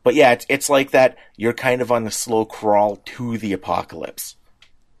 Mm-hmm. But yeah, it's like that. You're kind of on the slow crawl to the apocalypse.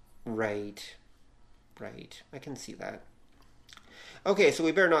 Right. Right. I can see that. Okay, so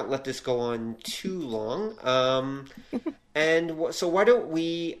we better not let this go on too long. So why don't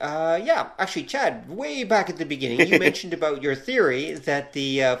we... actually, Chad, way back at the beginning, you mentioned about your theory that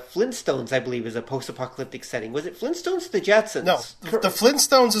the Flintstones, I believe, is a post-apocalyptic setting. Was it Flintstones or the Jetsons? No, the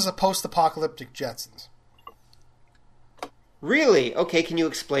Flintstones is a post-apocalyptic Jetsons. Really? Okay, can you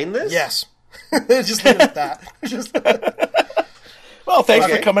explain this? Yes. Just leave it at that. Well, thanks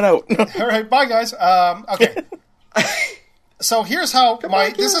for coming out. All right, bye, guys. Okay. So here's how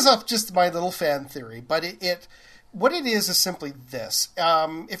this is just my little fan theory, but what it is simply this.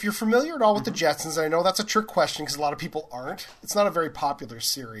 If you're familiar at all with the Jetsons, I know that's a trick question because a lot of people aren't. It's not a very popular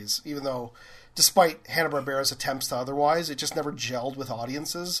series, even though, despite Hanna-Barbera's attempts to otherwise, it just never gelled with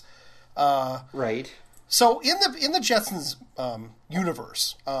audiences. Right. So in the Jetsons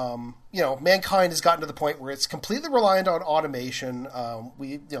universe, mankind has gotten to the point where it's completely reliant on automation.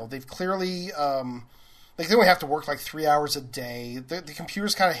 They've clearly they only have to work like 3 hours a day. The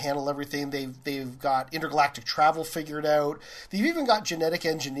computers kind of handle everything. They've got intergalactic travel figured out. They've even got genetic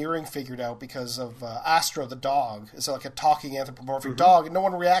engineering figured out because of Astro the dog. It's like a talking anthropomorphic dog, and no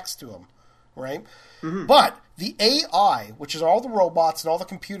one reacts to him, right? Mm-hmm. But the AI, which is all the robots and all the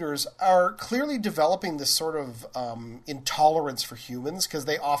computers, are clearly developing this sort of intolerance for humans because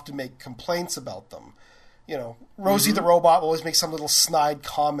they often make complaints about them. Rosie the robot will always make some little snide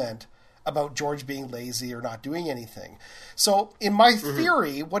comment about George being lazy or not doing anything. So in my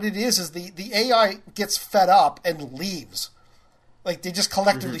theory, what it is the AI gets fed up and leaves. Like, they just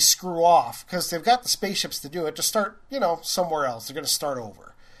collectively screw off because they've got the spaceships to do it to start, somewhere else. They're going to start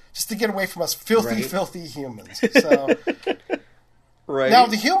over. Just to get away from us filthy humans. So, right. Now,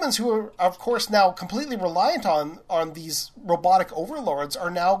 the humans who are, of course, now completely reliant on these robotic overlords are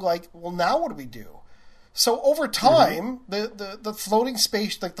now like, well, now what do we do? So over time, the floating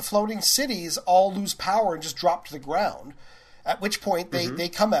space, like the floating cities, all lose power and just drop to the ground. At which point they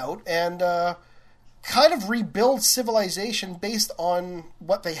come out and kind of rebuild civilization based on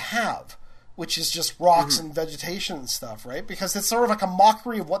what they have, which is just rocks and vegetation and stuff, right? Because it's sort of like a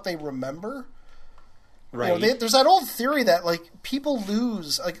mockery of what they remember. Right. There's that old theory that people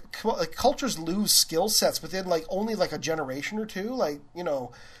lose, cultures lose skill sets within only a generation or two.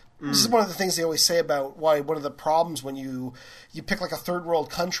 This is one of the things they always say about why one of the problems when you pick a third world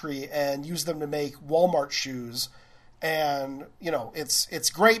country and use them to make Walmart shoes, and it's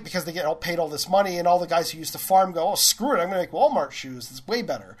great because they get paid all this money, and all the guys who used to farm go, oh, screw it, I'm going to make Walmart shoes. It's way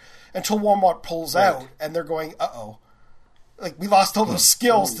better. Until Walmart pulls out, and they're going, uh-oh. We lost all those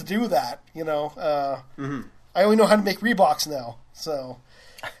skills to do that, I only know how to make Reeboks now. So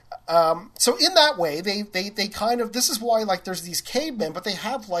in that way, they kind of, this is why, there's these cavemen, but they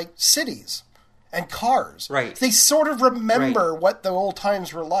have, cities and cars. Right. They sort of remember what the old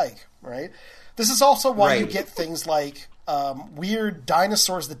times were like, right? This is also why you get things like weird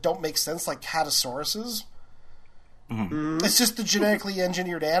dinosaurs that don't make sense, like catosauruses. Mm-hmm. It's just the genetically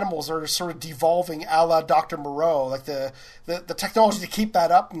engineered animals are sort of devolving a la Dr. Moreau. The technology to keep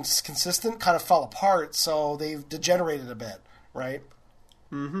that up and consistent kind of fell apart, so they've degenerated a bit, right?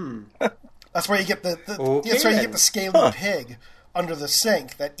 Mm-hmm. That's where you get that's where you get the scaly pig under the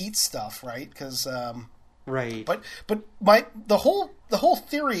sink that eats stuff, right? Because right. But the whole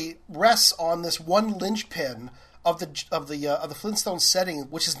theory rests on this one linchpin of the Flintstones setting,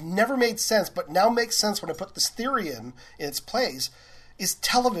 which has never made sense, but now makes sense when I put this theory in its place, is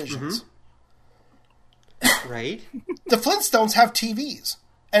televisions. Right. The Flintstones have TVs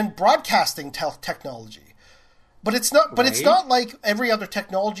and broadcasting technology. But it's not. But Right. it's not like every other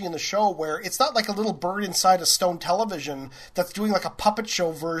technology in the show, where it's not like a little bird inside a stone television that's doing like a puppet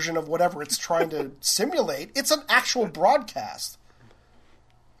show version of whatever it's trying to simulate. It's an actual broadcast.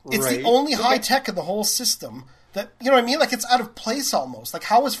 It's Right. the only Okay. high tech in the whole system that, you know what I mean? Like, it's out of place almost. Like,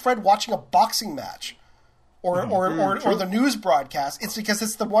 how is Fred watching a boxing match or the news broadcast? It's because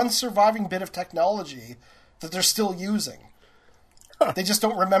it's the one surviving bit of technology that they're still using. They just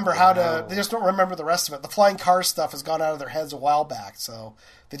don't remember how to. They just don't remember the rest of it. The flying car stuff has gone out of their heads a while back, so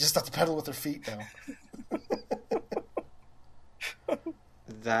they just have to pedal with their feet now.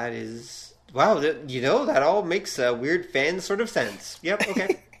 That is... Wow, that all makes a weird fan sort of sense. Yep,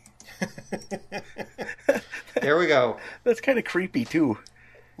 okay. There we go. That's kind of creepy, too.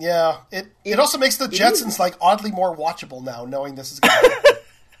 Yeah, it also makes the Jetsons like oddly more watchable now, knowing this is going to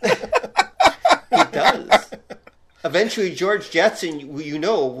happen. It does. Eventually, George Jetson,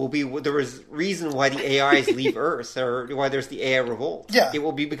 will be there was reason why the AIs leave Earth, or why there's the AI revolt. Yeah. It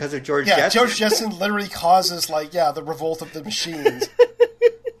will be because of George Yeah, Jetson. George Jetson literally causes the revolt of the machines.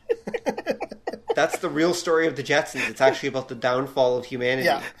 That's the real story of the Jetsons. It's actually about the downfall of humanity.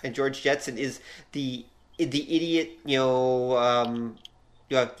 Yeah. And George Jetson is the idiot, the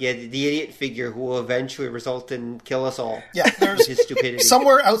idiot figure who will eventually result in kill us all. Yeah, there's his stupidity.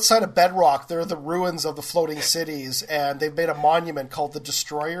 somewhere outside of Bedrock, there are the ruins of the floating cities, and they've made a monument called the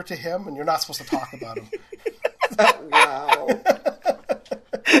Destroyer to him, and you're not supposed to talk about him. Wow.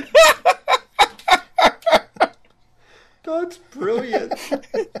 That's brilliant.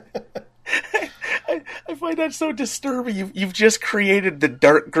 I find that so disturbing. You've just created the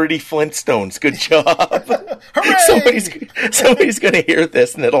dark, gritty Flintstones. Good job. Hooray! Somebody's going to hear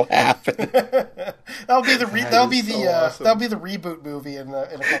this, and it'll happen. That'll be the awesome. that'll be the reboot movie in a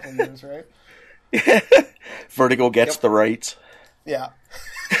couple of years, right? Vertigo gets the rights. Yeah.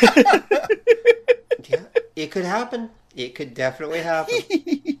 Yeah, it could happen. It could definitely happen.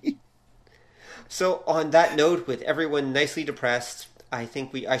 So, on that note, with everyone nicely depressed, I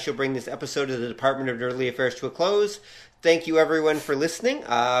think I shall bring this episode of the Department of Nerdly Affairs to a close. Thank you, everyone, for listening.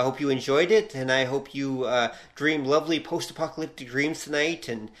 I hope you enjoyed it, and I hope you dream lovely post-apocalyptic dreams tonight,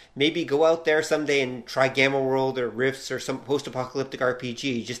 and maybe go out there someday and try Gamma World or Rifts or some post-apocalyptic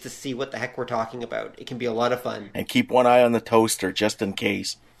RPG just to see what the heck we're talking about. It can be a lot of fun. And keep one eye on the toaster, just in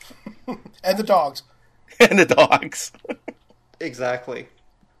case. And the dogs. And the dogs. Exactly.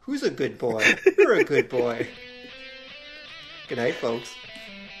 Who's a good boy? You're a good boy. Good night, folks.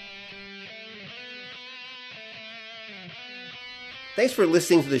 Thanks for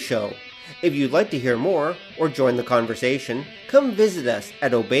listening to the show. If you'd like to hear more or join the conversation, come visit us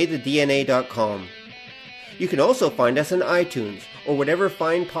at obeythedna.com. You can also find us on iTunes or whatever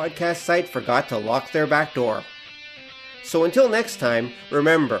fine podcast site forgot to lock their back door. So until next time,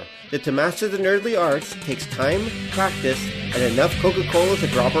 remember that to master the nerdly arts takes time, practice, and enough Coca-Cola to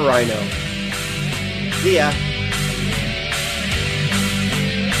drop a rhino. See ya!